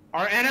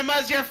 Are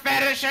enemas you're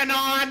fetishing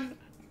on?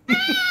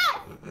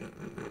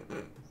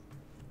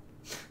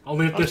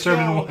 Only if they're Let's served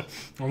go.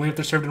 only if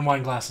they're served in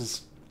wine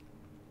glasses.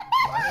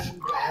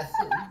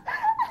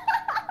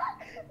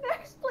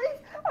 Next, please.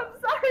 I'm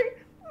sorry.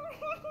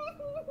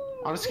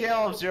 On a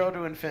scale of 0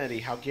 to infinity,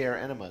 how gay are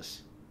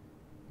enemas?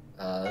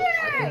 I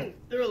think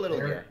They're a little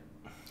gay.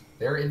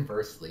 they're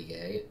inversely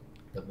gay.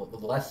 The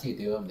less you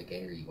do them, the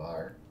gayer you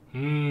are.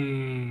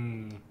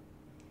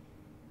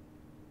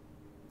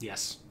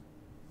 Yes.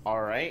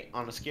 Alright,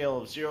 on a scale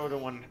of 0 to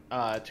 1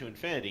 to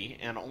infinity,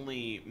 and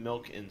only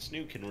Milk and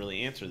Snoot can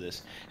really answer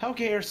this, how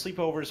gay are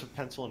sleepovers with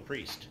Pencil and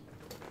Priest?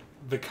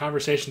 The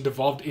conversation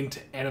devolved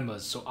into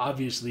enemas, so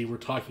obviously we're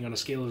talking on a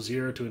scale of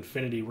 0 to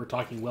infinity. We're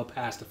talking well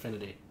past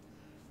affinity.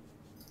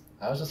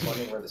 I was just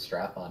wondering where the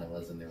strap-on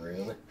was in the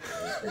room. It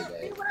was pretty I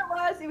gay. knew where it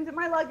was. It was in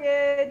my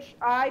luggage.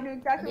 I knew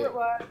exactly where it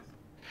was.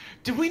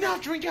 Did we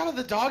not drink out of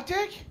the dog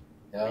dick?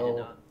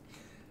 No,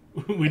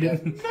 We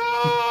didn't.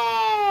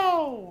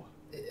 No!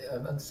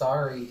 I'm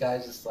sorry, you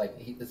guys. Just like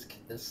this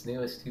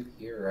Snoo is too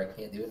pure. I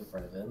can't do it in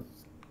front of him.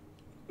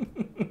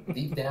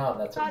 Deep down,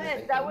 that's what Not you're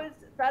it. thinking.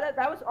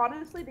 That was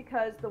honestly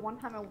because the one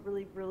time I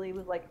really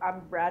was like,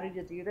 I'm ready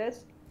to do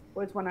this,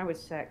 was when I was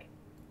sick.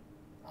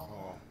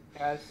 Oh,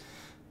 Guys.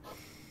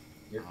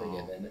 you're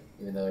forgiven,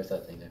 even though there's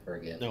nothing to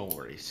forgive. No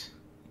worries.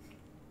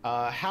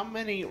 How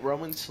many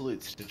Roman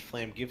salutes did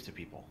Flam give to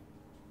people?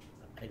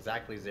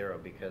 Exactly 0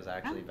 because I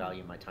actually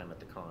value my time at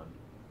the con.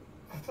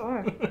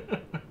 Sorry.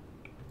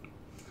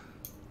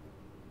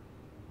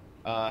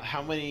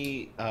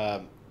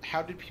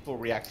 How did people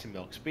react to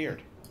Milk's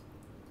beard?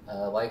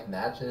 Like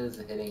matches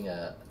hitting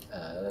this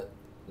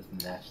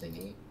match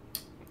thingy,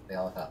 they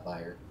all caught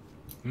fire.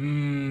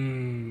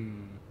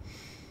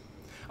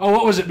 Oh,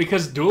 what was it?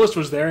 Because Duelist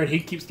was there and he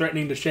keeps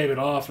threatening to shave it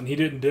off and he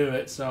didn't do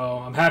it, so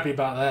I'm happy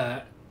about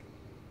that.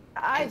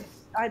 I'd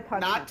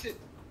punch him.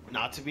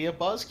 not to be a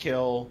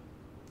buzzkill,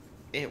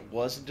 it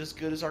wasn't as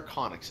good as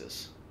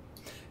Arconix's.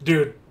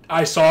 Dude,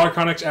 I saw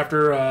Arconix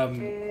after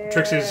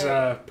Trix's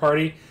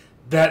party.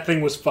 That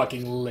thing was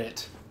fucking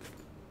lit.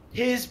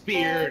 His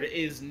beard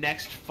is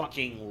next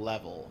fucking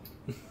level.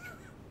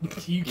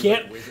 You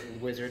can't.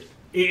 Wizard.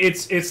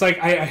 It's like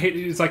I hate.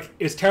 It's like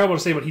it's terrible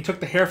to say, but he took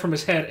the hair from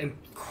his head and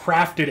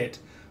crafted it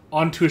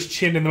onto his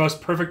chin in the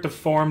most perfect of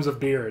forms of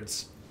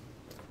beards.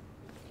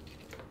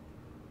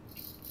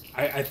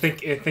 I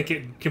think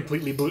it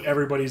completely blew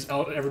everybody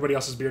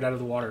else's beard out of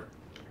the water.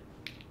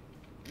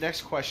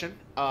 Next question.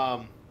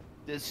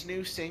 Did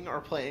Snoo sing or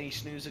play any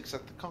snooze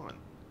except the con?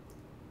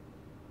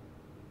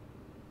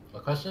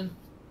 What question?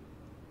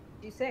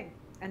 You sing.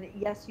 And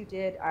yes, you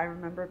did. I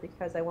remember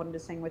because I wanted to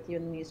sing with you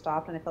and then you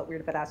stopped and I felt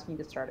weird about asking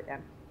you to start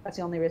again. That's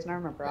the only reason I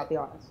remember, I'll be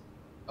honest.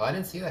 Oh, I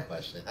didn't see that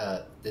question.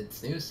 Did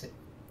Snooze sing?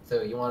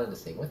 So you wanted to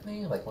sing with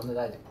me? Like, when did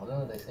I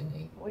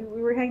sing? We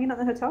were hanging out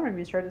in the hotel room.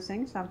 You started to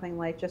sing something,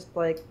 like, just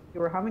like you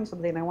were humming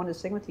something and I wanted to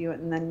sing with you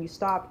and then you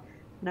stopped.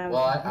 And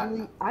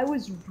I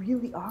was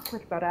really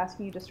awkward about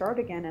asking you to start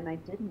again and I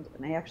didn't.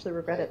 And I actually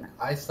regret it now.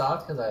 I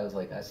stopped because I was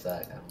like, I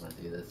suck. I don't want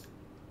to do this.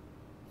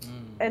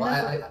 And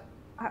Well,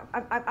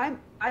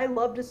 I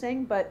love to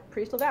sing, but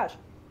Priest will vouch.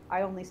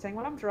 I only sing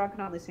when I'm drunk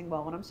and I only sing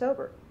well when I'm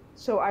sober.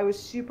 So I was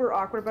super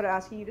awkward about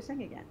asking you to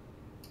sing again.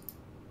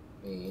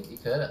 I mean, you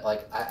could,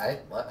 like, I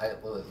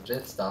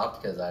legit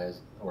stopped because I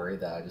was worried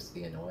that I'd just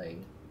be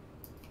annoying.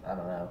 I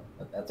don't know.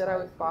 That's That I how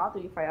would bother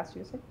you if I asked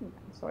you to sing again,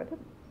 so I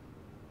didn't.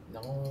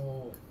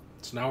 No.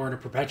 So now we're in a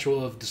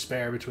perpetual of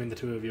despair between the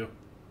two of you.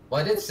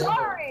 Well, I did sing.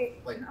 Sorry!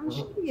 Like, I'm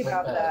shitty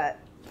about that.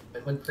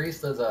 When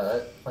Priest was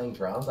playing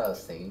drums, I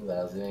was singing, but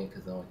I was doing it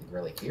because no one could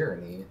really hear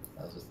me.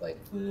 I was just like,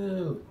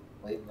 woo!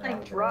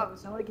 Playing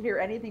drums. No one could hear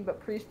anything but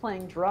Priest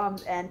playing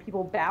drums and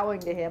people bowing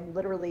to him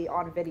literally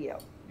on video.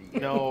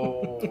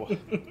 No.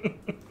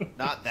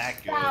 Not that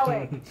good.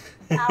 Bowing.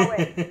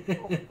 Bowing.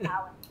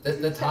 Bowing.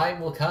 The time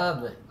will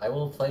come. I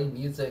will play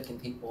music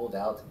and people will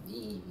bow to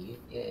me.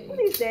 Yay. One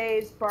of these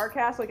days,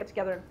 Barcast will get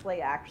together and play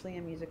actually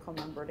a musical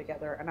number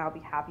together, and I'll be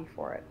happy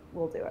for it.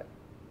 We'll do it.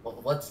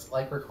 Well, let's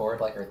like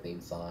record like our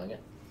theme song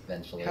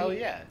eventually. Hell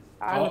yeah.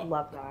 I would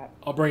love that.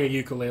 I'll bring a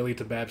ukulele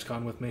to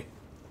BabsCon with me.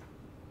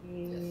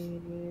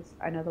 Yes.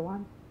 I know the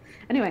one.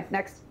 Anyway,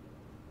 next.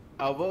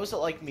 What was it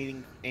like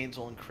meeting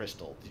Ansel and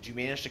Crystal? Did you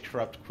manage to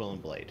corrupt Quill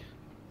and Blade?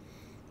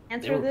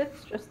 Answer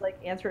this. Just like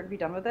answer it and be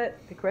done with it.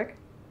 Be quick.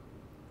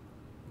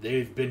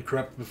 They've been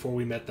corrupt before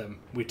we met them.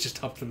 We just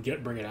helped them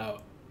bring it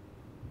out.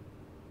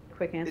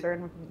 Quick answer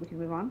and we can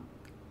move on.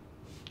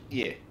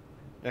 Yeah.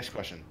 Next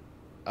question.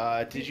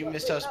 Did you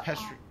miss us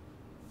pestering?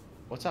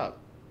 What's up?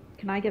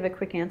 Can I give a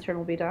quick answer and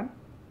we'll be done?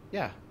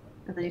 Yeah.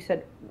 And then you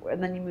said,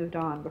 and then you moved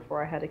on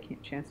before I had a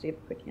chance to give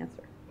a quick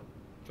answer.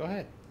 Go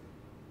ahead.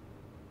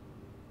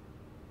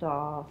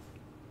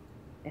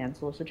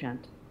 Ansel is a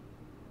gent.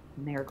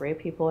 And they are great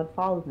people and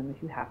follow them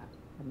if you haven't.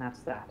 And that's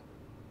that.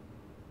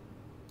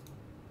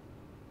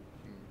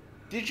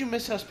 Did you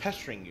miss us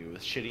pestering you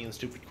with shitty and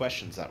stupid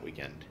questions that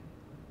weekend?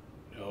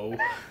 No.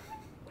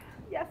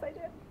 Yes, I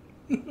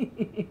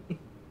did.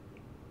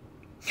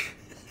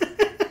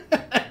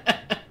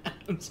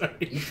 I'm sorry.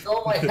 You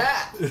stole my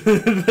hat!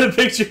 The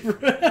picture.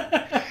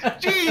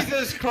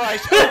 Jesus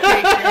Christ!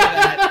 Okay, share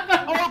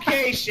that.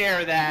 Okay,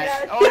 share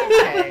that.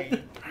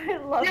 Okay. I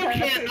love You that.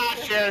 cannot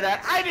share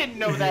that. I didn't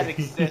know that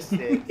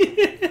existed.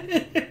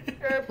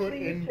 Sure, Put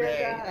please in share Bay.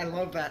 that. I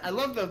love that. I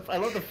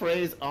love the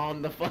phrase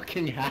on the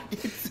fucking hat.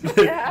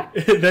 Yeah.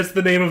 That's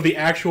the name of the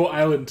actual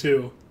island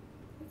too.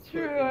 It's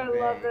true, I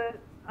love it.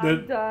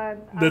 I'm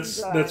done.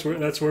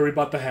 That's where we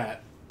bought the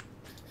hat.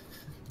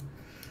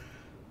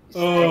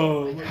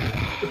 Oh.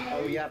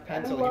 Oh yeah,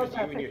 pencil. I love Here's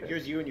that you, and your, picture.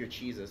 here's you and your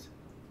cheeses.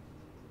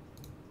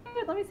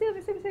 Let me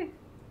see.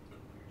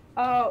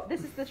 Oh,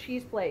 this is the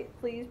cheese plate.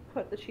 Please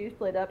put the cheese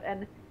plate up.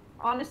 And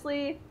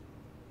honestly,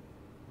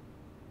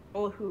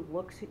 who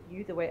looks at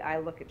you the way I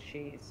look at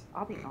cheese?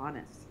 I'll be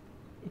honest.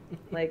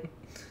 Like,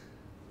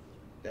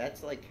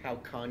 That's like how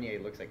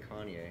Kanye looks like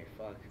Kanye.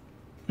 Fuck.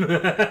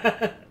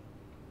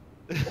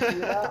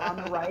 Gouda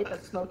on the right, the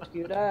smoked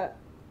Gouda,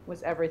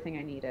 was everything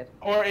I needed.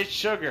 Or it's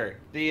sugar.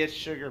 The it's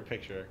sugar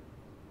picture.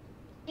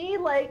 Me,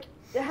 like,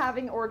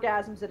 having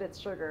orgasms at its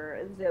sugar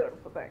is the other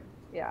thing.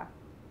 Yeah.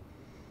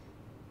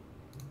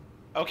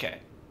 Okay.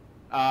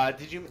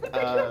 Did you? The picture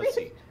of me, Let's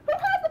see. who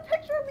has a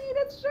picture of me and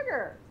its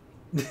sugar?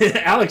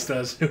 Alex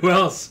does. Who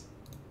else?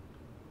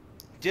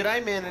 Did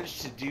I manage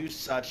to do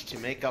such to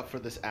make up for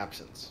this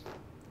absence?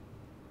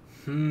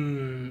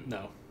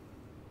 No.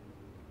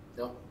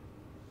 Nope.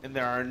 And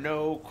there are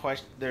no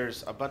questions.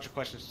 There's a bunch of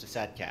questions to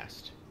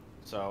Sadcast.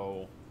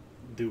 So.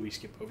 Do we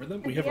skip over them?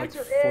 And We the have like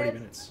answer 40 is-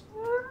 minutes.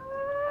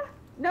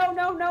 No.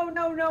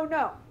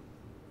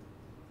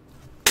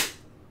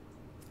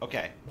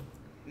 Okay.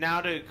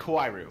 Now to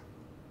Kawairu.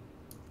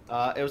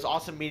 It was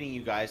awesome meeting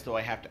you guys, though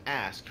I have to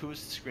ask, who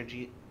is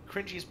the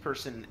cringiest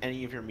person in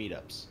any of your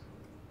meetups?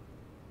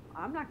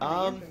 I'm not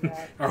going to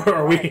answer that.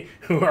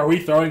 Are we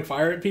throwing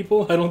fire at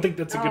people? I don't think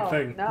that's a good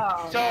thing.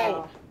 No.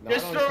 So, No,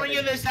 just I don't throwing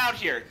think- this out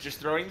here. Just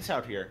throwing this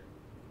out here.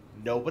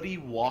 Nobody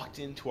walked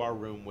into our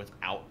room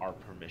without our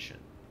permission.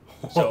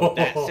 So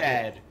that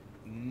said,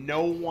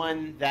 no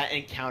one that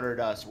encountered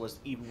us was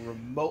even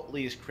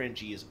remotely as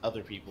cringy as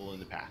other people in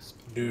the past.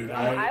 Dude,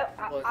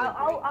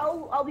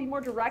 I'll be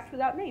more direct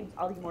without names.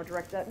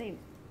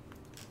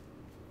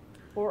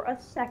 For a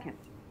second,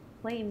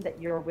 claim that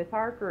you're with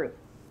our group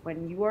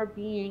when you are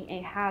being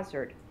a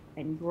hazard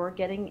and you are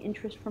getting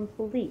interest from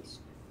police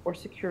or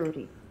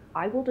security.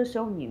 I will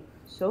disown you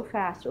so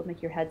fast it will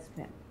make your head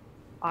spin.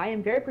 I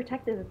am very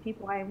protective of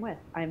people I am with.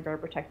 I am very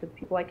protective of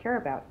people I care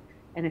about.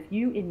 And if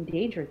you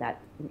endanger that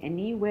in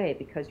any way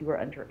because you are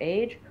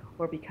underage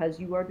or because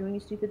you are doing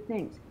stupid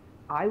things,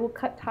 I will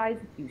cut ties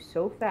with you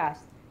so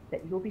fast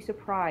that you will be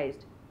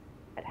surprised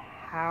at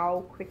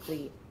how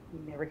quickly you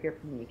never hear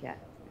from me again.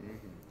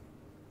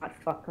 Not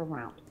fuck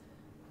around.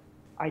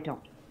 I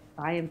don't.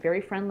 I am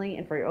very friendly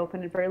and very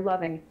open and very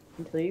loving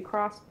until you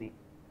cross me.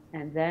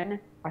 And then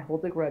I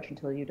hold the grudge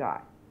until you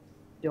die.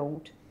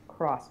 Don't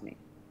cross me.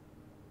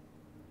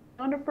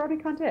 None of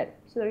Bronycon did,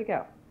 so there you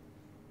go.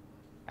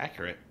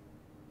 Accurate.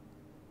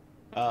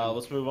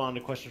 Let's move on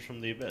to questions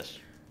from the Abyss.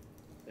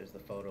 There's the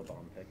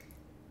photobomb pic.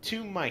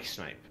 To Mike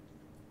Snipe.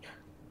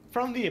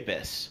 From the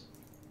Abyss.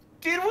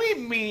 Did we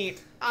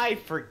meet? I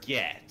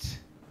forget.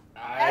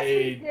 Yes,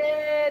 we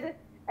did.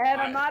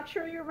 And I'm not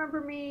sure you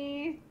remember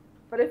me,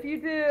 but if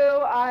you do,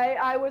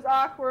 I was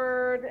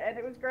awkward and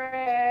it was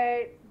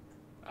great.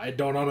 I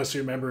don't honestly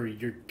remember.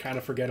 You're kind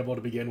of forgettable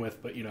to begin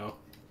with, but you know.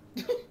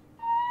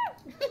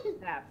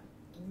 Yeah.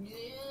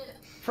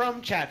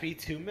 From Chappie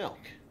to Milk.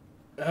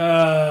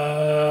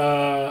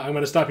 I'm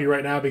gonna stop you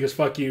right now because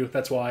fuck you.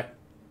 That's why.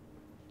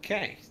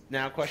 Okay,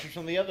 now questions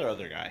from the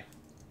other guy.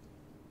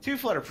 To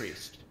Flutter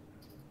Priest.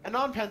 A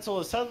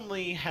non-pencil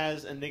suddenly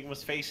has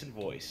Enigma's face and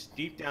voice.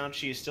 Deep down,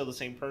 she is still the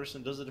same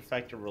person. Does it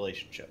affect a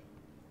relationship?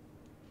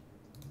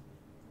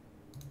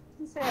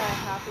 I say I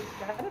have these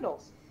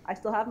genitals. I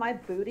still have my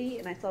booty,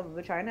 and I still have a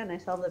vagina, and I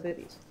still have the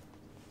boobies.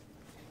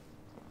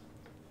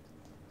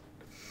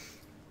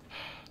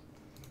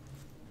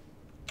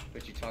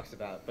 But she talks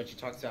about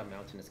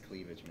mountainous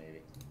cleavage, maybe.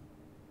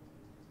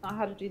 Not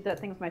how to do that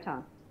thing with my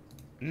tongue.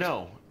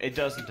 No, it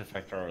doesn't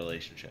affect our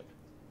relationship.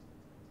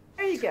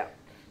 There you go.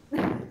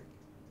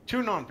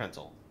 To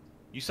non-pencil.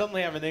 You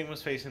suddenly have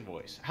Enigma's face and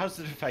voice. How does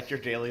it affect your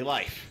daily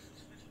life?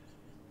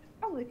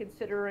 Probably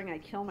considering I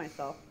kill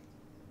myself.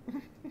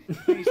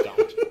 Please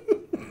don't.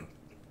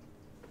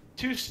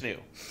 To Snoo.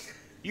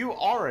 You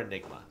are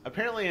Enigma.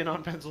 Apparently a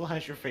non-pencil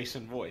has your face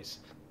and voice.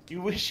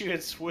 You wish you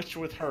had switched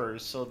with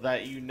hers so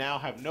that you now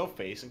have no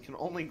face and can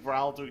only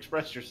growl to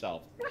express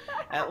yourself.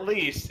 At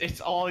least, it's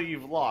all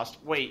you've lost.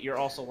 Wait, you're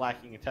also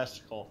lacking a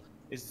testicle.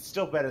 Is it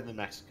still better than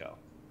Mexico?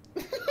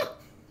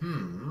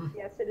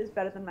 Yes, it is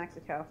better than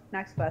Mexico.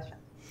 Next question.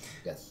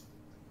 Yes.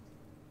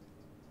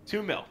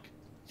 To Milk.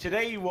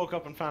 Today you woke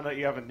up and found out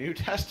you have a new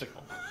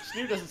testicle.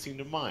 Snoo doesn't seem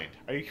to mind.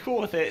 Are you cool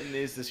with it, and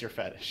is this your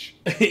fetish?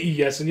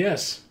 Yes and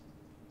yes.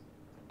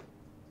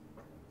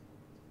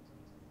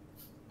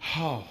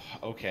 Oh,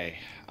 okay.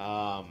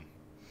 To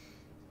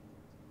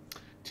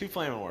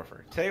Flame and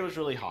Warfare. Today was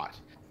really hot.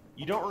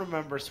 You don't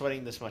remember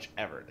sweating this much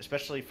ever,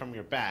 especially from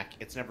your back.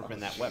 It's never been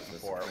that wet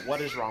before.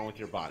 What is wrong with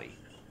your body?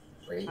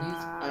 Rabies?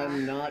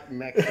 I'm not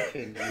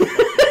Mexican.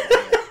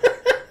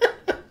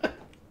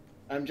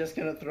 I'm just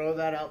gonna throw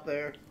that out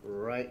there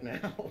right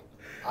now.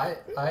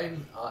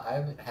 I'm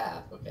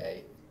half,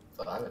 okay?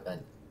 So I'm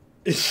offended.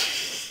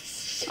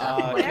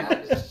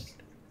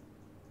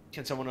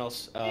 Can someone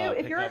else if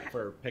pick you're- up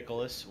for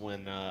Pickles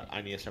when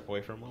I need to step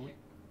away for a moment?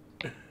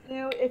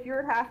 If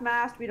you're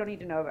half-mast, we don't need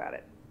to know about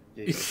it.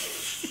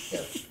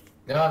 Yes.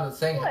 No, I'm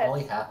saying What?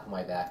 only half of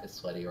my back is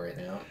sweaty right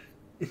now.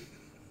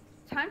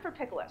 Time for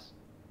Pickles.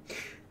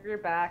 Your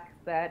back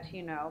that,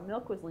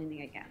 Milk was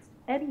leaning against.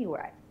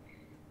 Anyway.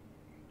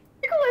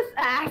 Pickles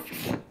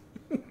asks...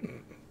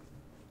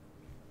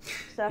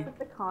 Stuff at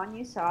the con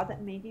you saw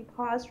that made you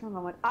pause for a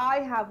moment. I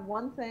have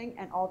one thing,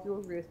 and all of you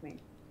agree with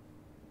me.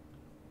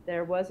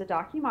 There was a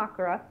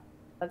documakara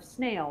of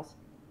snails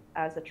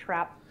as a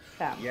trap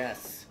femme.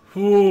 Yes.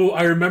 Ooh,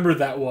 I remember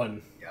that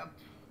one. Yep.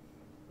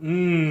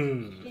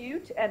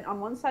 Cute, and on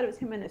one side it was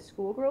him in a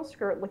schoolgirl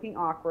skirt looking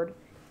awkward,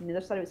 and the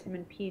other side it was him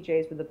in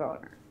PJs with a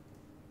boner.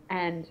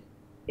 And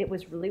it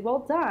was really well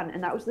done,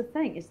 and that was the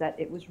thing, is that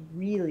it was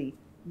really,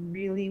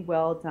 really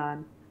well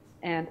done.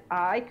 And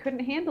I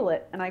couldn't handle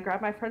it, and I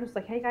grabbed my friend and was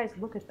like, hey guys,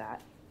 look at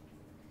that.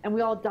 And we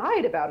all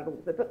died about it a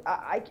little bit, but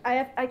I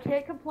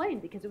can't complain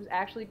because it was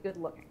actually good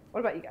looking.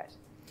 What about you guys?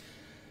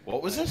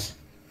 What was this?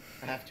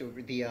 I have to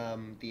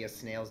the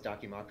snails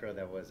documakara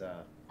that was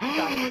the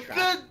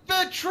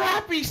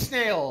trappy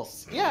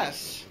snails.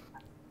 Yes.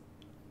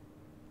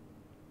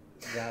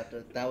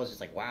 That was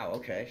just like, wow,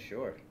 okay,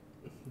 sure.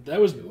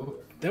 That was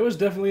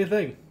definitely a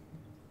thing.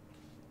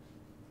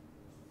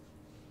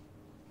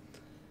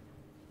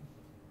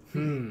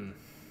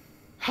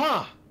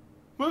 Huh.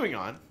 Moving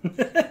on.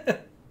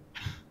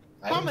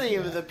 How many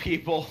of the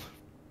people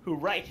who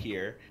write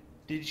here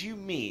did you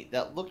meet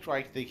that looked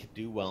like they could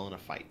do well in a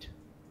fight?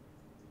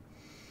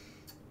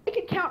 I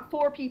could count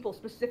 4 people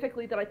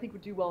specifically that I think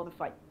would do well in a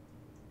fight.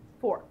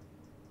 4.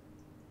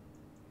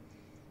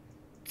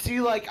 See,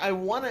 like, I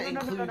want to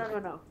No, include...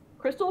 no.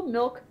 Crystal,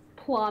 Milk,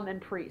 Plum,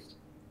 and Priest.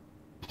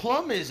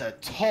 Plum is a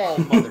tall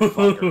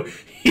motherfucker.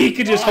 He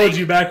could just hold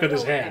you back with Oh,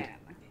 his hand.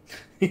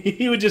 man.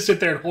 He would just sit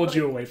there and hold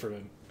you away from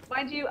him.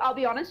 Mind you, I'll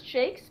be honest,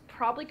 Shakes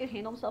probably could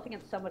handle himself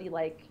against somebody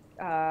like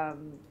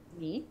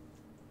me.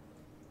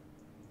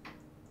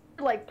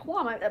 Like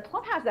Plum,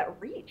 Plum has that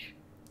reach.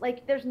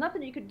 Like, there's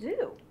nothing you could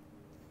do.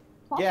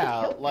 Plum could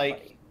Yeah, kill like,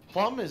 somebody.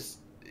 Plum is...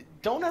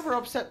 Don't ever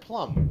upset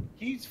Plum.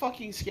 He's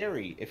fucking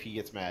scary if he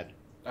gets mad.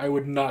 I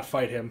would not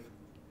fight him.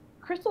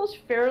 Crystal's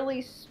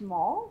fairly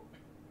small,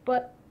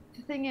 but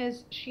the thing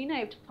is, she and I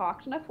have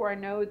talked enough where I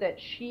know that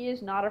she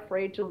is not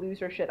afraid to lose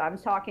her shit. I'm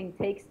talking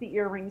takes the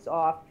earrings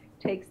off,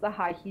 takes the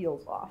high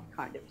heels off,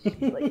 kind of.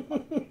 Like,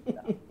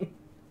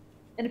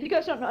 and if you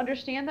guys don't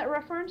understand that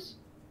reference,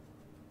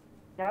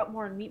 get out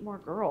more and meet more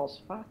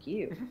girls. Fuck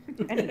you.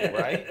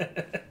 Anyway.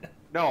 Right?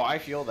 No, I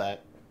feel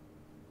that.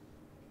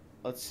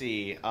 Let's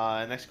see.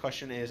 Next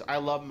question is, I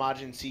love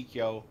Majin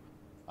Sikyo.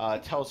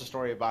 Tell us a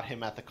story about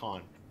him at the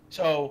con.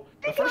 So,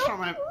 the first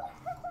time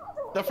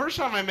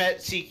I met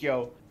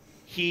Sikyo,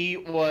 he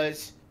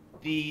was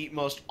the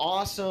most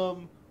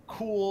awesome,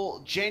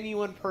 cool,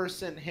 genuine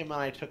person. Him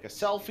and I took a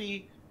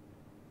selfie.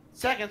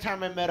 Second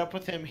time I met up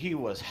with him, he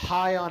was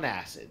high on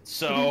acid.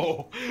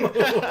 So,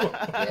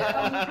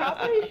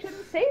 Probably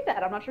shouldn't say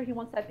that. I'm not sure he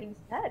wants that being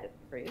said,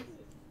 Freeze.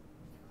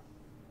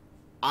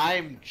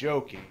 I'm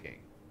joking.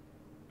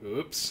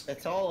 Oops.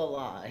 It's all a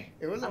lie.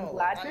 It was I'm all a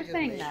glad lie. you're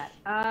saying that.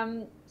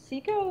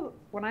 Siko,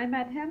 when I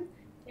met him,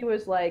 he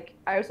was like,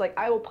 I was like,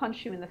 I will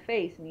punch you in the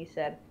face, and he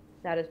said,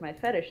 that is my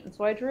fetish. And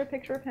so I drew a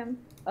picture of him,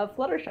 of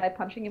Fluttershy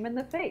punching him in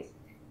the face.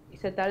 He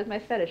said, that is my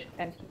fetish,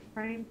 and he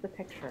framed the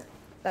picture.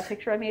 That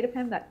picture I made of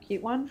him, that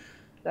cute one,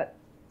 that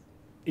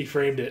He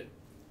framed it.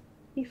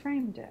 he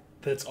framed it.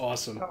 That's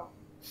awesome. So,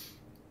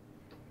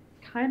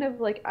 kind of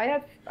like I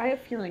have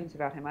feelings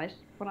about him. I just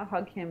want to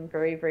hug him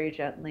very, very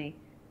gently.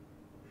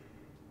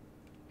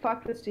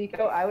 Fucked with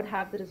Siko, I would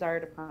have the desire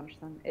to punch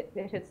them. It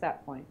hits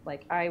that point.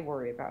 Like, I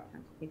worry about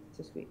him. He's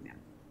a sweet man.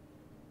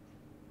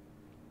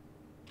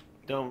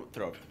 Don't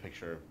throw up the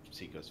picture of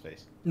Siko's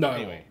face. No.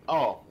 Anyway.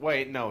 Oh,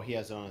 wait, no, he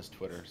has it on his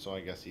Twitter, so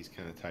I guess he's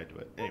kind of tied to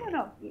it. Anyway.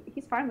 No,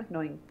 he's fine with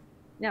knowing.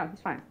 No,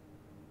 he's fine.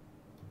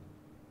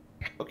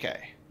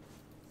 Okay.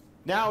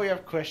 Now we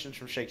have questions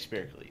from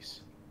Shakespeare,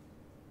 please.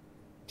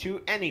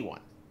 To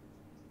anyone.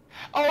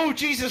 Oh,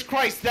 Jesus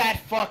Christ,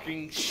 that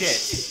fucking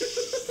shit.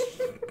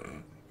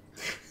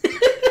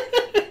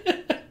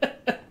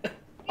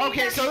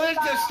 Okay, so there's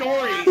a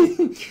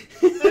story.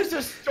 There's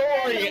a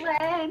story.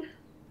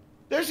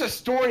 There's a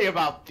story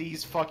about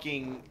these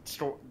fucking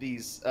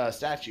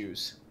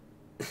statues.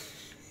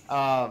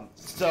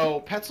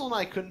 So Pencil and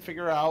I couldn't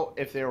figure out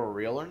if they were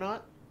real or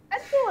not.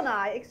 Pencil and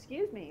I,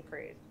 excuse me,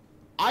 please.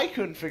 I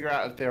couldn't figure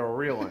out if they were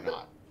real or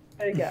not.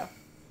 There you go.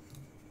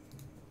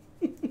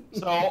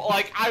 So,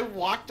 like, I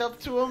walked up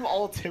to him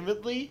all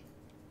timidly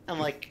and,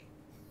 like,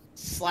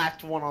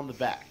 slapped one on the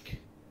back.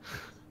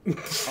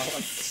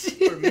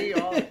 For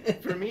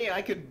me,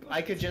 I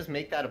could just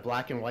make that a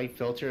black and white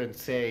filter and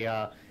say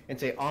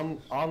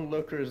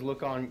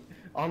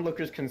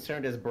onlookers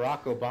concerned as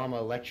Barack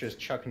Obama lectures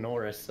Chuck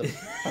Norris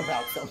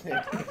about something,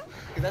 because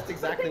that's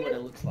exactly what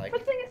it looks like.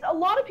 But the thing is, a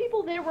lot of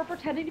people there were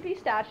pretending to be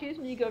statues,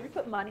 and you go over, you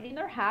put money in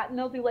their hat, and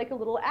they'll do like a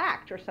little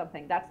act or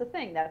something. That's the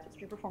thing. That's what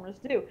street performers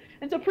do.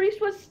 And so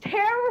Priest was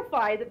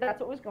terrified that that's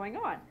what was going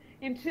on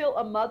until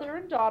a mother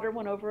and daughter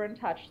went over and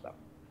touched them.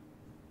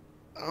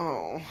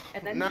 Oh.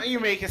 And then Now you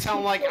make it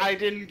sound like I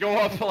didn't go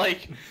up,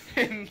 like,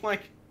 and,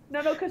 like...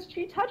 No, because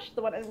she touched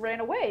the one and ran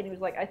away, and he was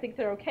like, I think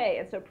they're okay.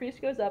 And so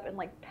Priest goes up and,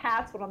 like,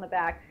 pats one on the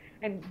back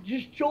and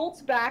just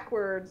jolts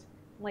backwards.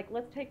 I'm like,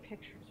 let's take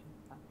pictures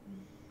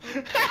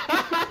with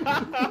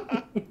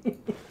them.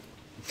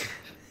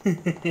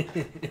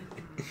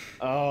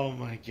 Oh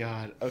my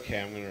god. Okay,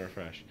 I'm gonna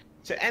refresh.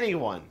 To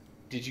anyone,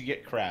 did you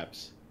get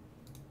crabs?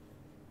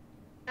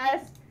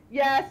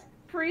 Yes,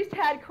 Priest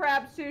had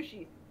crab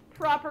sushi.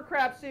 Proper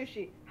crab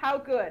sushi. How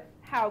good?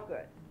 How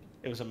good?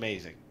 It was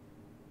amazing.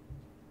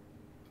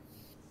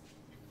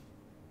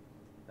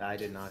 I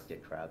did not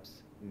get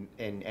crabs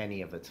in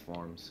any of its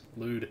forms.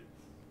 Lewd.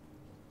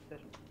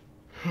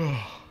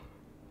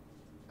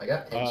 I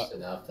got pinched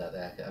enough that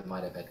I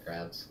might have had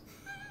crabs.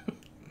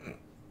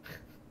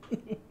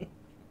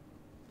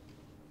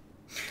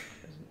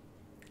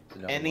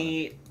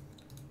 Any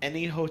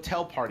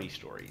hotel party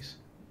stories?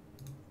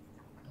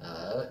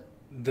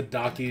 The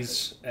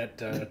dockies at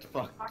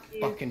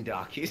Fucking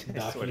dockies.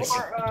 I swear to Dockies.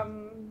 God.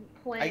 Or,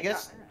 playing... I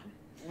guess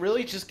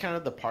really just kind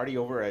of the party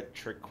over at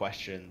Trick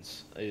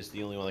Questions is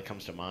the only one that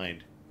comes to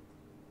mind.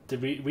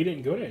 Did we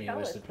didn't go to any of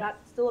Chalice, this, did we? that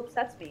still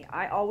upsets me.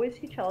 I always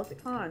see Chalice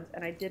at cons,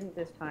 and I didn't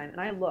this time.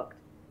 And I looked,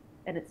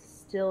 and it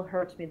still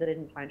hurts me that I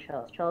didn't find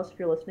Chalice. Chalice, if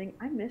you're listening,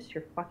 I miss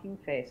your fucking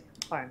face.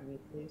 Come find me,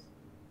 please.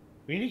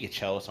 We need to get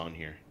Chalice on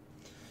here.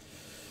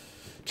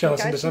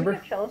 Chalice Guys, in can we December?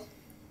 get Chalice?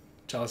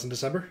 Chalice in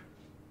December?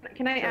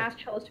 Can I ask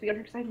Chalice to be on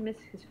here? Because I miss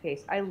his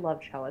face. I love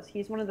Chalice.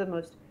 He's one of the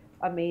most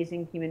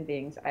amazing human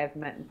beings I have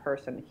met in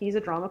person. He's a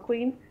drama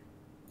queen,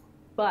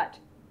 but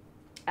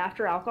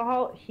after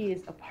alcohol, he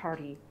is a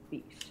party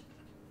beast.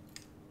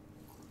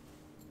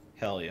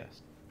 Hell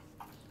yes.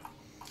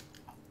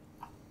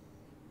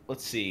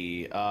 Let's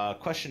see.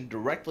 Question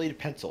directly to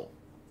Pencil.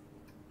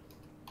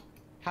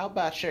 How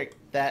about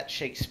that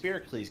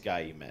Shakespeare-Cleese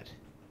guy you met?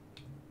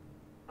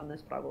 On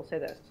this, but I will say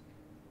this.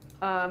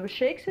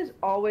 Shakes has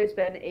always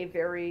been a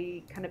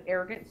very kind of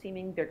arrogant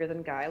seeming, bigger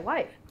than guy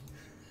life.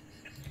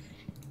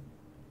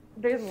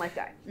 Bigger than life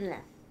guy.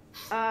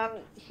 Yeah.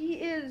 He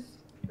is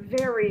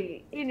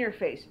very in your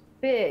face,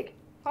 big.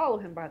 Follow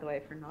him, by the way,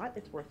 if you're not.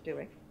 It's worth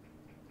doing.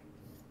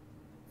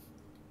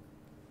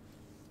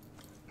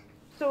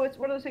 So it's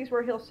one of those things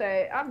where he'll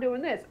say, I'm doing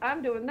this,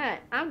 I'm doing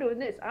that, I'm doing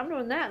this, I'm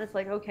doing that. And it's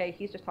like, okay,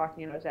 he's just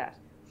talking out his ass.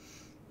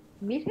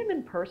 Meet him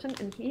in person,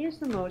 and he is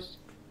the most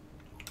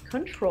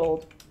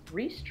controlled,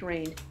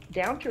 restrained,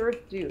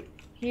 down-to-earth dude.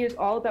 He is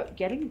all about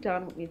getting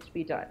done what needs to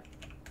be done.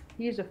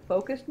 He is a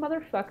focused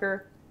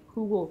motherfucker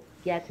who will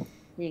get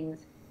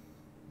things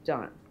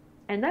done.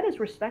 And that is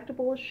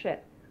respectable as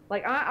shit.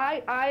 Like,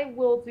 I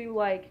will do,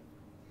 like,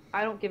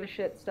 I don't give a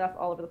shit stuff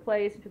all over the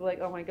place. And people are like,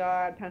 oh my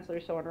god, Pencil,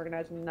 you're so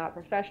unorganized and not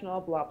professional,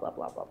 blah, blah,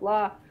 blah, blah,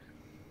 blah.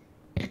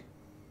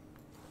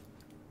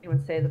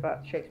 Anyone says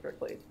about Shakespeare,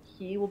 please.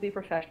 He will be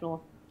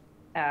professional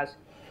as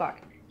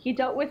fuck. He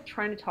dealt with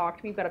trying to talk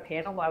to me about a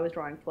panel while I was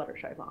drawing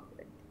Fluttershy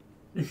vomiting.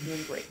 He's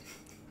doing great.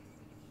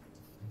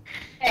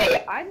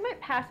 Hey, I might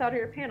pass out at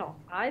your panel.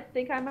 I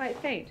think I might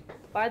faint.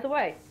 By the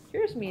way,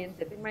 here's me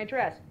unzipping my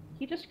dress.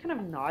 He just kind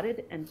of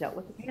nodded and dealt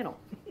with the panel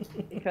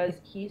because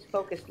he's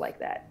focused like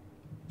that.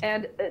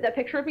 And that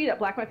picture of me, that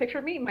black and white picture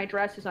of me, my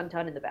dress is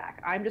undone in the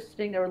back. I'm just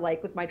sitting there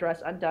like with my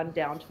dress undone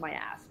down to my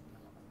ass.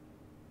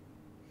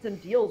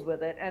 And deals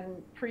with it,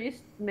 and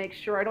Priest makes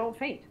sure I don't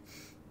faint.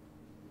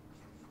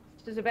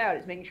 What this is about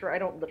is making sure I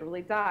don't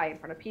literally die in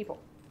front of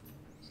people.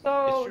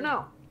 So,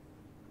 no.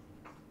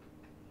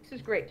 This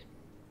is great.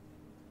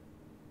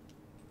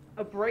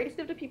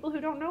 Abrasive to people who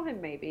don't know him,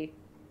 maybe.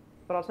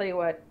 But I'll tell you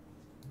what,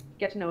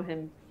 get to know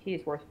him,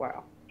 he's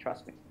worthwhile.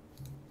 Trust me.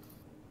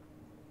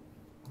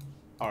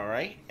 All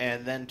right,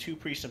 and then to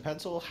Priest and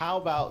Pencil, how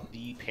about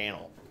the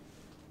panel?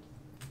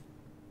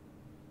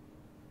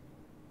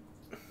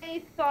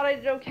 I thought I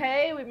did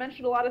okay. We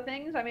mentioned a lot of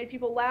things. I made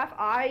people laugh.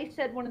 I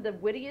said one of the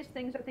wittiest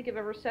things I think I've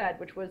ever said,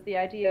 which was the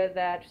idea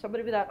that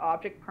somebody without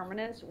object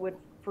permanence would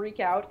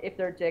freak out if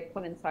their dick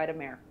went inside a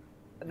mirror.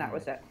 And that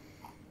was it.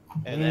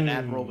 And then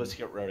Admiral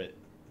Biscuit wrote it.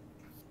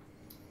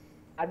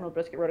 Admiral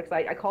Biscuit wrote it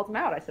because I called him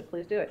out. I said,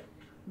 please do it.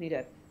 And he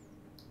did.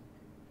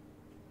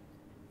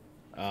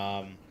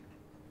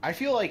 I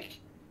feel like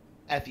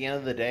at the end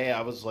of the day,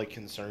 I was like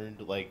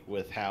concerned like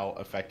with how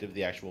effective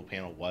the actual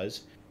panel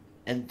was.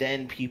 And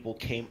then people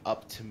came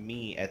up to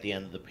me at the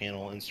end of the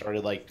panel and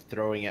started like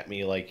throwing at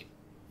me like,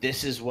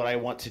 this is what I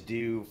want to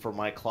do for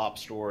my Klopp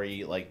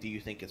story. Like, do you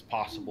think it's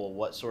possible?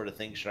 What sort of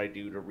things should I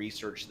do to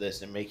research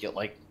this and make it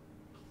like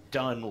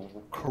done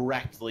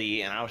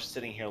correctly? And I was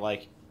sitting here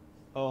like,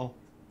 oh,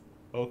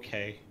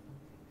 okay.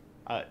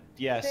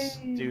 Yes,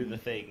 do the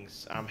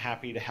things. I'm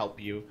happy to help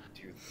you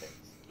do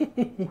the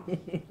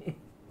things.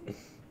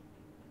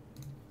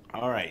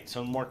 All right,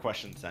 so more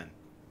questions then.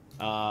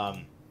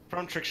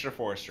 From Trickster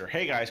Forrester.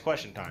 Hey guys,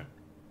 question time.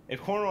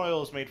 If corn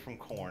oil is made from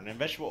corn and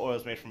vegetable oil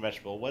is made from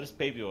vegetable, what is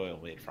baby oil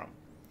made from?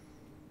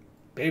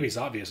 Babies,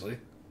 obviously.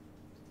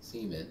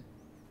 Semen.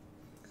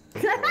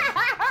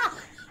 I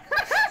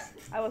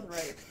wasn't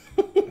ready.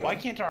 Why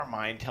can't our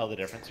mind tell the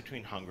difference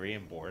between hungry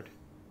and bored?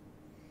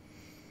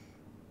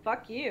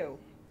 Fuck you.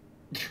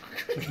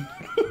 I'm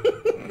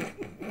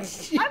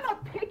a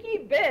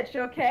picky bitch,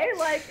 okay?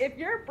 Like, if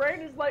your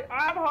brain is like,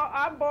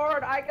 I'm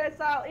bored, I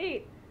guess I'll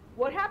eat.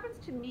 What happens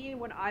to me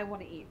when I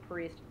want to eat,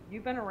 Priest?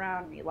 You've been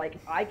around me. Like,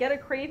 I get a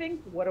craving,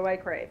 what do I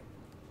crave?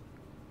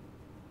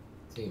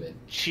 Semen.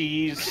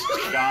 Cheese,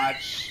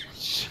 scotch.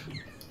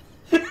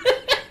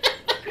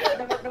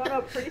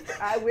 No, Priest,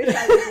 I wish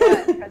I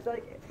was one. Because,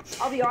 like,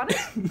 I'll be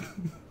honest,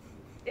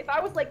 if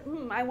I was like,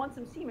 I want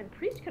some semen,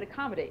 Priest could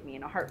accommodate me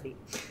in a heartbeat.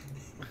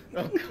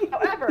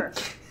 However...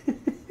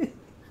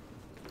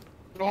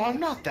 No, I'm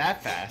not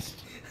that fast.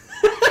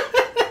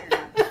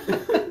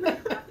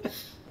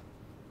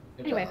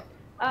 Anyway,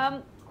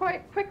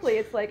 quite quickly,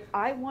 it's like,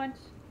 I want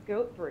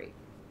goat brie.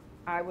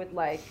 I would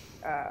like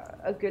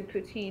a good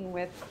poutine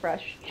with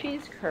fresh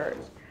cheese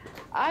curds.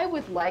 I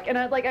would like, and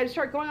I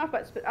start going off,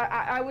 but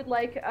I would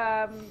like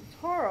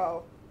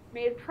toro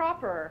made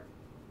proper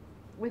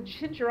with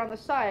ginger on the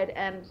side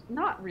and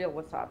not real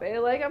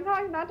wasabi. Like,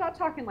 I'm not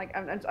talking like,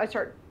 I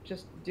start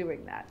just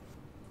doing that.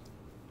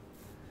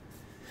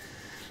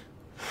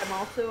 I'm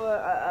also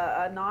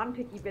a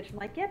non-picky bitch. I'm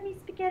like, get me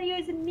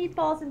SpaghettiOs and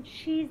meatballs and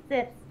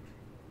Cheez-Its.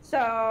 So,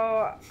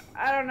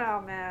 I don't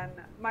know, man.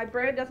 My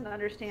brain doesn't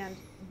understand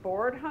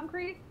bored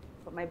hungry,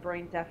 but my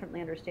brain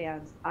definitely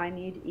understands I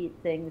need to eat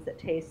things that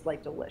taste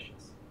like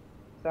delicious.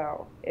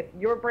 So, if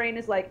your brain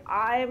is like,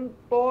 I'm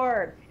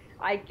bored,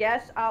 I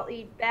guess I'll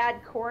eat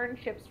bad corn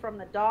chips from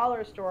the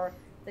dollar store,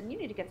 then you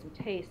need to get some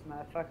taste,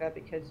 motherfucker,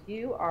 because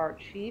you are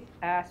cheap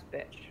ass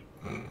bitch.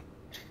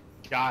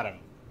 Got him.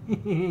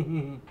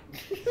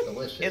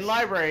 Delicious. In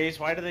libraries,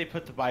 why do they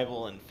put the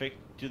Bible in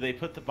do they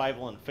put the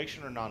Bible in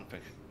fiction or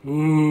nonfiction?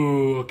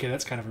 Ooh, okay,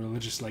 that's kind of a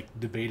religious, like,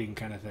 debating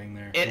kind of thing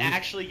there. It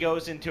actually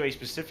goes into a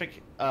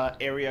specific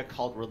area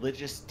called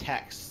religious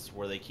texts,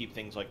 where they keep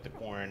things like the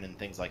Quran and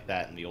things like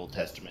that in the Old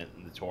Testament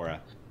and the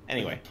Torah.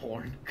 Anyway.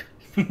 Porn.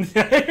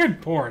 I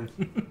heard porn.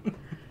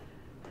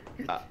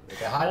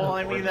 Well,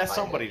 I mean, that's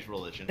somebody's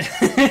religion.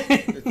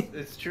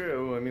 It's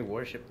true. I mean,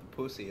 worship the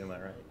pussy, am I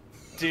right?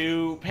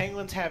 Do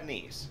penguins have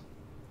knees?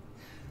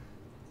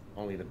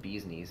 Only the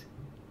bee's knees.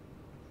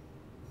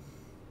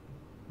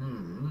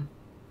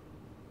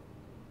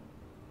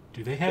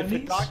 Do they have If a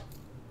these?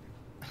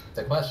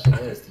 The question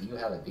is, do you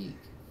have a beak?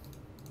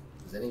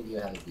 Does any of you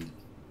have a beak?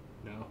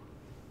 No.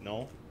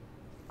 No.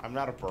 I'm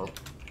not a burp.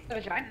 A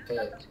vagina.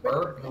 Okay,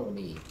 burp, no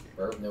knee.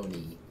 Burp, no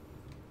knee.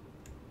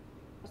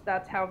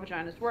 That's how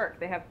vaginas work.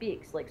 They have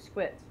beaks, like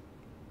squids.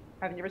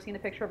 Haven't you ever seen a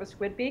picture of a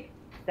squid beak?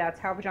 That's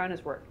how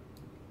vaginas work.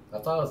 I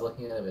thought I was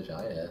looking at a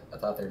vagina. I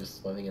thought they're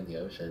just swimming in the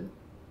ocean.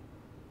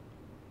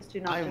 Do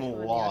not I'm just swim in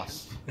the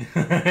lost.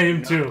 I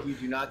am too. You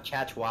do not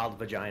catch wild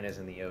vaginas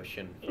in the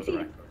ocean. For the ocean.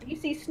 record. You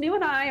see, Snoo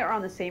and I are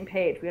on the same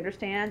page. We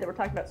understand that we're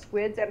talking about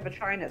squids and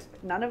vaginas.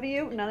 But none of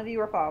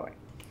you are following.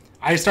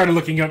 I started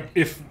looking up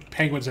if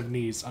penguins have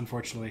knees,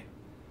 unfortunately.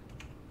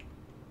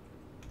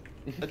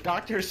 A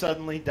doctor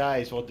suddenly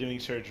dies while doing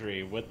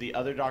surgery. Would the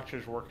other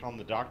doctors work on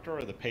the doctor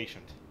or the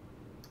patient?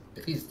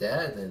 If he's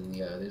dead, then they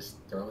just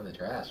throw him in the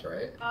trash,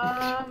 right?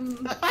 I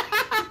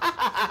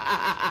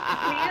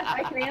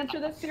can answer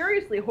this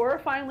seriously.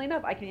 Horrifyingly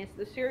enough, I can answer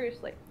this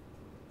seriously.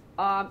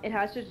 It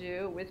has to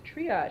do with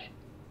triage.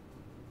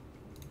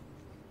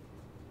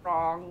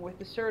 Wrong with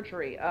the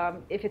surgery.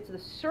 If it's the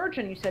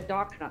surgeon, you said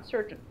doctor, not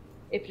surgeon.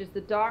 If it's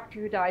the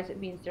doctor who dies, it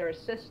means they're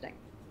assisting.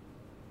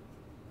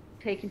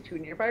 Taken to a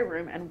nearby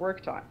room and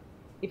worked on.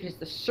 If it's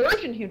the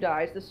surgeon who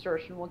dies, the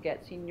surgeon will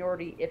get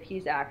seniority if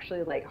he's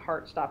actually like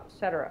heart stop,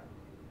 etc.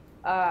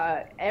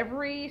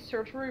 Every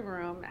surgery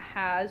room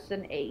has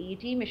an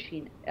AED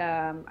machine.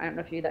 I don't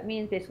know if you know what that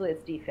means. Basically,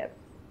 it's defib.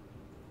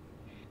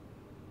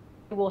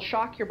 It will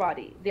shock your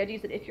body. The idea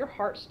is that if your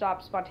heart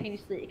stops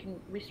spontaneously, it can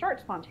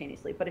restart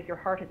spontaneously. But if your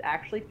heart has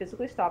actually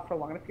physically stopped for a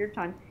long enough period of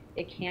time,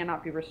 it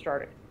cannot be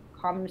restarted.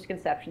 Common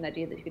misconception, the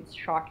idea that you can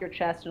shock your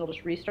chest and it'll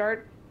just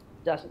restart,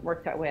 doesn't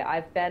work that way.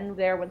 I've been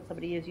there when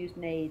somebody has used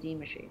an AED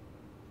machine.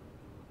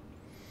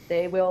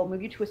 They will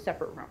move you to a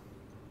separate room.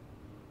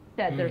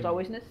 Instead, there's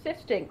always an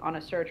assisting on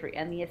a surgery,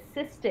 and the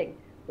assisting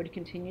would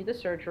continue the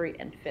surgery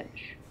and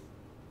finish.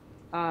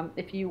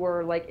 If you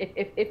were like,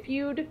 if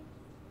you'd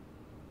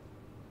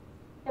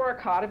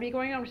thoracotomy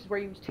going on, which is where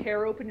you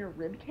tear open your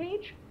rib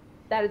cage,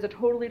 that is a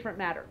totally different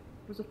matter.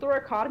 If it was a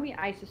thoracotomy,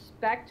 I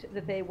suspect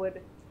that they would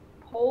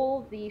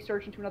pull the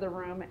surgeon to another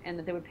room and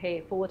that they would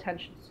pay full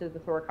attention to the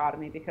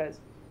thoracotomy because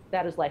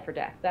that is life or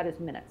death. That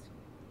is minutes.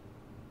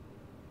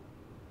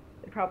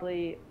 They'd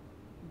probably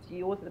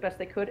deal with it the best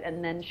they could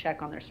and then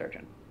check on their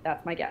surgeon.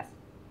 That's my guess.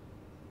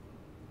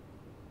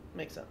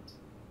 Makes sense.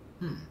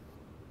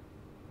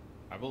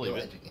 I believe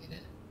it. Educated.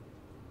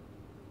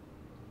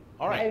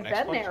 All right. I've next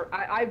been question.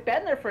 there. I've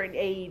been there for an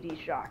AED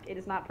shock. It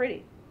is not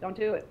pretty. Don't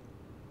do it.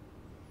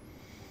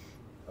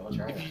 I will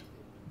try that.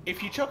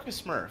 If you choke a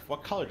Smurf,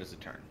 what color does it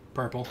turn?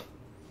 Purple.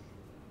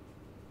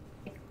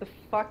 The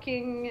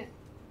fucking,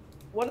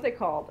 what are they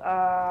called?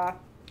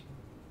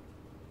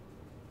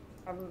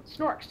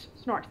 Snorks.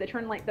 Snorks. They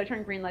turn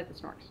green like the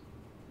snorks.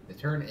 They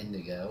turn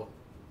indigo.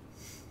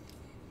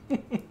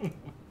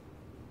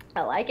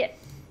 I like it.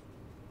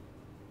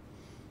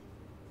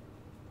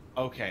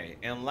 Okay,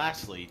 and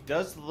lastly,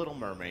 does the Little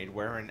Mermaid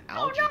wear an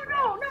algae No,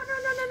 bra?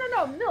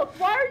 Milk,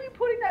 why are you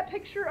putting that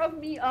picture of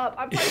me up?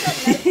 I'm talking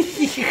about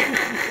medicine.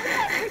 Put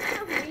that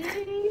picture of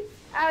me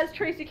as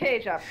Tracy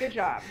Cage up. Good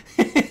job.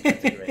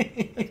 That's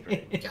great. That's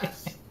great.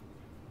 Yes.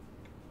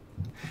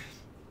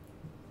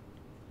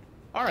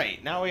 All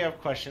right, now we have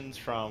questions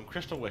from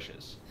Crystal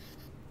Wishes,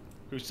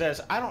 who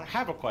says, I don't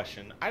have a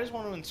question. I just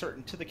want to insert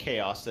into the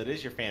chaos that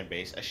is your fan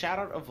base a shout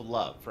out of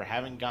love for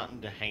having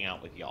gotten to hang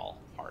out with y'all.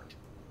 Heart.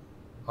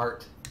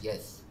 Heart.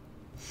 Yes.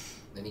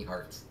 Many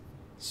hearts.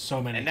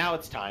 So many. And now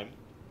it's time.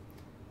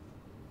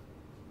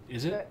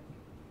 Is it?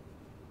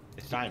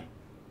 It's time.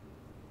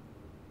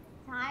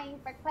 Time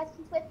for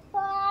questions with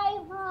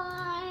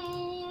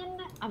Byron.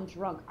 I'm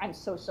drunk. I'm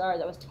so sorry.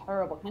 That was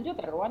terrible. Can I do a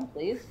better one,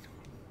 please?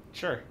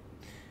 Sure.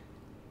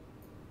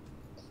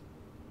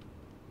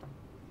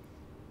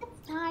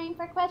 It's time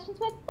for questions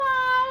with Byron.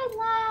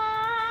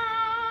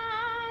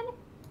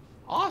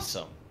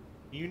 Awesome.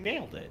 You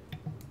nailed it.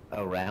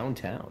 Around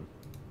town.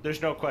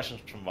 There's no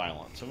questions from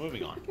Violent, so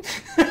moving on.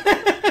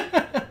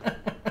 Despair.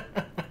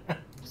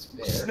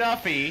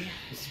 Snuffy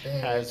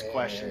Despair. has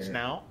questions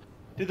now.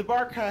 Did the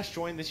Barcast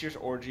join this year's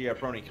orgy at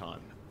Bronycon?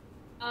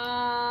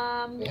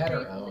 We had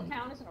our does own. it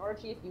count as an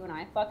orgy if you and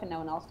I fuck and no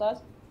one else does?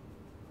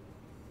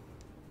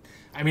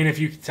 I mean, if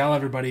you tell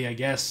everybody, I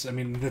guess. I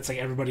mean, that's like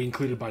everybody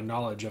included by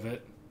knowledge of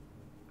it.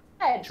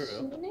 Ed, True.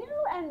 Snoo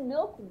And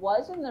Milk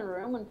was in the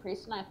room when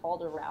Priest and I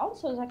followed around,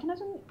 so is that kind of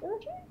an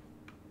orgy?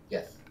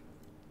 Yes.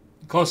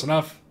 Close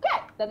enough.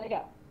 Okay, then there you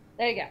go.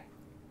 There you go.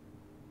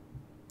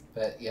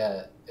 But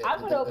yeah. I'm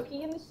gonna go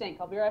pee in the sink.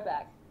 I'll be right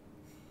back.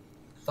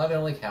 I thought it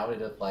only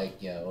counted if, like,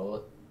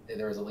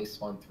 there was at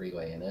least one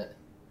three-way in it.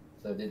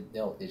 So did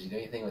you do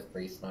anything with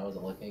Priest when I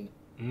wasn't looking?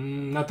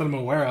 Not that I'm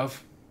aware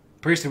of.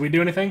 Priest, did we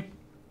do anything?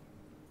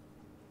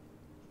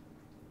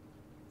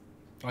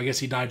 Oh, I guess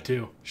he died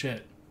too.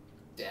 Shit.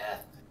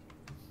 Death.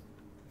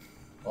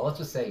 Well, let's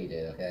just say you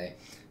did, okay?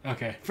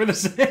 Okay, for the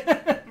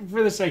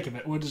for the sake of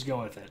it, we'll just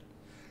go with it.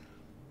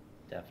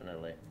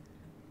 Definitely.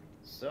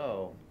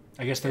 So,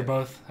 I guess they're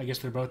both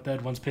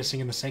dead. One's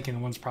pissing in the sink,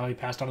 and one's probably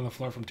passed out on the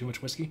floor from too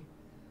much whiskey.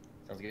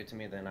 sounds good to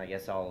me. Then I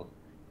guess I'll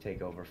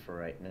take over for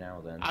right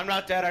now. Then I'm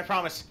not dead, I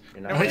promise.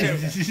 You're not Number two, dead.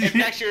 if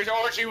next year's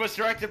orgy was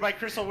directed by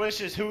Crystal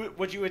Wishes, who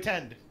would you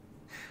attend?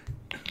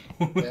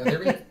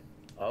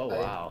 Oh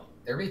wow.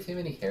 There'd be too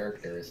many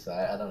characters, so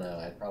I don't know.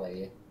 I'd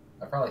probably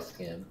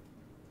skim.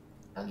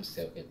 I'm just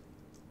joking.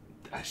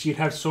 She'd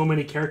have so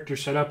many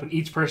characters set up, and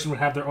each person would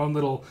have their own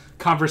little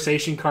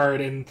conversation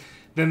card, and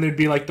then there'd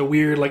be like the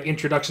weird like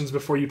introductions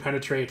before you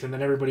penetrate, and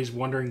then everybody's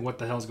wondering what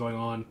the hell's going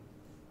on.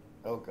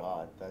 Oh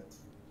god, that's.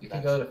 You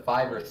can go to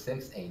 5 or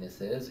 6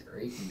 anuses, or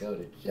you can go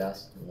to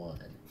just 1.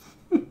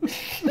 Oh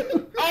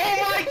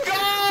my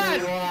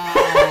god! Wow.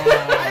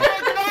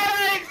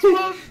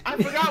 I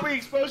forgot we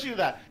exposed you to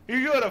that.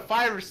 You go to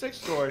 5 or 6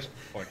 stores,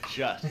 or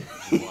just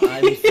one.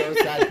 I'm so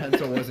sad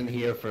Pencil wasn't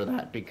here for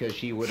that because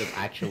she would have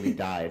actually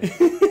died.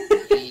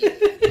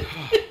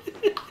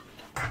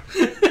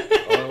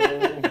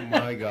 Oh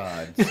my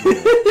god.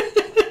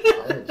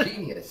 I'm a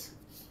genius.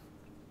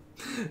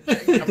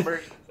 Number...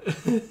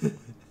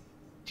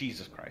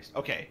 Jesus Christ.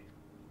 Okay.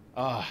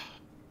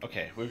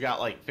 Okay, we've got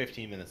like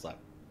 15 minutes left.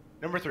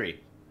 Number 3.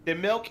 Did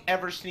Milk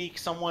ever sneak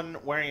someone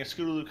wearing a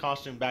Scootaloo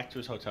costume back to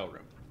his hotel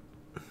room?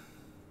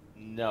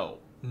 No.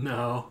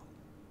 No.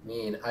 I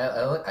mean,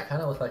 I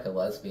kind of look like a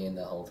lesbian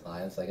the whole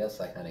time, so I guess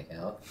that kind of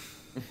count.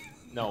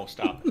 No,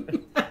 stop.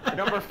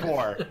 Number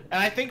 4.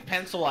 And I think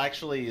Pencil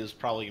actually is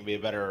probably going to be a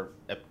better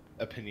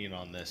opinion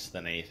on this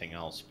than anything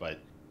else, but...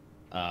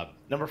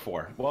 number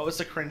 4. What was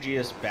the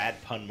cringiest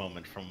bad pun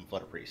moment from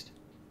Flutter Priest?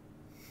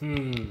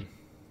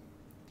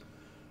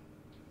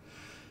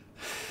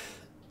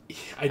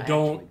 I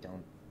don't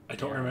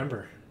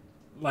remember.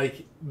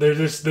 Like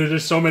there's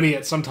just so many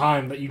at some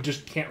time that you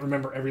just can't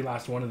remember every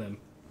last one of them.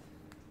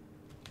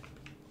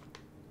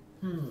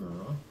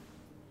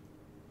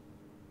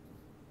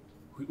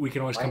 We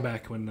can always come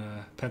back when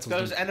Pencil's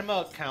Does done.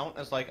 enema count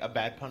as like a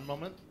bad pun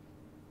moment?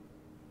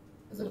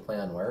 Is it a play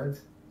on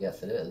words?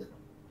 Yes, it is.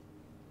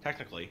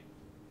 Technically.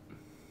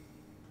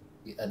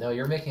 No,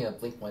 you're making a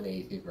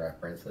Blink-182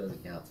 reference. That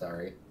doesn't count,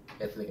 sorry.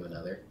 I have to think of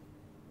another.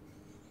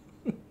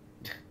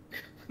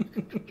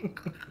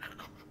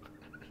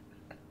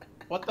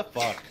 What the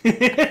fuck?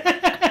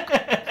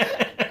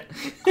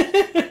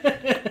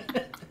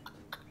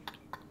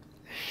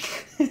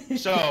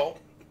 So,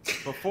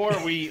 before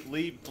we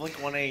leave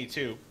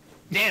Blink-182,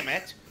 damn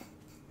it!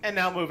 And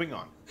now moving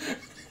on.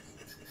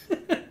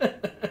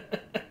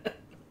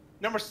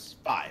 Number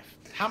 5.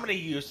 How many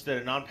youths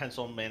did a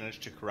non-pencil manage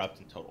to corrupt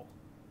in total?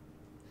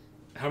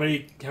 How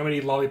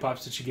many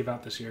lollipops did she give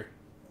out this year?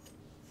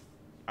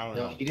 I don't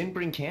know. He didn't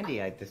bring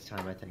candy out this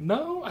time, I think.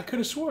 No, I could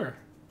have swore.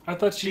 I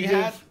thought She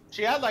gave...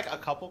 had like a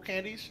couple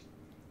candies,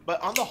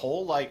 but on the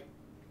whole, like,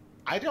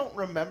 I don't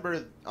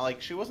remember,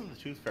 like, she wasn't the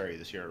Tooth Fairy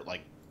this year,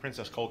 like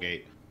Princess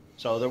Colgate,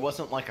 so there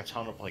wasn't like a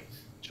ton of like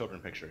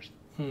children pictures.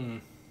 There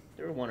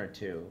were 1 or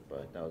 2,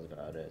 but that was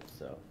about it.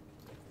 So.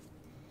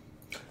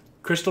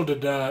 Crystal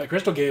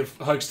gave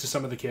hugs to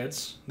some of the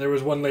kids. There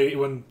was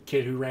one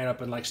kid who ran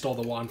up and like stole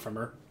the wand from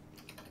her.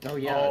 Oh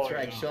yeah, that's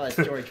right. She saw that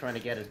story trying to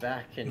get it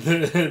back, and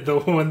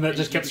the one that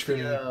just kept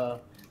screaming.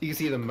 You can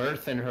see the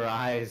mirth in her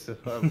eyes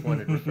of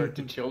when it referred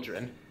to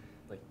children,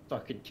 like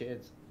fucking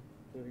kids.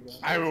 There we go.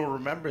 I will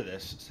remember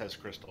this, says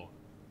Crystal.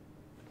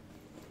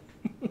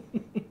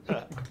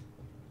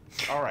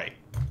 All right.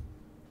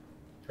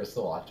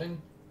 Crystal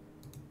watching?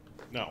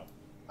 No.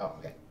 Oh,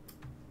 okay.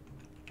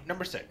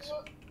 Number 6.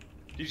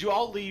 Did you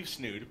all leave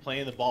Snood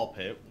playing the ball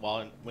pit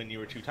when you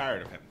were too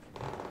tired of him?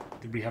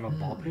 Did we have a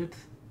ball pit?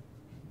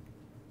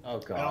 Oh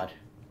god.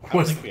 I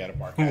don't think we had a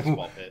Barcast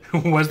ball pit.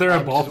 Was there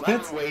a ball I pit?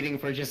 was waiting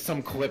for just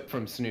some clip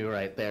from Snoo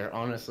right there,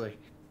 honestly.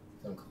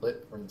 Some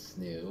clip from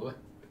Snoo.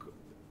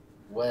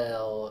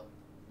 Well,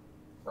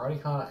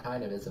 Bronycon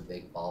kind of is a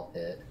big ball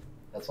pit.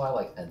 That's why I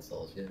like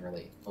Pencil. She didn't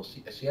really. Well,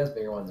 she has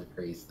bigger ones than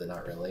Priest, but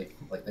not really.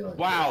 Like they don't.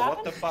 Wow,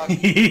 what the fuck? I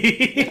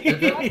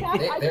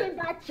came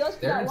back just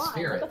for they're that in line.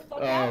 spirit. What the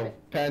fuck Oh, happened?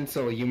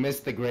 Pencil, you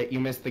missed the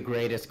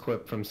greatest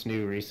clip from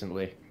Snoo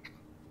recently.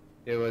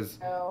 It was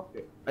Oh.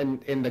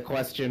 in the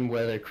question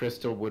whether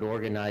Crystal would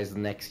organize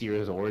next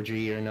year's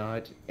orgy or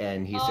not,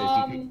 and he says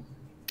you could...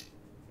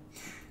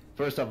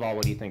 First of all,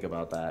 what do you think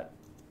about that?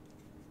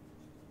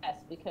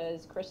 Yes,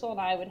 because Crystal and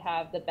I would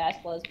have the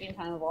best lesbian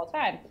time of all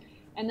time.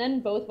 And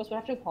then both of us would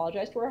have to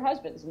apologize to our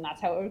husbands, and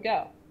that's how it would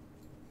go.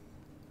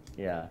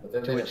 Yeah. But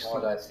then To they which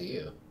apologize to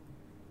you.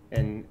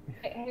 and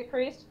Hey,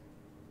 Priest.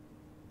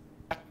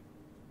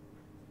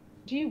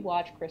 Do you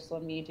watch Crystal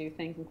and me do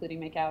things, including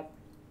make out?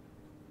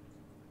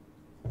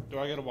 Do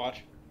I get a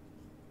watch?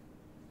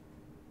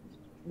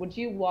 Would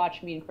you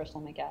watch me and Crystal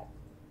make out?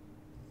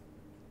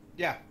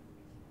 Yeah.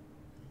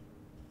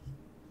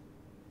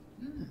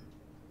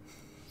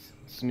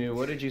 Snoo,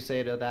 what did you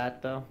say to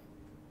that though?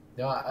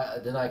 No,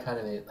 I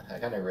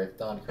kind of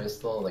ripped on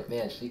Crystal. Like,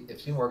 man, if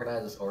she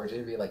organized this orgy,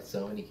 it'd be like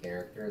so many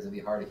characters. It'd be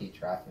hard to keep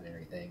track of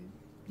everything.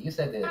 You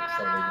said that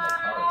some reading like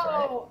cards,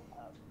 right? Ow!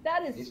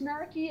 That is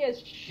snarky as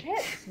shit,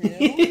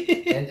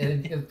 Snoo.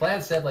 And the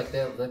plan said like they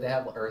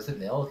have, or is it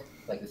milk?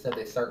 Like they said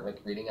they start like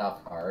reading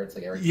off cards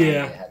like every time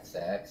Yeah. they had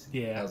sex.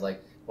 Yeah. And I was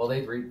like, well,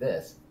 they'd read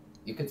this.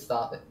 You could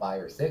stop at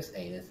 5 or 6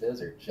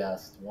 anuses or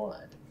just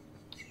one.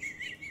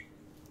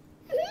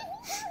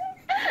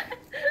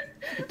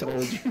 I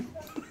told you.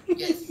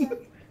 Yes.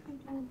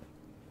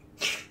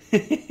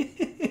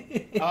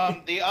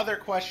 The other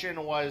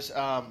question was,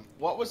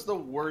 what was the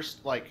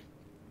worst like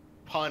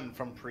pun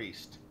from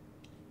Priest?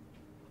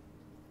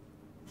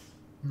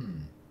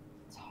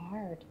 It's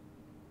hard.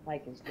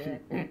 Like his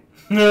dick.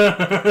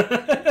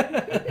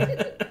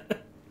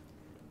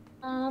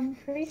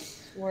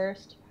 Priest's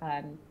worst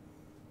pun.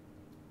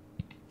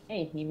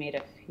 Hey, he made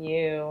a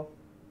few.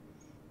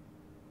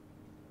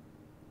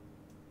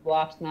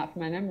 Blocked them out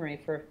from my memory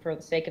for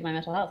the sake of my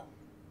mental health.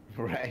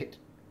 Right.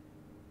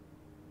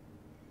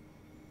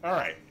 All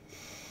right.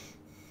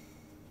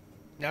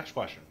 Next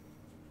question.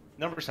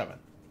 Number 7.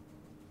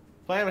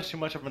 Flam is too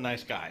much of a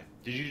nice guy.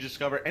 Did you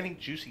discover any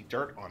juicy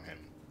dirt on him?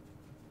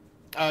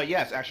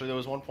 Yes, actually, there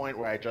was one point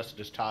where I adjusted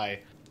his tie,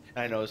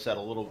 and I noticed that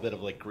a little bit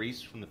of like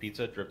grease from the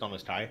pizza dripped on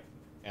his tie,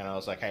 and I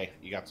was like, "Hey,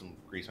 you got some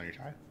grease on your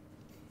tie?"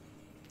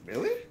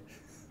 Really?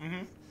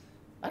 Mm-hmm.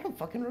 I don't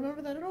fucking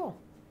remember that at all.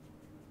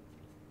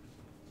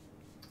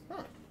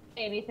 Huh.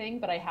 Anything,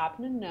 but I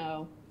happen to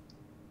know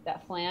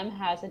that Flam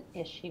has an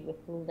issue with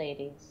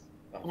ladies.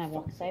 Oh, And I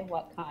won't fuck. say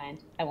what kind.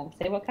 I won't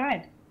say what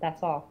kind.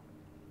 That's all.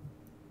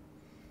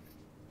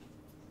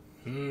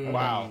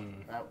 Wow.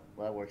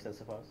 That works, I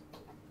suppose.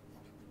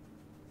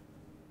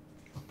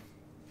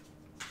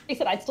 He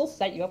said I'd still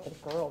set you up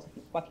with girls if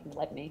you fucking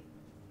let me.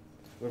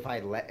 If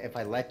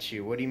I let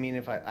you, what do you mean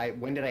if I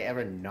when did I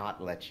ever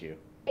not let you?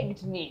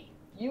 Begged me.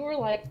 You were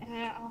like,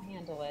 I'll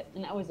handle it.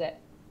 And that was it.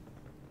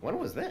 When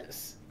was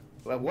this?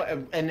 What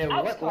and then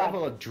Abscon. what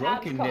level of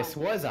drunkenness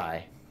Abscon. was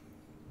I?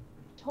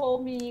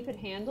 Told me you could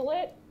handle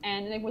it,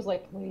 and it was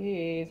like,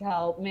 please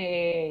help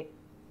me.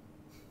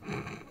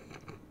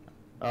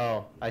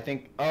 Oh, I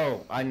think.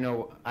 Oh, I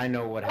know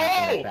what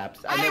happened at Babs.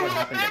 I know what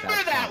happened at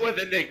remember that BabsCon. with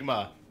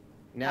Enigma.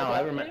 No, Oh, I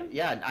do remember. you?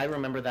 Yeah, I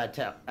remember that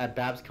at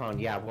BabsCon.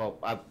 Yeah, well,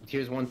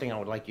 here's one thing I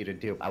would like you to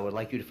do. I would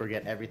like you to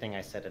forget everything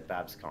I said at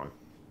BabsCon.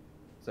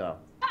 So.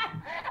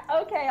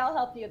 Okay, I'll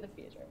help you in the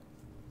future.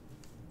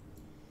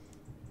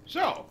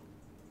 So,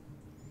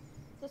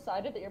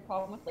 Decided that your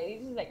problem with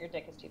ladies is that your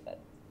dick is too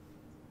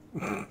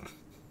thin.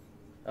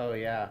 Oh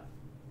yeah,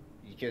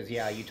 because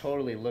yeah, you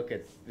totally look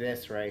at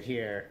this right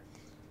here,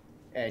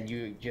 and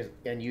you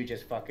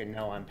just fucking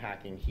know I'm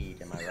packing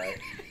heat. Am I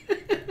right?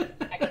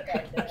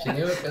 She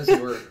knew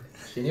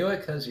it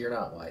because you're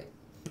not white.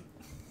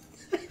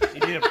 you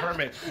need a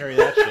permit to carry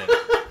that shit.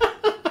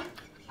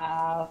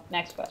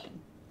 Next question.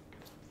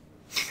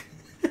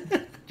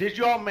 Did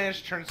you all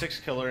manage to turn Six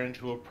Killer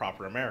into a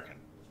proper American?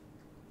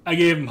 I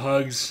gave him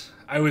hugs.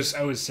 I was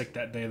sick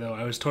that day though.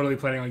 I was totally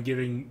planning on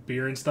giving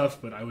beer and stuff,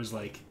 but I was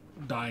like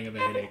dying of a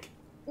headache.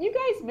 You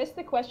guys missed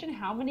the question.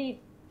 How many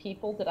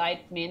people did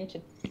I manage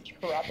to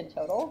corrupt in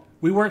total?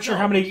 We weren't sure No,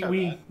 how we many said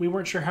we that. we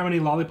weren't sure how many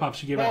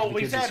lollipops you gave out Well, to the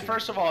we kids said this year.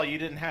 first of all you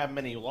didn't have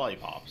many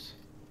lollipops.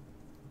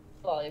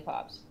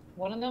 Lollipops.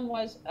 One of them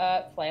was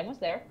Flam was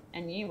there,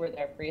 and you were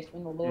there, Priest,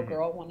 when the little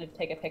girl wanted to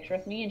take a picture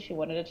with me, and she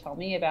wanted to tell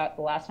me about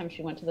the last time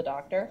she went to the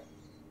doctor.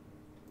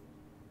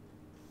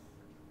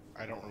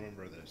 I don't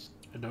remember this.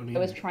 I don't I either.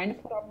 was trying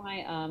to put on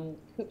my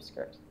hoop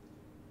skirt.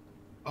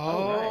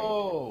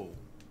 Oh.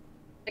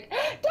 Like,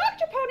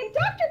 Dr.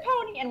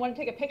 Pony, and wanted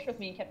to take a picture with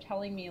me and kept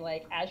telling me,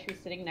 like, as she was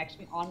sitting next to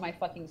me on my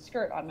fucking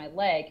skirt, on my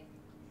leg.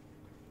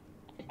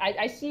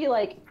 I see,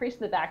 like, Priest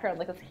in the background,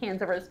 like, with his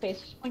hands over his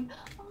face. She's going,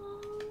 oh.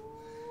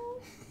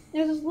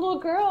 There's this little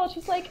girl.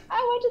 She's like,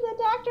 I went to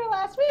the doctor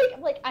last week.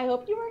 I'm like, I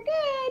hope you were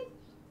good.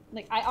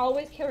 Like, I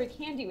always carry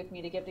candy with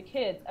me to give to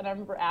kids. And I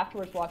remember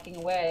afterwards walking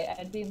away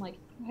and being like,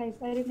 guys,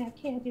 I didn't have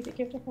candy to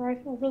give to her. I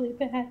feel really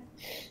bad.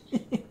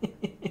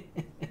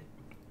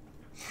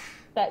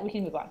 But we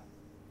can move on.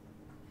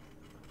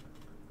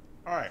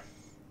 Alright.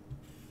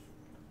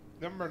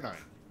 Number 9.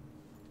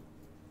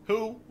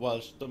 Who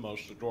was the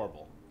most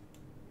adorable?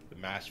 The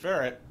masked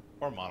ferret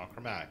or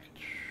monochromatic?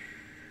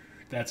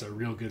 That's a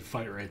real good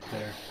fight right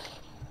there.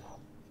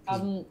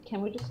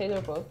 Can we just say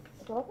they're both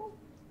adorable?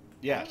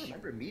 I Yes. don't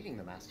remember meeting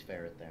the masked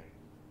ferret there.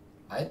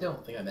 I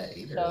don't think I met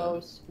either So of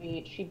them.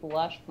 sweet. She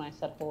blushed when I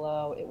said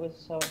hello. It was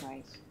so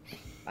nice.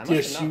 I Yeah, must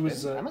have she not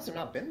was, been, I must have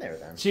not been there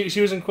then.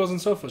 She was in Quills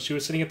and Sofas. She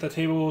was sitting at the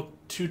table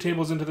 2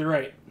 tables into the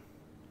right.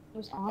 It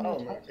was on Oh,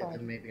 the no, typewriter.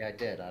 then maybe I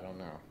did. I don't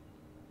know.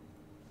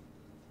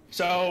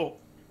 So,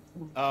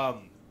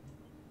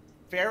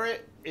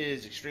 Ferret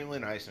is extremely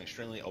nice and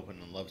extremely open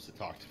and loves to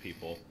talk to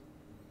people.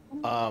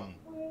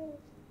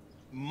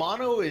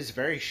 Mono is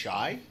very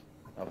shy,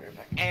 I'll be right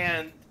back.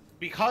 and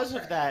because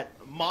of that,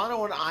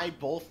 Mono and I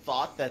both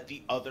thought that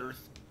the other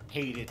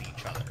hated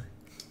each other.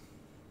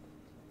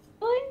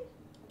 Really?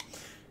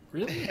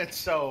 Really? And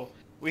so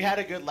we had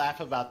a good laugh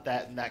about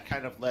that, and that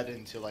kind of led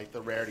into like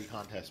the rarity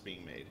contest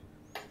being made.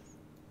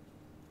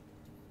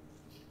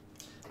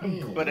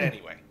 But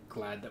anyway,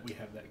 Glad that we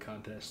have that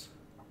contest.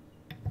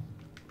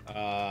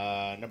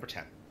 number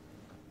 10.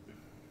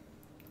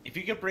 If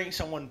you could bring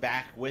someone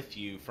back with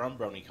you from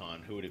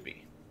Bronycon, who would it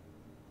be?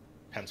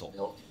 Pencil.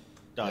 Milk.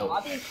 Done. Nope.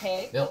 Bobby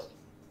Cake. Milk.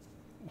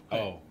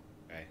 Oh,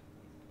 okay. I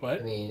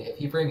What? mean,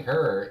 if you bring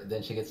her,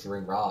 then she gets to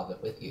bring Rob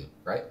with you,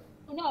 right?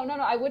 No.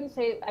 I wouldn't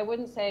say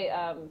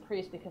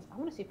Priest because I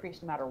want to see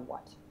Priest no matter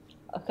what.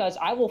 Because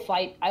I will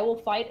fight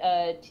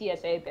a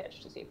TSA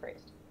bitch to see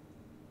Priest.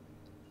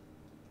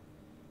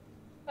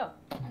 Oh.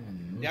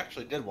 He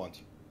actually did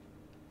once.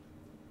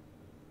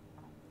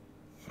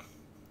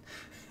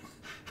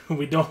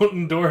 We don't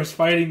endorse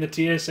fighting the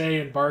TSA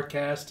and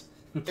Barcast.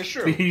 It's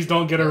true. Please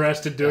don't get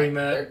arrested doing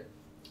that.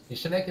 You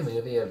should make a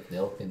movie of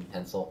Milk and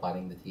Pencil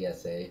fighting the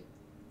TSA.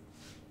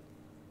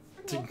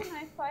 Milk and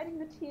I fighting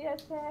the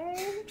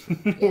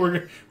TSA.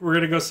 we're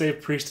gonna go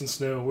save Priest and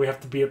Snoo. We have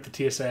to beat up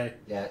the TSA.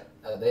 Yeah,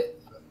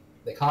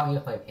 they caught me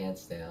with my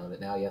pants down, but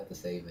now you have to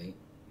save me.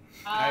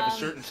 I have a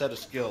certain set of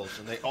skills,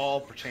 and they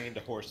all pertain to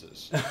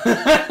horses.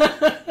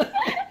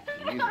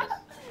 Jesus.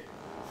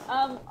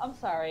 I'm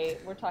sorry.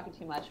 We're talking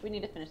too much. We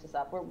need to finish this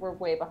up. We're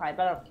way behind,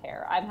 but I don't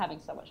care. I'm having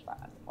so much fun.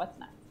 What's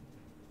next?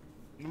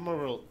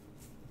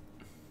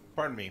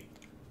 Pardon me.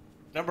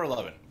 Number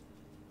 11.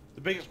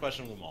 The biggest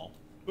question of them all.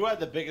 Who had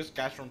the biggest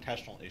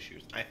gastrointestinal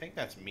issues? I think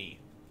that's me.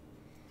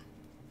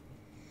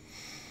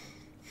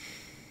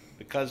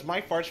 Because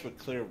my farts would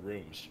clear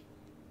rooms.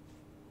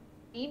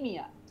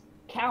 Anemia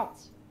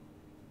counts.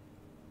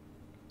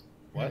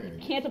 What?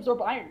 Can't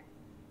absorb iron.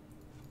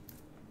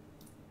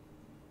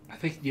 I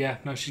think, yeah,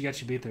 no, she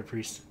got you beat there,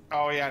 Priest.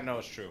 Oh, yeah, no,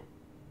 it's true.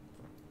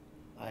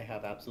 I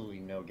have absolutely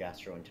no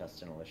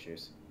gastrointestinal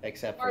issues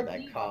except for RD,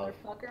 that cough.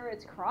 motherfucker.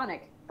 It's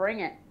chronic. Bring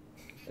it.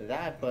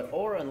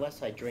 Or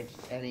unless I drink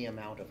any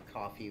amount of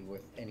coffee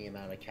with any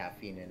amount of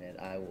caffeine in it,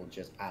 I will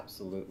just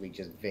absolutely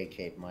just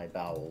vacate my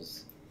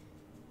bowels.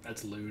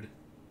 That's lewd.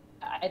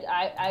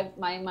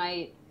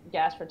 My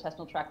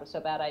gastrointestinal tract was so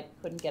bad I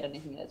couldn't get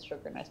anything that had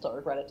sugar, and I still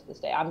regret it to this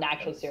day. I'm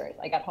actually serious.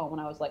 I got home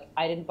and I was like,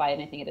 I didn't buy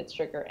anything that had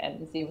sugar,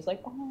 and Z was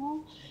like,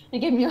 oh,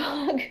 and gave me a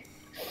hug.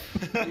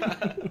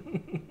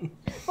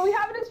 But we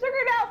have it in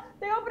sugar now.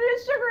 They opened it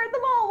in sugar at the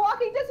mall,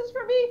 walking distance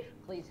from me.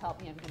 Please help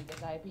me. I'm gonna get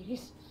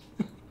diabetes.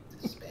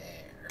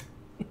 Despair.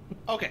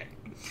 Okay.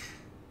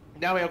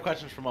 Now we have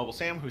questions from Mobile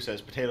Sam, who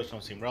says potatoes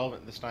don't seem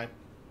relevant this time.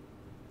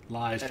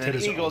 Lies. And then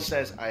Potatoes are Eagle always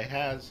says, relevant. I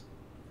has,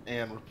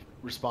 and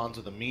responds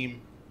with a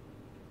meme.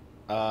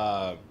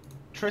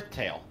 Truth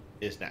Tale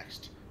is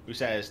next, who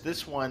says,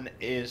 this one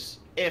is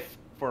if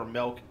for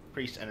Milk,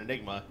 Priest, and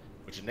Enigma,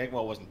 which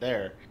Enigma wasn't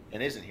there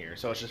and isn't here,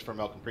 so it's just for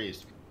Milk and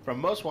Priest. From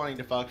most wanting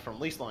to fuck, from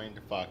least wanting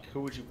to fuck,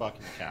 who would you fuck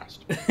in the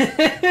cast?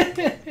 Let's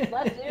do this.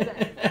 Let's do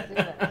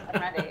this.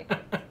 I'm ready.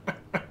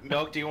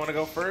 Milk, do you want to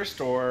go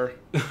first, or?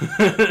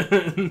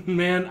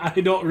 Man, I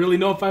don't really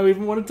know if I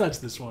even want to touch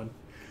this one.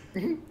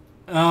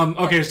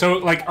 Okay, so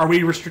like, are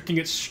we restricting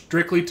it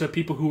strictly to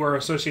people who are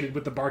associated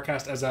with the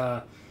Barcast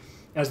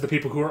as the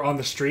people who are on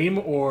the stream,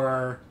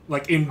 or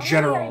like in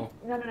general?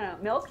 No.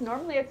 Milk.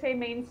 Normally I'd say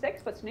main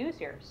 6, but Snoo's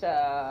here,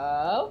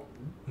 so.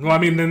 Well, I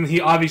mean, then he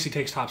obviously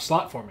takes top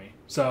slot for me.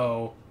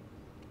 So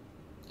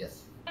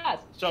Yes.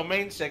 Yes. So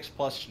main 6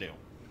 plus Snoo.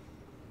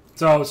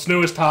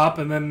 Snoo is top,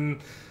 and then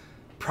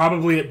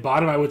probably at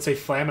bottom I would say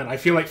Flamin. I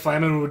feel like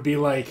Flamin would be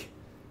like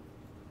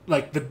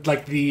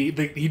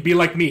he'd be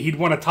like me. He'd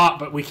want a top,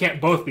 but we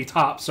can't both be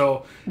top,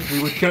 so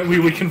we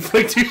would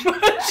conflict too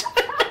much.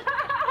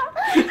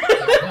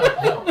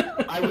 No.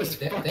 I was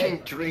They-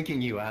 fucking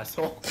drinking, you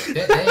asshole.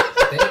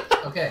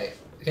 Okay.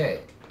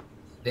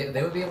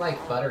 They would be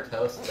like butter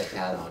toast with a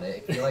cat on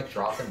it. If you like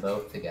drop them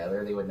both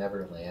together, they would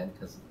never land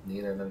because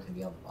neither of them can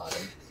be on the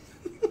bottom.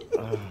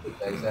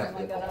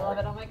 Exactly. Oh my god, I love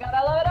it. Oh my god,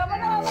 I love it. Oh my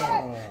god,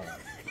 I love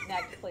it.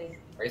 Next, please.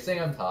 Are you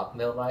saying I'm top,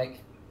 Mill Mike?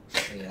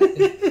 I mean, I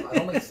think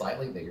I'm only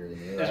slightly bigger than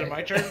you. Is it right?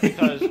 my turn?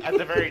 Because at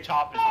the very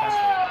top is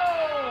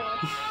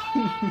Pencil.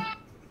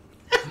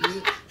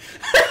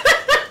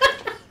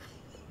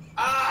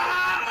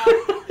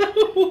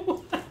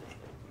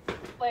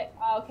 Wait,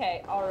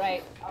 okay,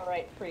 alright,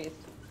 Priest.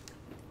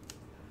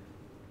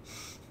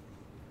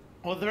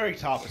 Well, the very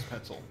top is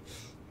Pencil.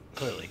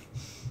 Clearly.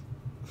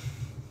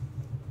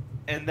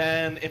 And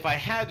then, if I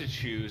had to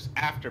choose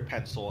after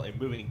Pencil and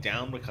moving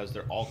down because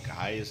they're all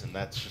guys and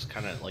that's just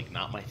kind of like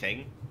not my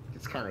thing.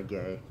 It's kind of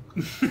gay.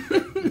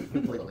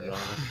 Little bit.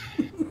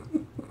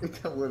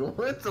 It's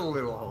a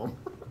little home.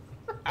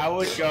 I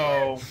would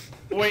go.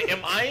 Wait,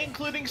 am I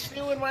including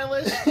Snoo in my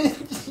list?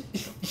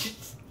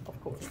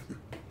 Of course.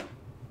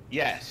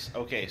 Yes.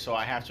 Okay, so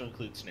I have to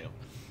include Snoo.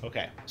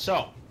 Okay,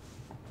 so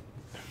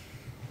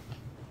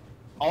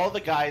all the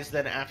guys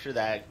then after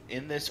that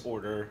in this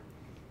order: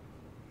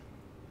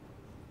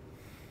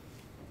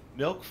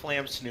 Milk,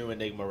 Flam, Snoo,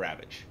 Enigma,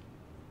 Ravage.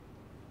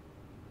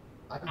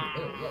 I'm in the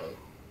middle, really.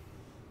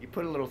 You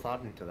put a little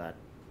thought into that.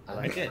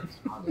 I did.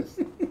 Honest.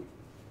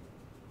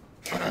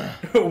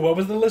 What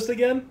was the list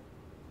again?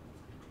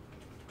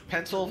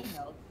 Pencil,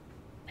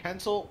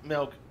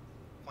 Milk,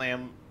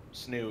 Flam,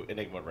 Snoo,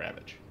 Enigma,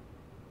 Ravage.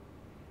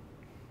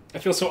 I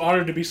feel so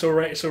honored to be so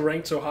ranked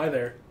so high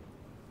there.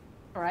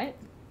 All right.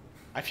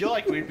 I feel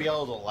like we'd be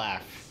able to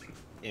laugh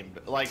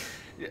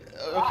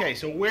okay,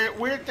 so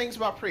weird things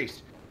about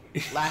Priest.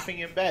 Laughing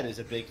in bed is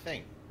a big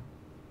thing.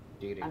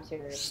 Dude, I'm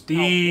serious.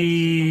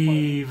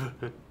 Steve.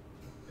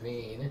 I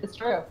mean, It's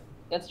true.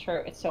 It's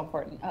true. It's so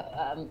important.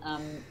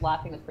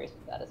 Laughing with Priest,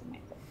 that is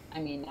amazing. I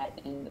mean that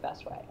in the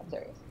best way. I'm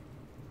serious.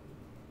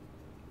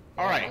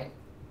 All right.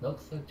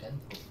 Milk's so gentle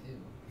too.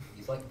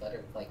 He's like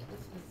butterfly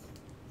kisses.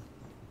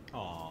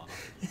 Aww.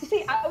 You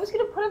see, I was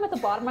gonna put him at the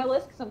bottom of my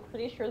list because I'm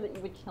pretty sure that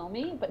you would kill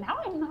me, but now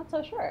I'm not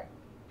so sure.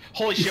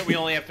 Holy shit, we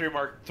only have three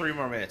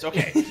more minutes.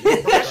 Okay.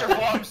 Mr.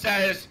 Flum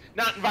says,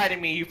 not inviting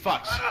me, you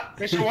fucks.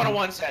 Mr.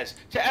 101 says,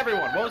 to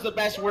everyone, what was the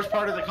best worst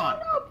part of the con?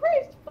 No,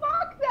 Priest,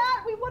 fuck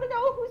that! We want to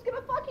know who's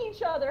gonna fuck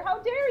each other. How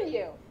dare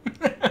you?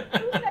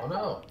 Oh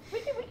no.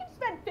 We can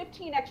spend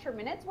 15 extra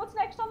minutes. What's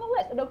next on the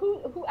list? No,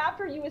 who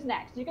after you is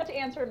next? You got to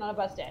answer. None of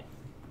us did.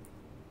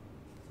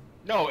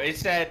 No, it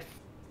said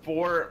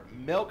for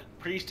Milk,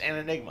 Priest, and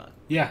Enigma.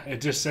 Yeah, it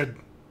just said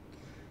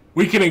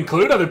we can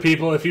include other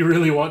people if you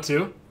really want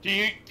to. Do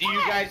you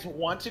guys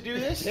want to do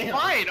this?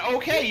 Fine,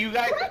 okay, you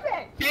guys.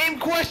 Perfect. Same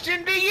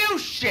question to you,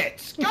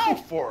 shits. Go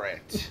for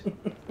it.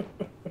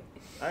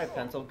 all right,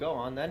 Pencil, go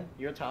on then.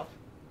 You're tough.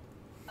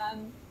 That's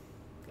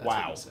Wow. what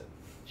I said.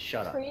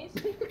 Shut up.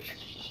 Priest.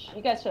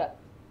 You guys shut up.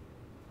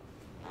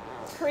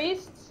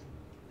 Priest.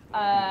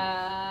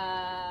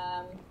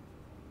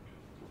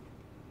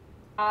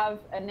 Have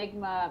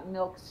Enigma,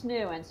 Milk,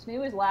 Snoo, and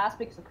Snoo is last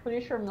because I'm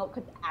pretty sure Milk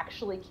could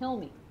actually kill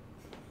me.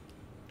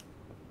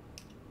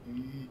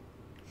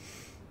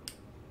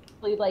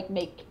 Like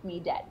make me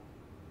dead.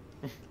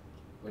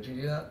 Would you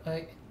do that,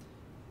 Mike?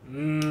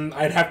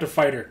 I'd have to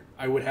fight her.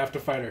 I would have to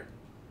fight her.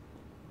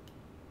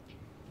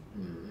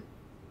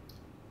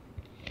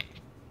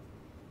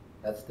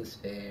 That's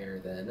despair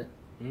then.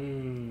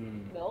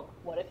 Milk,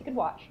 what if you could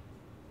watch?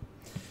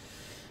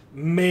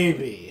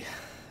 Maybe.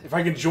 If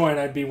I could join,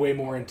 I'd be way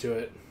more into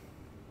it.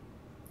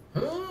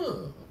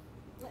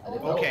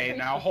 Okay,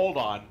 now hold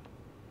on.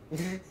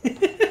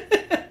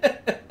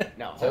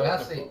 No. So it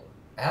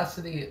has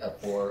to be a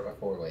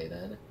four-way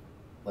then,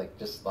 like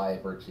just by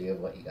virtue of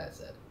what you guys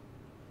said.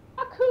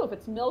 Oh, cool. If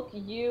it's Milk,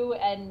 you,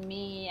 and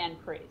me, and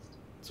Priest.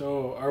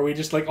 So, are we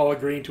just like all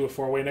agreeing to a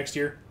 4-way next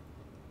year?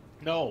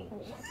 No.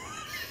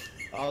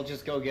 I'll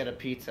just go get a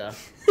pizza.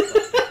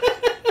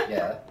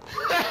 Yeah.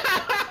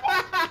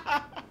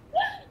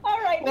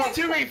 All right. Well, next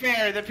to be one.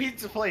 fair, the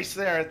pizza place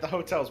there at the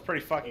hotel is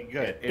pretty fucking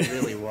good. It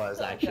really was,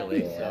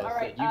 actually. Yeah. So, All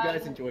right, you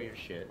guys enjoy your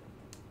shit.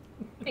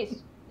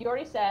 Priest, you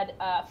already said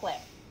Flam.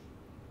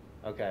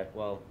 Okay,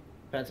 well,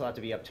 Pencil will have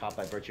to be up top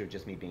by virtue of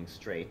just me being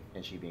straight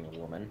and she being a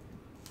woman.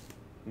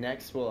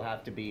 Next will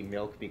have to be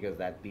Milk because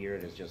that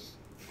beard is just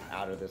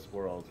out of this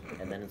world.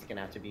 And then it's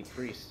gonna have to be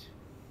Priest.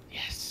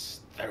 Yes,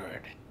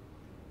 third.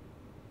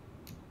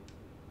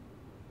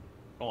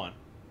 Go on.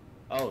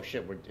 Oh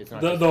shit, it's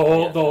not The just-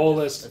 whole yeah, the whole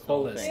it's list. just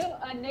Whole the list. thing.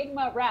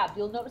 Enigma, Rab.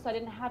 You'll notice I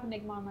didn't have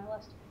Enigma on my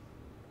list.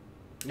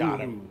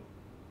 Got him.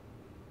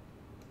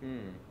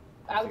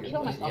 I would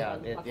kill myself. Yeah,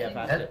 on if fucking-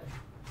 I have to,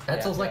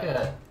 Pencil's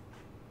Yeah.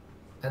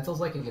 Pencil's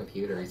like a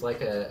computer. He's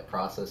like a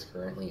process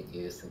currently in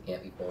use and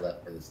can't be pulled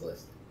up for this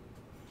list.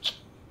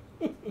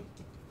 but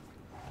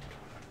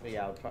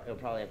yeah, it'll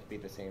probably have to be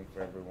the same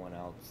for everyone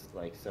else.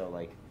 Like, so,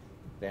 like,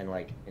 then,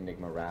 like,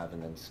 Enigma Rav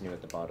and then Snoo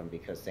at the bottom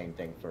because same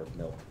thing for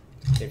Milk.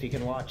 If he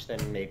can watch, then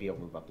maybe he'll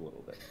move up a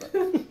little bit.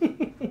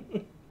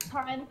 But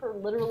Time for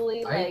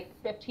literally I- like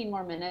 15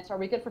 more minutes. Are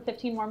we good for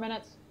 15 more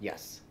minutes?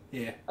 yes.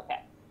 Yeah. Okay.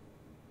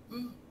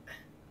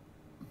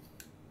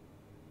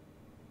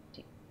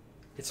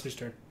 It's his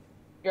turn.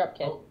 You're up,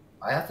 kid. Oh,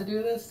 I have to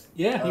do this?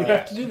 Yeah, you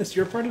have to do this.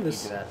 You're a part of You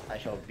this. do that. I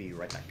shall be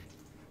right back.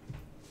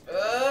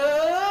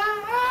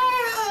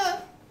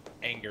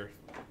 Anger.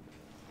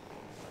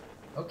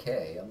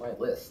 Okay, on my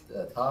list,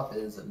 top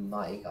is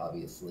Mike,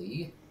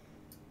 obviously.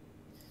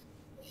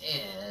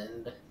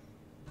 And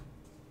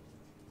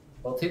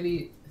well, to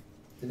be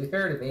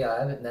fair to me, I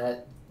haven't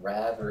met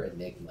Rav or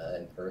Enigma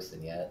in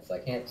person yet, so I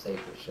can't say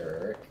for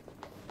sure.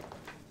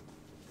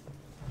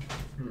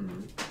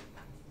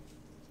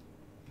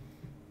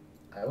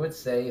 I would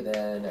say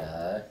then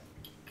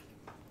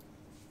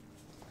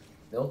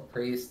Milk,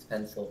 Priest,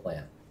 Pencil,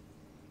 Flam.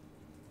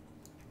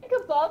 Think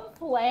above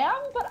Flam,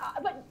 but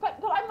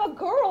I'm a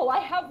girl. I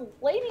have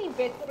lady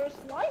bits that are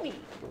slimy.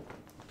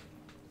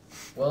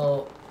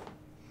 Well,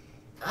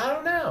 I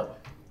don't know.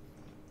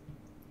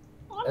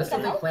 What That's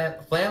the something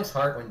hell? Flam's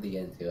heart wouldn't be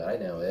into. I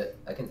know it.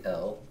 I can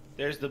tell.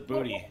 There's the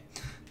booty.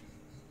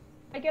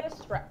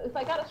 If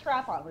I got a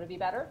strap on, would it be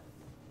better?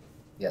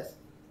 Yes.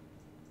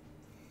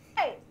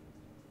 Hey,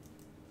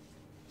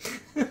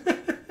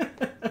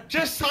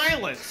 Just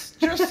silence.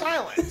 Just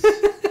silence.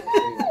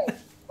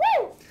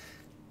 woo!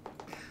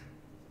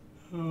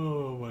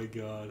 Oh my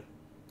god.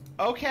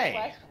 Okay.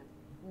 Question.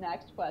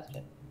 Next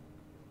question.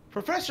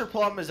 Professor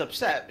Plum is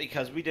upset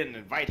because we didn't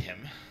invite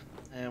him,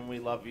 and we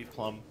love you,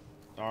 Plum.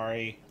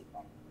 Sorry.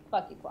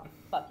 Fuck you, Plum.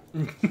 Fuck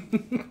you.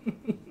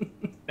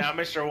 Now,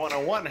 Mr.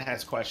 101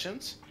 has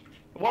questions.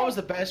 What was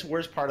the best,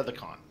 worst part of the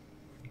con?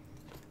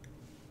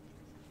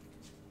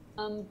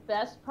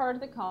 Best part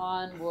of the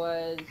con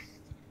was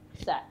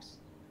sex.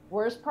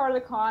 Worst part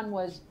of the con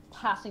was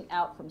passing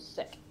out from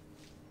sick.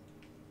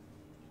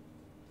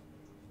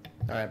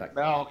 All right, back.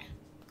 Milk.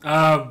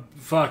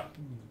 Fuck.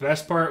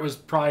 Best part was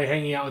probably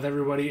hanging out with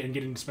everybody and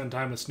getting to spend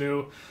time with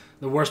Snoo.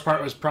 The worst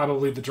part was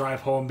probably the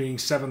drive home being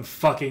 7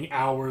 fucking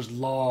hours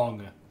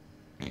long.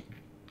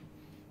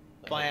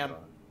 Blam.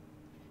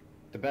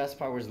 The best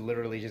part was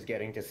literally just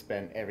getting to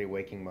spend every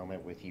waking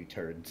moment with you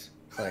turds.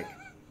 Like,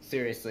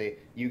 seriously,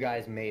 you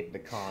guys made the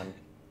con.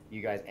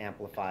 You guys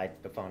amplified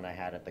the fun I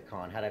had at the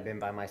con. Had I been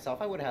by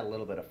myself, I would have had a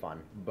little bit of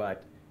fun.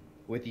 But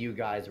with you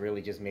guys,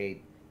 really just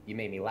made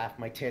me laugh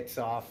my tits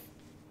off.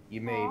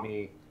 You made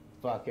me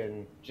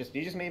fucking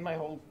you just made my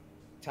whole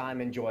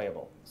time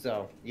enjoyable.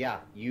 So yeah,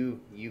 you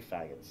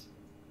faggots.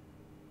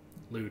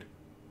 Lewd.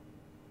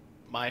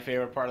 My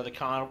favorite part of the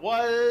con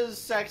was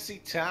sexy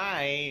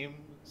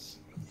times.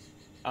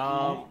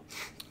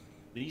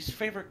 Least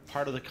favorite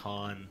part of the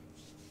con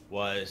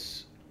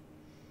was,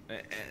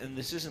 and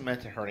this isn't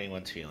meant to hurt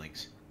anyone's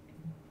feelings,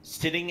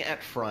 sitting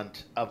at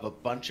front of a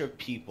bunch of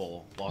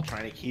people while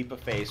trying to keep a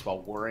face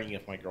while worrying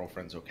if my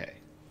girlfriend's okay.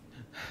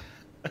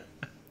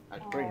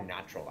 That's pretty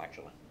natural,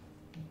 actually.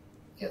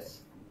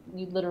 Yes.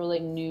 You literally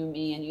knew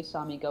me and you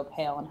saw me go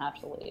pale and have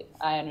to leave.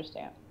 I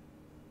understand.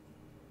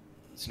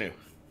 It's new.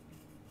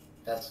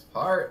 Best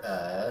part,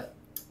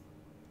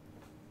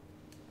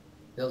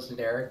 feels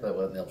generic, but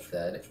what Milk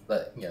said.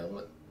 But, you know,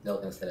 what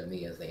Milk instead of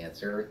me as the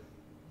answer.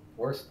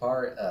 Worst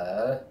part,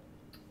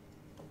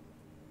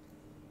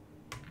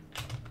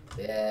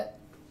 yeah.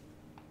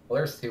 Well,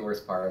 there's two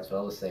worst parts, but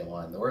I'll just say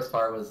one. The worst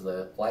part was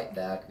the flight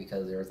back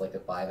because there was like a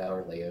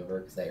 5-hour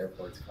layover because the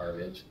airport's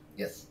garbage.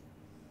 Yes.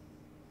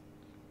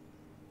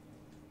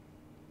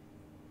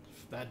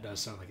 That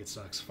does sound like it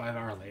sucks.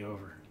 5-hour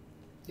layover.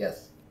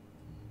 Yes.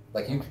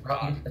 Like you,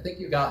 I think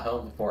you got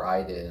home before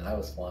I did, and I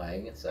was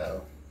flying,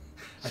 so.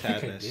 I think I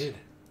Sadness. did.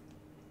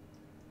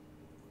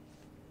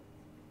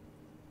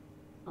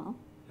 Oh.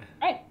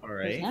 Alright. All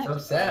right. Who's next? So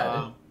sad.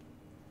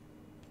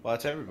 Well,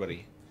 that's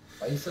everybody.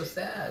 Why are you so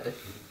sad?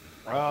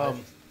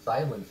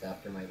 Silence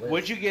after my list.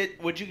 Would you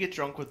get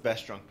drunk with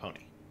Best Drunk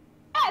Pony?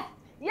 Yes!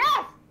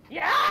 Yes!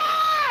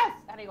 Yes!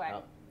 Anyway.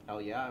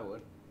 Hell yeah, I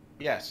would.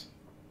 Yes.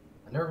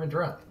 I've never been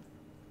drunk.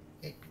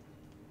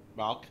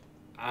 Malk.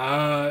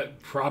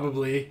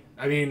 Probably.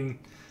 I mean,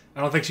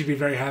 I don't think she'd be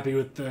very happy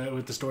with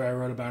the story I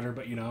wrote about her,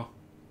 but you know.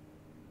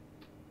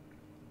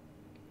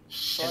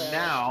 And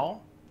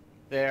now,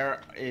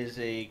 there is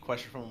a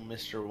question from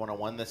Mr.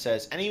 101 that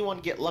says, anyone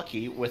get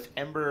lucky with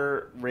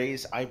Ember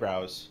Ray's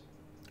eyebrows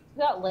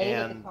Got laid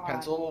at and the con.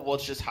 pencil? Well,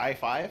 it's just high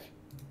five.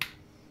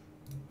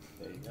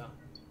 There you go.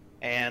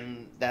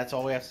 And that's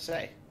all we have to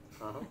say.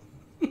 Uh-huh.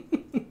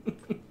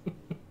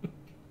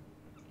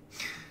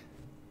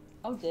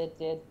 Oh, did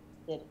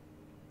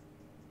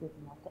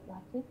not get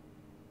lucky?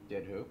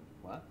 Did who?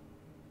 What?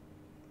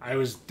 I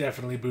was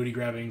definitely booty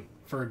grabbing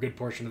for a good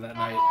portion of that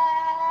night.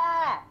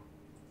 Ah!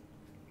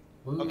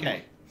 Ooh.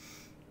 Okay.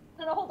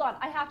 No, hold on.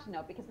 I have to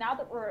know because now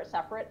that we're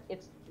separate,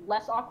 it's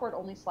less awkward,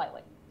 only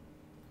slightly.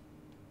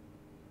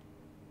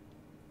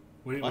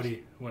 What?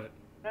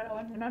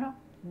 No.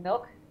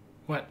 Milk,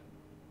 What?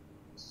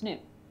 Snoop.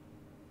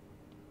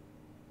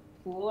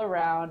 Fool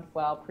around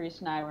while Priest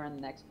and I were in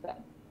the next bed.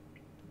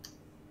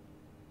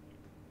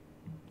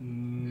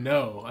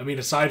 No. I mean,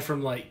 aside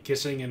from, like,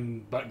 kissing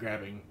and butt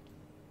grabbing.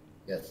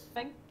 Yes.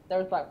 Thing? There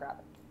was butt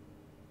grabbing.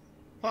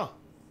 Huh.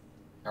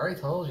 I already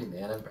told you,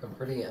 man. I'm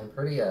pretty, what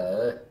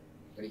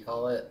do you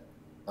call it?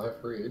 I'm a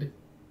prude.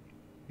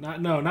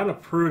 Not a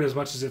prude as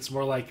much as it's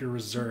more like you're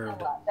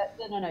reserved.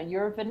 No,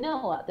 you're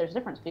vanilla. There's a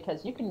difference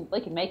because you can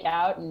make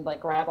out and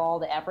like grab all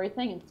the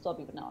everything and still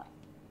be vanilla.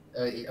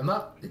 I'm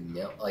not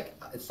vanilla. Like,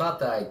 it's not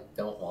that I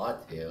don't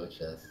want to. It's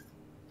just,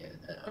 yeah,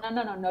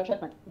 no.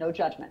 No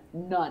judgment.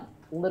 None.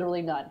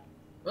 Literally none.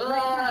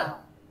 Ah!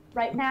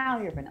 Right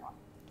now you're vanilla.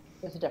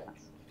 There's a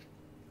difference.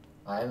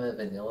 I'm a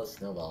vanilla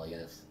snowball,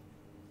 yes.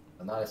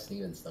 I'm not a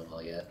Steven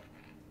snowball yet.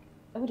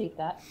 I would eat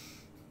that.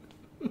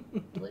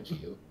 Would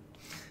you?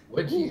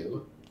 Would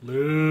you?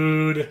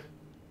 Lewd.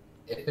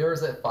 If there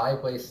was a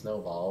 5-way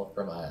snowball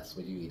from us,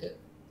 would you eat it?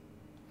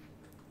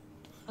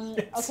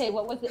 Okay,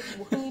 what was it?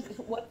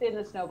 What's in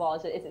the snowball?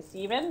 Is it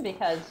Steven?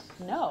 Because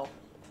no.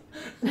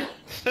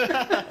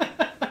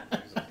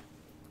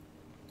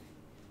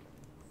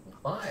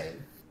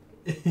 Fine.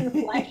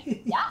 Flesh?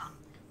 Yeah.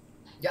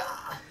 Yeah.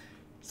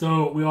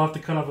 So we all have to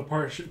cut off a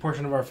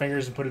portion of our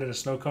fingers and put it in a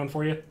snow cone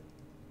for you?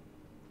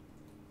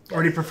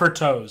 Or do you prefer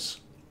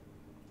toes?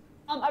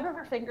 I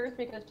prefer fingers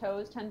because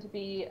toes tend to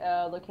be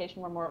a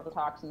location where more of the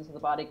toxins of the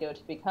body go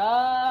to because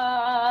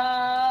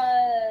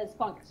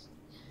fungus.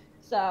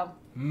 So.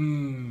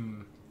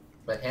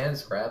 But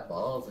hands grab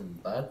balls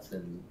and butts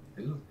and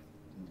poop.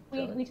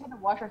 We tend to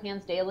wash our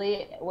hands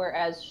daily,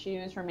 whereas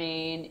shoes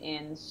remain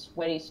in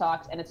sweaty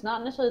socks, and it's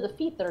not necessarily the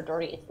feet that are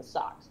dirty, it's the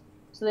socks.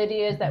 So the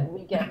idea is that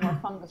we get more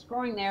fungus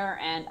growing there,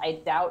 and I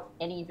doubt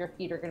any of your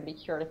feet are going to be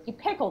cured if you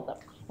pickled them.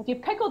 If you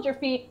pickled your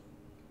feet...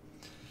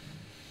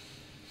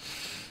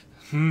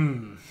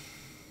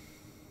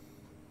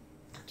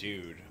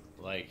 Dude,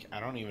 like, I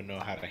don't even know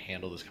how to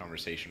handle this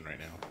conversation right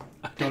now.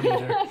 I don't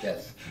either.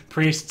 Yes.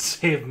 Priest,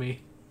 save me.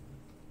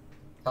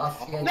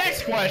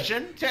 Next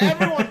question, to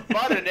everyone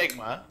but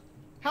Enigma.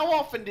 How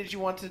often did you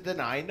want to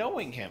deny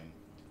knowing him?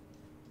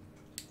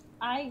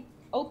 I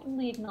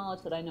openly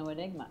acknowledge that I know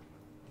Enigma.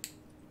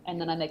 And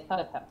then I make fun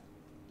of him.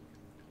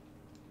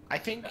 I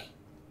think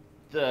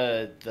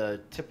the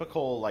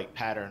typical like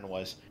pattern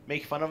was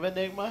make fun of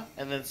Enigma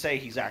and then say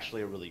he's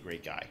actually a really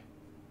great guy.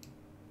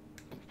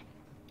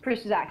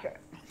 Priest is accurate.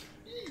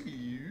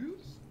 Snoo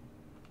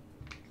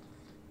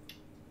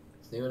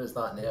does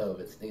not know,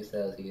 but Snoo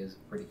says he is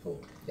pretty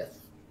cool. Yes.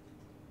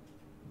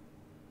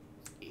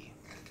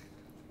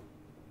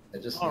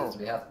 It just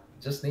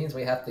means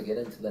we have to get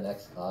into the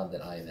next con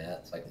that I'm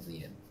at so I can see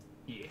him.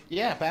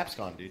 Yeah,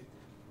 BabsCon, dude.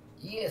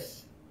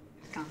 Yes.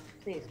 Oh,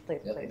 please,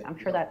 please, Yep. please. I'm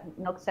sure that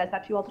Milk says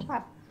that to you all the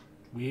time.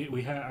 We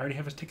already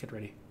have his ticket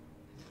ready.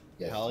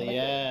 Yes. Hell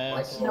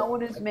yes. No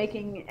one is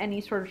making any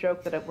sort of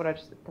joke that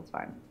that's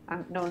fine.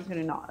 No one's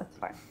gonna not. That's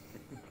fine.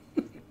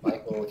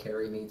 Mike will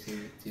carry me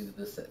to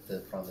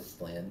the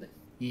promised land.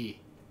 The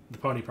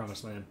pony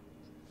promised land.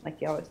 Like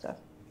he always does.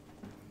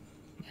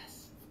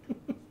 Yes.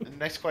 The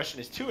next question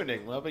is to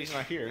Enigma, but he's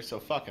not here, so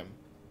fuck him.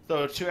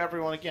 So to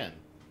everyone again.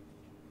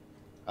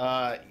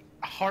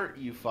 Heart,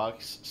 you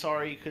fucks.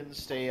 Sorry you couldn't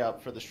stay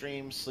up for the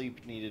stream.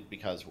 Sleep needed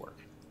because work.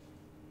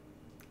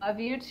 Love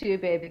you too,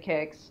 baby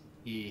cakes.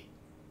 The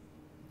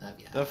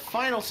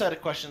final set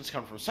of questions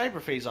come from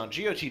Cyberphase on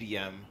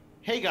GOTDM.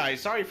 Hey guys,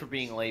 sorry for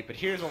being late, but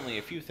here's only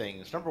a few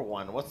things. Number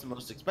one, what's the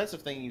most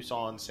expensive thing you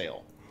saw on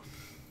sale?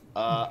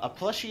 A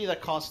plushie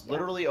that cost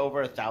literally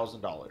over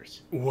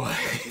 $1,000.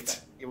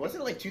 What? It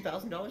wasn't like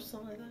 $2,000 or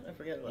something like that. I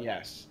forget what.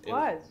 Yes.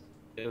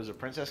 It was a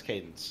Princess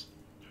Cadence.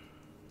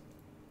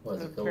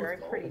 Was it filled Very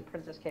with pretty gold?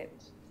 Princess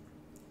Cadence.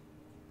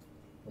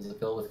 Was it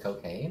filled with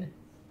cocaine?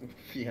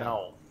 Yeah.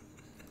 No.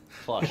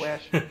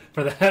 Plush.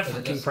 For that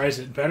fucking price,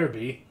 it better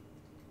be.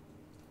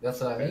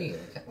 That's what I mean.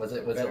 Was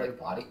it like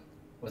body?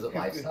 Was it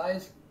life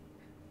size?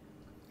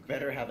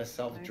 Better have a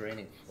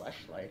self-draining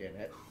fleshlight in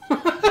it.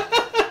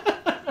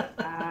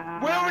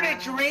 Where would it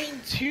drain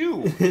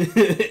to?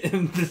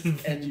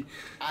 And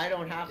I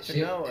don't have to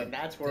know, and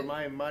that's where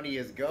my money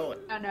is going.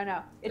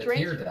 No. It The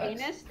drains tear your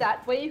ducts. anus.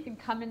 That way you can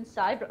come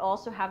inside, but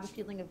also have the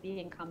feeling of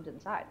being cummed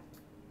inside.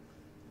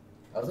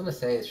 I was gonna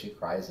say she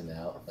cries him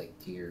out like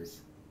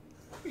tears.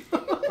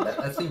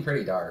 that seemed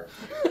pretty dark.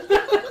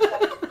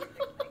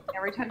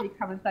 Every time you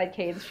come inside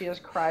Cadence, she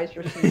just cries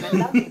your semen.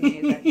 That's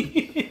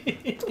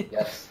amazing.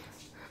 Yes.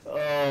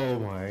 Oh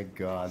my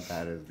god,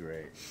 that is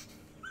great.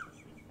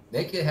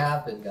 Make it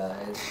happen,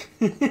 guys.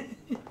 I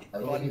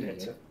believe in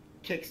you.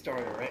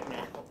 Kickstarter right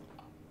now.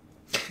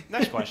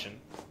 Next question.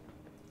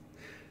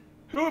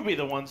 Who would be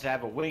the ones to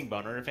have a wing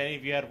boner if any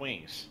of you had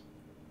wings?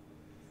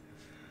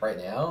 Right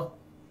now?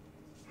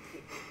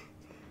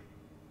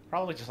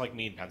 Probably just like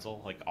me and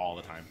Pencil, like all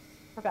the time.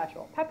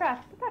 Perpetual.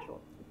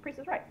 Perpetual. Priest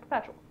is right.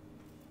 Perpetual.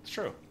 It's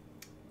true.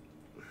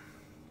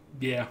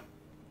 Yeah.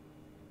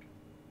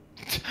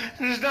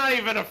 There's not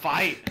even a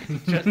fight.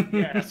 Just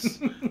yes.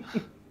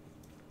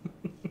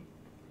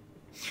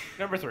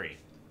 Number 3.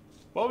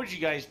 What would you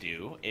guys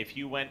do if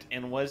you went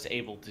and was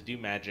able to do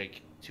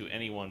magic to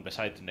anyone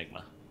besides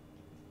Enigma?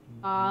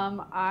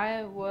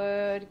 I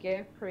would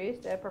give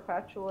Priest a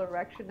perpetual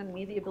erection and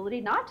me the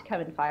ability not to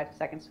come in 5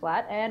 seconds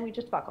flat, and we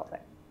just fuck all day.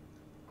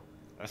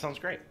 That sounds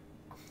great.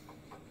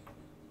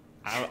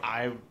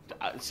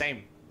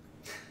 Same.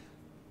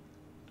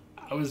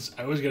 I was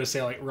gonna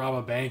say like rob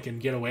a bank and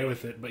get away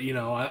with it, but you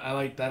know I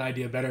like that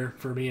idea better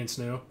for me and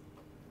Snoo.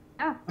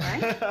 Ah,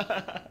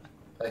 right?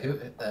 Who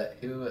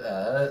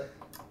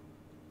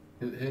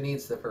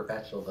needs the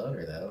perpetual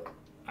boner though?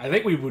 I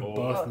think we would Oh.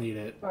 both need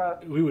it. Uh,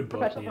 We would both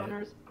Perpetual need it.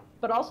 boners.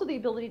 But also the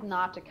ability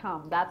not to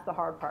come. That's the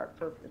hard part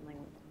for me.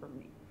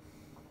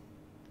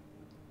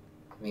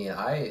 I mean,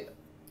 okay,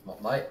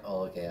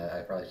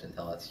 I probably shouldn't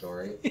tell that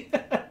story. Is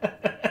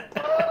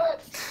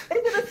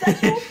it a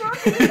sexual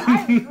circus?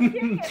 I'm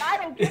looking and I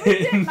don't give a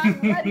shit and I'm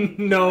ready.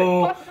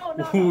 No,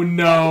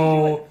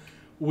 no,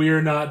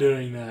 we're not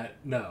doing that.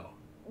 No.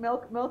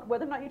 Milk,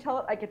 whether or not you tell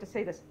it, I get to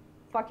say this.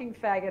 Fucking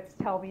faggots,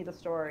 tell me the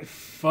story.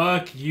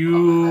 Fuck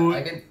you.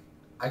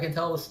 I can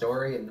tell the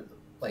story in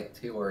like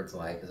 2 words,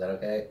 Mike. Is that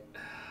okay?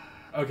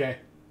 Okay.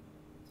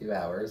 2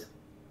 hours.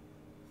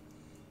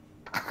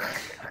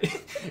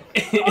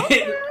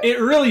 It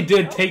really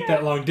did take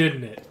that long,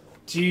 didn't it?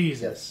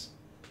 Jesus.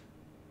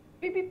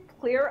 To be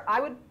clear, I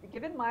would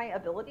given my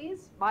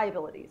abilities, I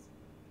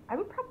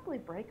would probably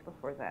break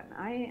before then.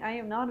 I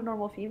am not a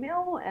normal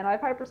female, and I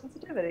have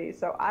hypersensitivity,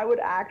 so I would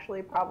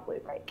actually probably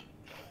break.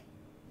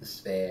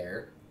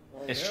 Despair.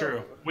 Well, It's there true.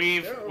 are-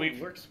 We've there are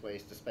we've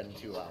workspace to spend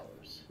 2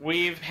 hours.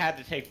 we've had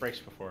to take breaks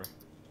before.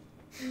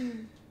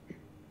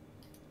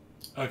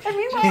 Okay. And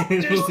meanwhile,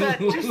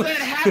 Just that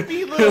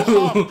happy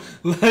little hump.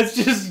 Let's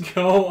just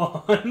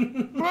go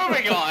on.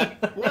 Moving on.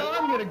 Well,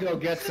 I'm gonna go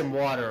get some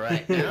water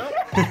right now.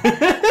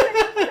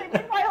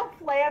 meanwhile,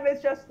 Flam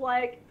is just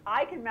like,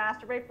 I can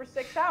masturbate for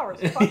 6 hours.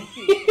 Fuck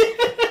you.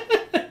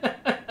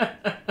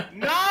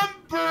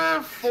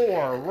 Number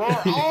 4.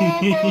 We're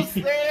almost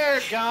there,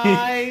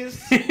 guys.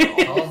 They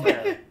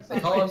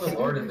call him the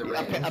Lord of the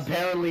Rings.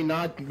 Apparently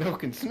not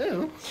Milk and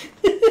Snoo.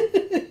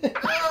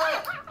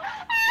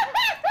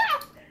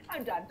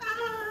 I'm done.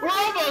 We're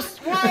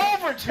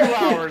over 2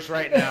 hours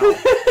right now.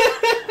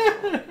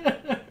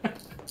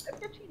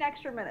 15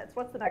 extra minutes.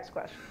 What's the next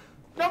question?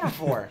 Number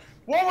 4.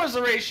 What was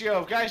the ratio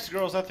of guys to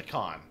girls at the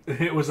con?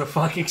 It was a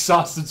fucking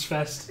sausage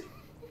fest.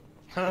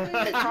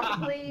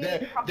 Probably.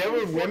 There were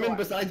 4 to women 1.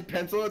 besides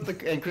Pencil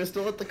and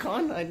Crystal at the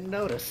con? I didn't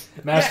notice.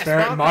 Mass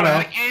Ferret, Mount Mono.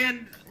 Ferret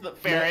and the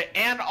Ferret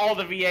and all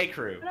the VA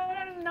crew.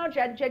 No,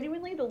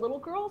 genuinely, the little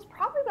girls,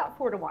 probably about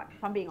 4 to 1,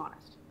 if I'm being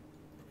honest.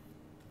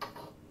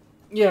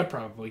 Yeah,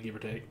 probably, give or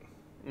take.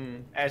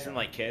 As in,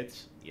 like,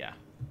 kids? Yeah.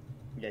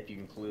 Yeah, if you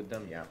include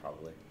them, yeah,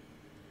 probably.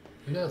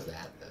 Who knows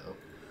that though?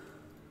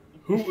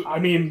 Who? I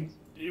mean,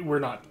 we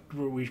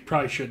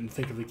probably shouldn't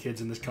think of the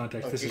kids in this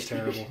context. This is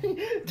terrible.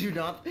 Do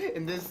not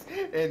in this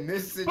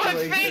situation. But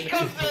think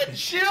of the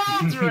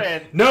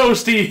children! No,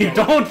 Steve,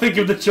 don't think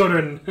of the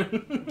children.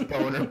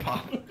 Boner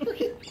pop.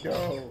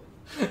 No.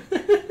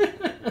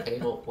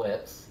 Table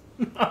flips.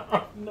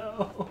 Oh,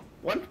 no.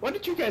 Why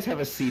don't you guys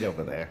have a seat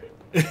over there?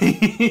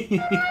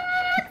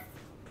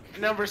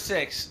 Number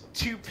 6.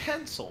 To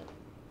pencil.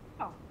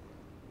 Oh.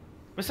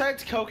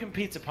 Besides Coke and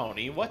Pizza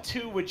Pony, what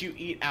 2 would you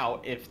eat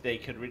out if they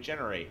could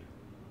regenerate?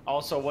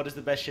 Also, what is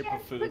the best ship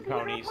of food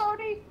ponies?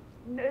 Pony.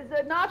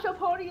 The Nacho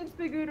Pony and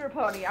Spagooter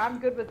Pony. I'm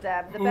good with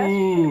them. The best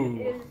Ooh.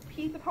 ship is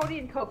Pizza Pony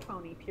and Coke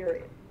Pony,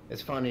 period.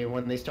 It's funny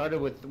when they started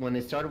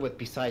with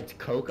besides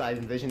Coke, I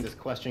envisioned this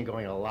question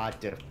going a lot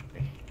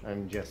differently.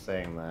 I'm just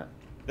saying that.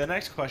 The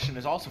next question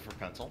is also for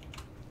pencil.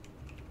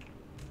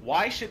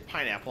 Why should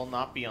pineapple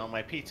not be on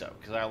my pizza?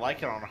 Because I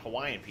like it on a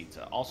Hawaiian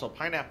pizza. Also,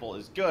 pineapple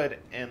is good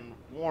and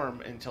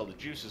warm until the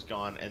juice is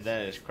gone, and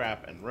then it is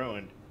crap and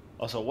ruined.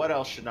 Also, what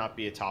else should not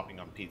be a topping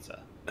on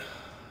pizza?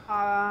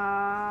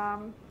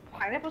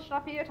 Pineapple should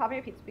not be a topping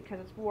of pizza because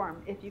it's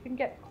warm. If you can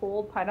get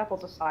cold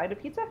pineapples aside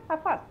of pizza,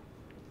 have fun.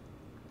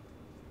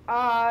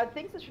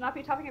 Things that should not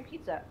be a topping of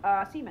pizza.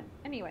 Semen.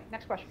 Anyway,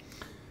 next question.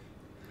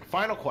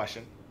 Final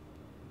question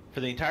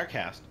for the entire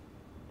cast,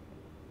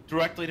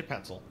 directly to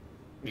pencil,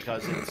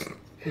 because it's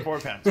for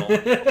pencil.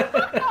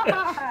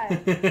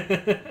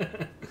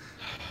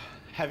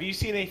 Have you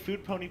seen a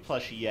Food Pony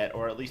plushie yet,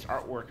 or at least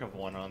artwork of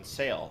one on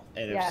sale?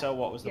 And if Yes, so,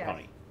 what was the yes.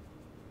 pony?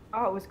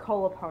 Oh, it was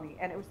Cola Pony,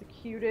 and it was the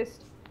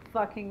cutest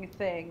fucking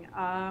thing.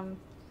 I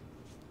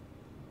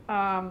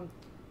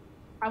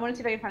want to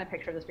see if I can find a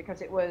picture of this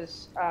because it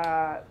was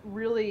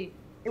really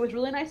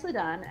nicely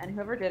done, and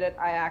whoever did it,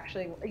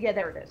 yeah,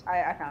 there it is.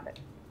 I found it.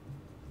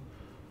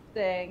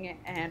 Thing,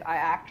 and I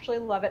actually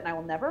love it, and I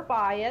will never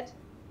buy it.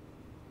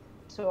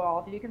 So all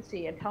of you can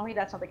see, and tell me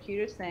that's not the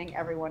cutest thing,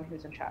 everyone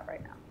who's in chat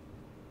right now.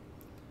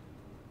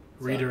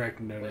 Redirect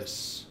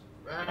notice.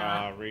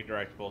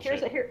 Redirect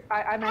bullshit.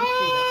 I meant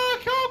to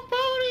Coke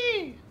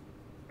Pony! do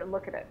that.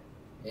 Look at it.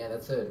 Yeah,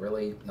 that's a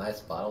really nice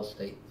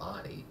bottle-shaped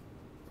body.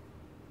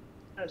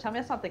 No, tell me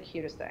that's not the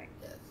cutest thing.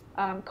 Yes.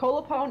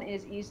 Cola Pone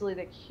is easily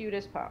the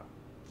cutest pone.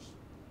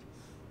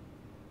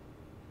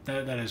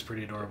 That is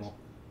pretty adorable.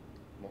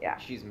 Well, Yeah.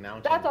 She's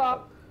mounted. That's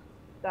all.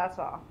 That's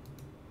all.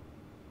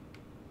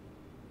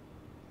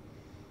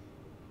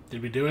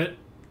 Did we do it?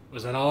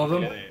 Was that all of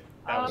them? Yeah,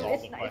 that was all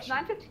It's the question.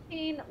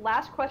 9:15.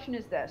 Last question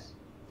is this: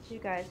 do you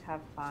guys have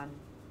fun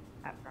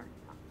at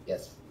Bronycon?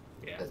 Yes.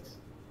 Yeah. Yes.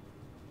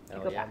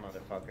 Hell Go yeah, back.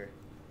 motherfucker.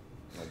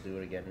 I'll do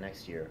it again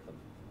next year.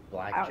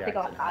 I don't Blackjacks think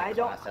I'll- and I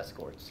don't- high-class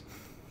escorts.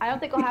 I don't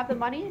think I'll have the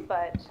money,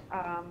 but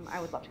I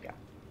would love to go.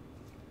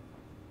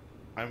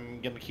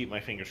 I'm gonna keep my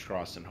fingers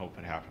crossed and hope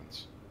it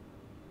happens.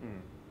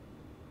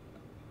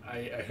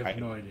 I have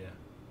no idea.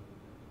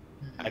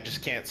 I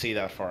just can't see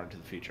that far into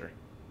the future.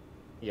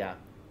 Yeah,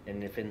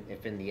 and if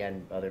in the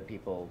end other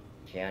people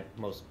can't,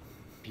 most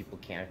people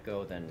can't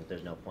go, then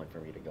there's no point for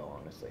me to go,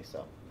 honestly.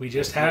 So We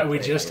just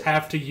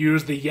have to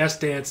use the yes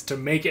dance to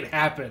make it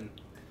happen.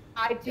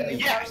 I do.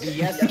 Yes! the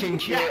yes can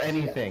cure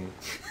anything.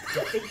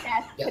 The yes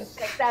can Yes.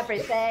 fix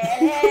everything.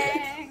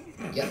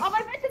 Yes. All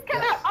my bitches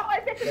come Yes. out. All my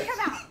bitches Yes. come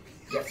out.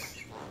 Yes.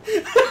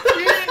 You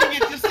didn't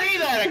get to say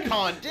that at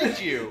con, did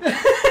you?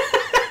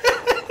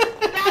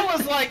 That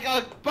was like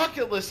a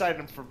bucket list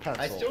item for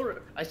pencil.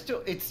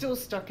 It's still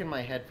stuck in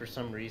my head for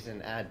some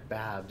reason. At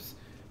Babs,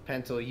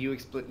 Pencil,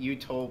 you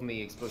told me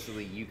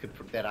explicitly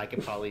that I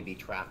could probably be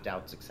trapped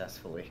out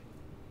successfully,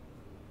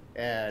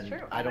 and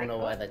True, I don't and know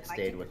I why could. that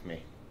stayed with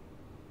me.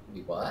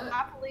 You what?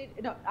 Happily,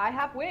 no, I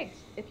have wigs.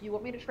 If you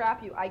want me to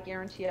trap you, I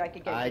guarantee I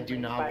could get you. I wings do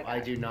by not. I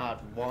that. do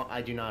not want.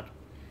 I do not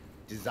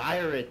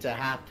desire it to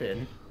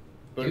happen.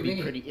 But it'd Do be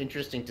me. pretty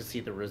interesting to see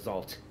the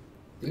result.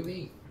 Do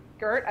me.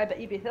 Gert, I bet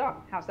you'd be hit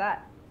on. How's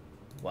that?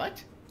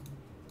 What?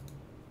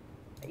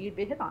 You'd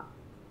be hit on.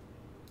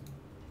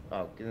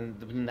 Oh,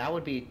 then that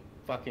would be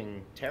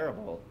fucking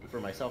terrible for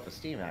my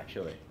self-esteem,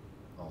 actually.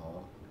 Oh.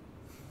 Well,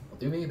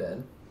 do me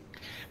then.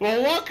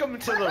 Well, welcome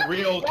to the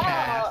real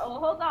cast. Well,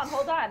 hold on.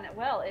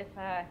 Well, if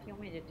you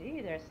want me to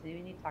do this, then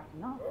we need to talk to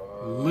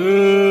Noel.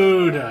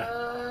 Lewd.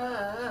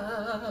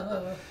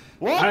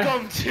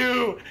 Welcome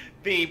to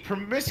the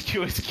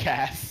promiscuous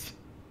cast.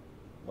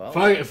 Well,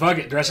 Fuck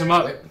it. Dress him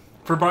up. Wait.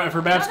 For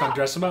BabsCon, No.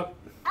 dress him up.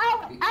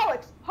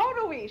 Alex,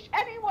 Honowish,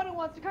 anyone who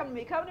wants to come to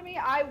me,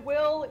 I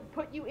will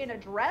put you in a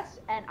dress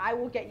and I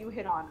will get you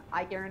hit on.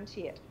 I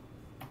guarantee it.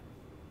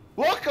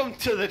 Welcome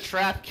to the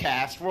trap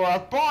cast, where our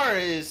bar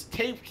is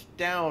taped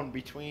down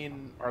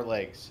between our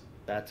legs.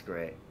 that's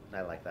great.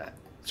 I like that.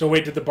 So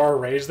wait, did the bar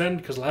raise then?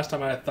 Because last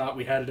time I thought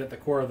we had it at the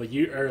core of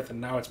the earth, and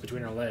now it's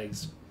between our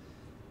legs.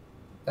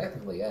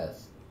 Technically,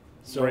 yes.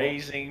 So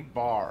Raising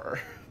bar.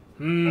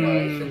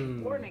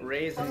 Warning.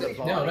 Raising the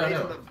bar. No, no, raising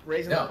no.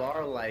 raising No. the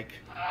bar like.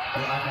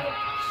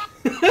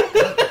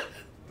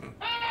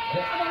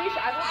 Honowish,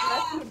 I will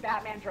dress you in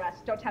Batman dress.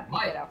 Don't tempt me,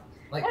 Mike. kiddo.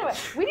 Like, Anyway,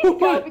 we need to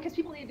go because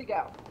people need to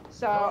go.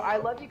 So I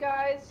love you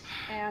guys,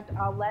 and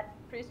I'll let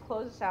Priest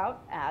close us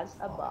out as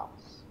a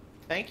boss.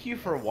 Thank you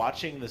for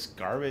watching this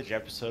garbage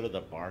episode of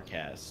the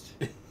Barcast.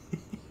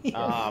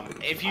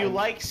 If you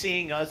like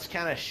seeing us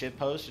kind of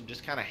shitpost and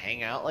just kind of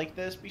hang out like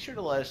this, be sure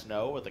to let us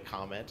know with a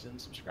comment and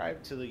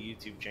subscribe to the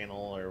YouTube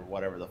channel or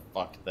whatever the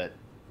fuck that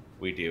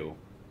we do.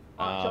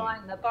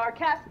 Join the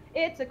Barcast.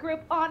 It's a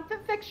group on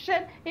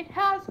fiction. It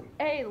has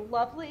a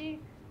lovely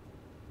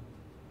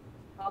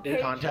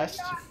Contest?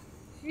 Patreon.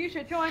 You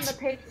should join the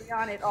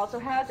Patreon. It also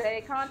has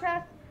a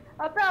contest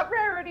about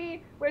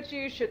rarity, which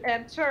you should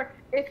enter.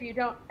 If you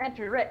don't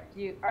enter it,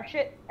 you are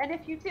shit. And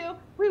if you do,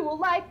 we will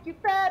like you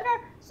better.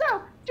 So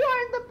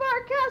join the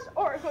Barcast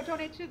or go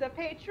donate to the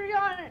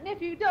Patreon. And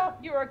if you don't,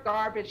 you're a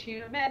garbage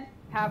human.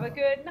 Have a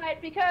good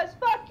night because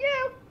fuck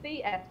you.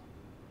 The end.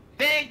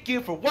 Thank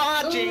you for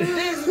watching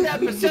this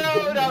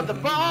episode of the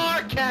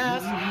Barcast.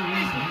 This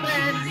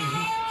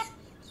has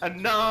been a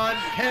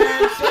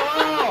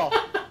non-pencil.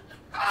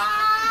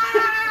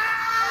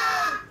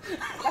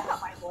 That's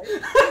not my voice.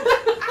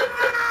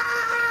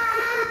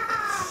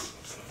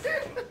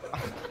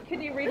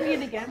 Can you read me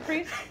it again,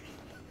 please?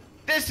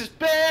 This has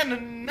been a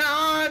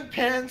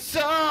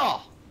non-pencil.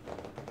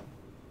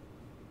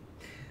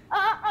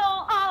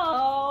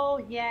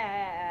 Oh,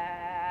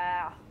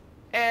 yeah.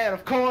 And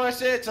of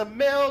course, it's a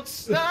milk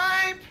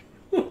snipe.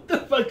 What the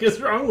fuck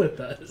is wrong with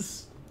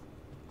us?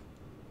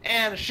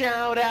 And a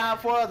shout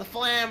out for the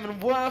flaming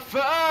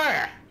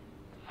woofer.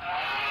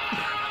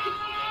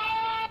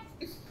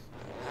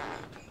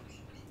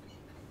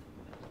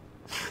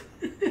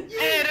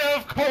 And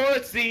of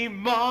course, the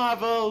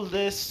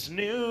marvelous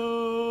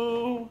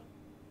new.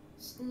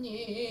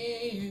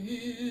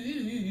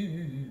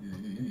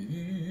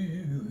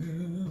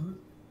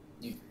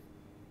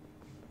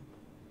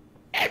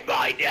 And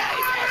my name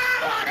is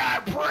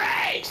Butter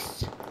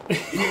Priest.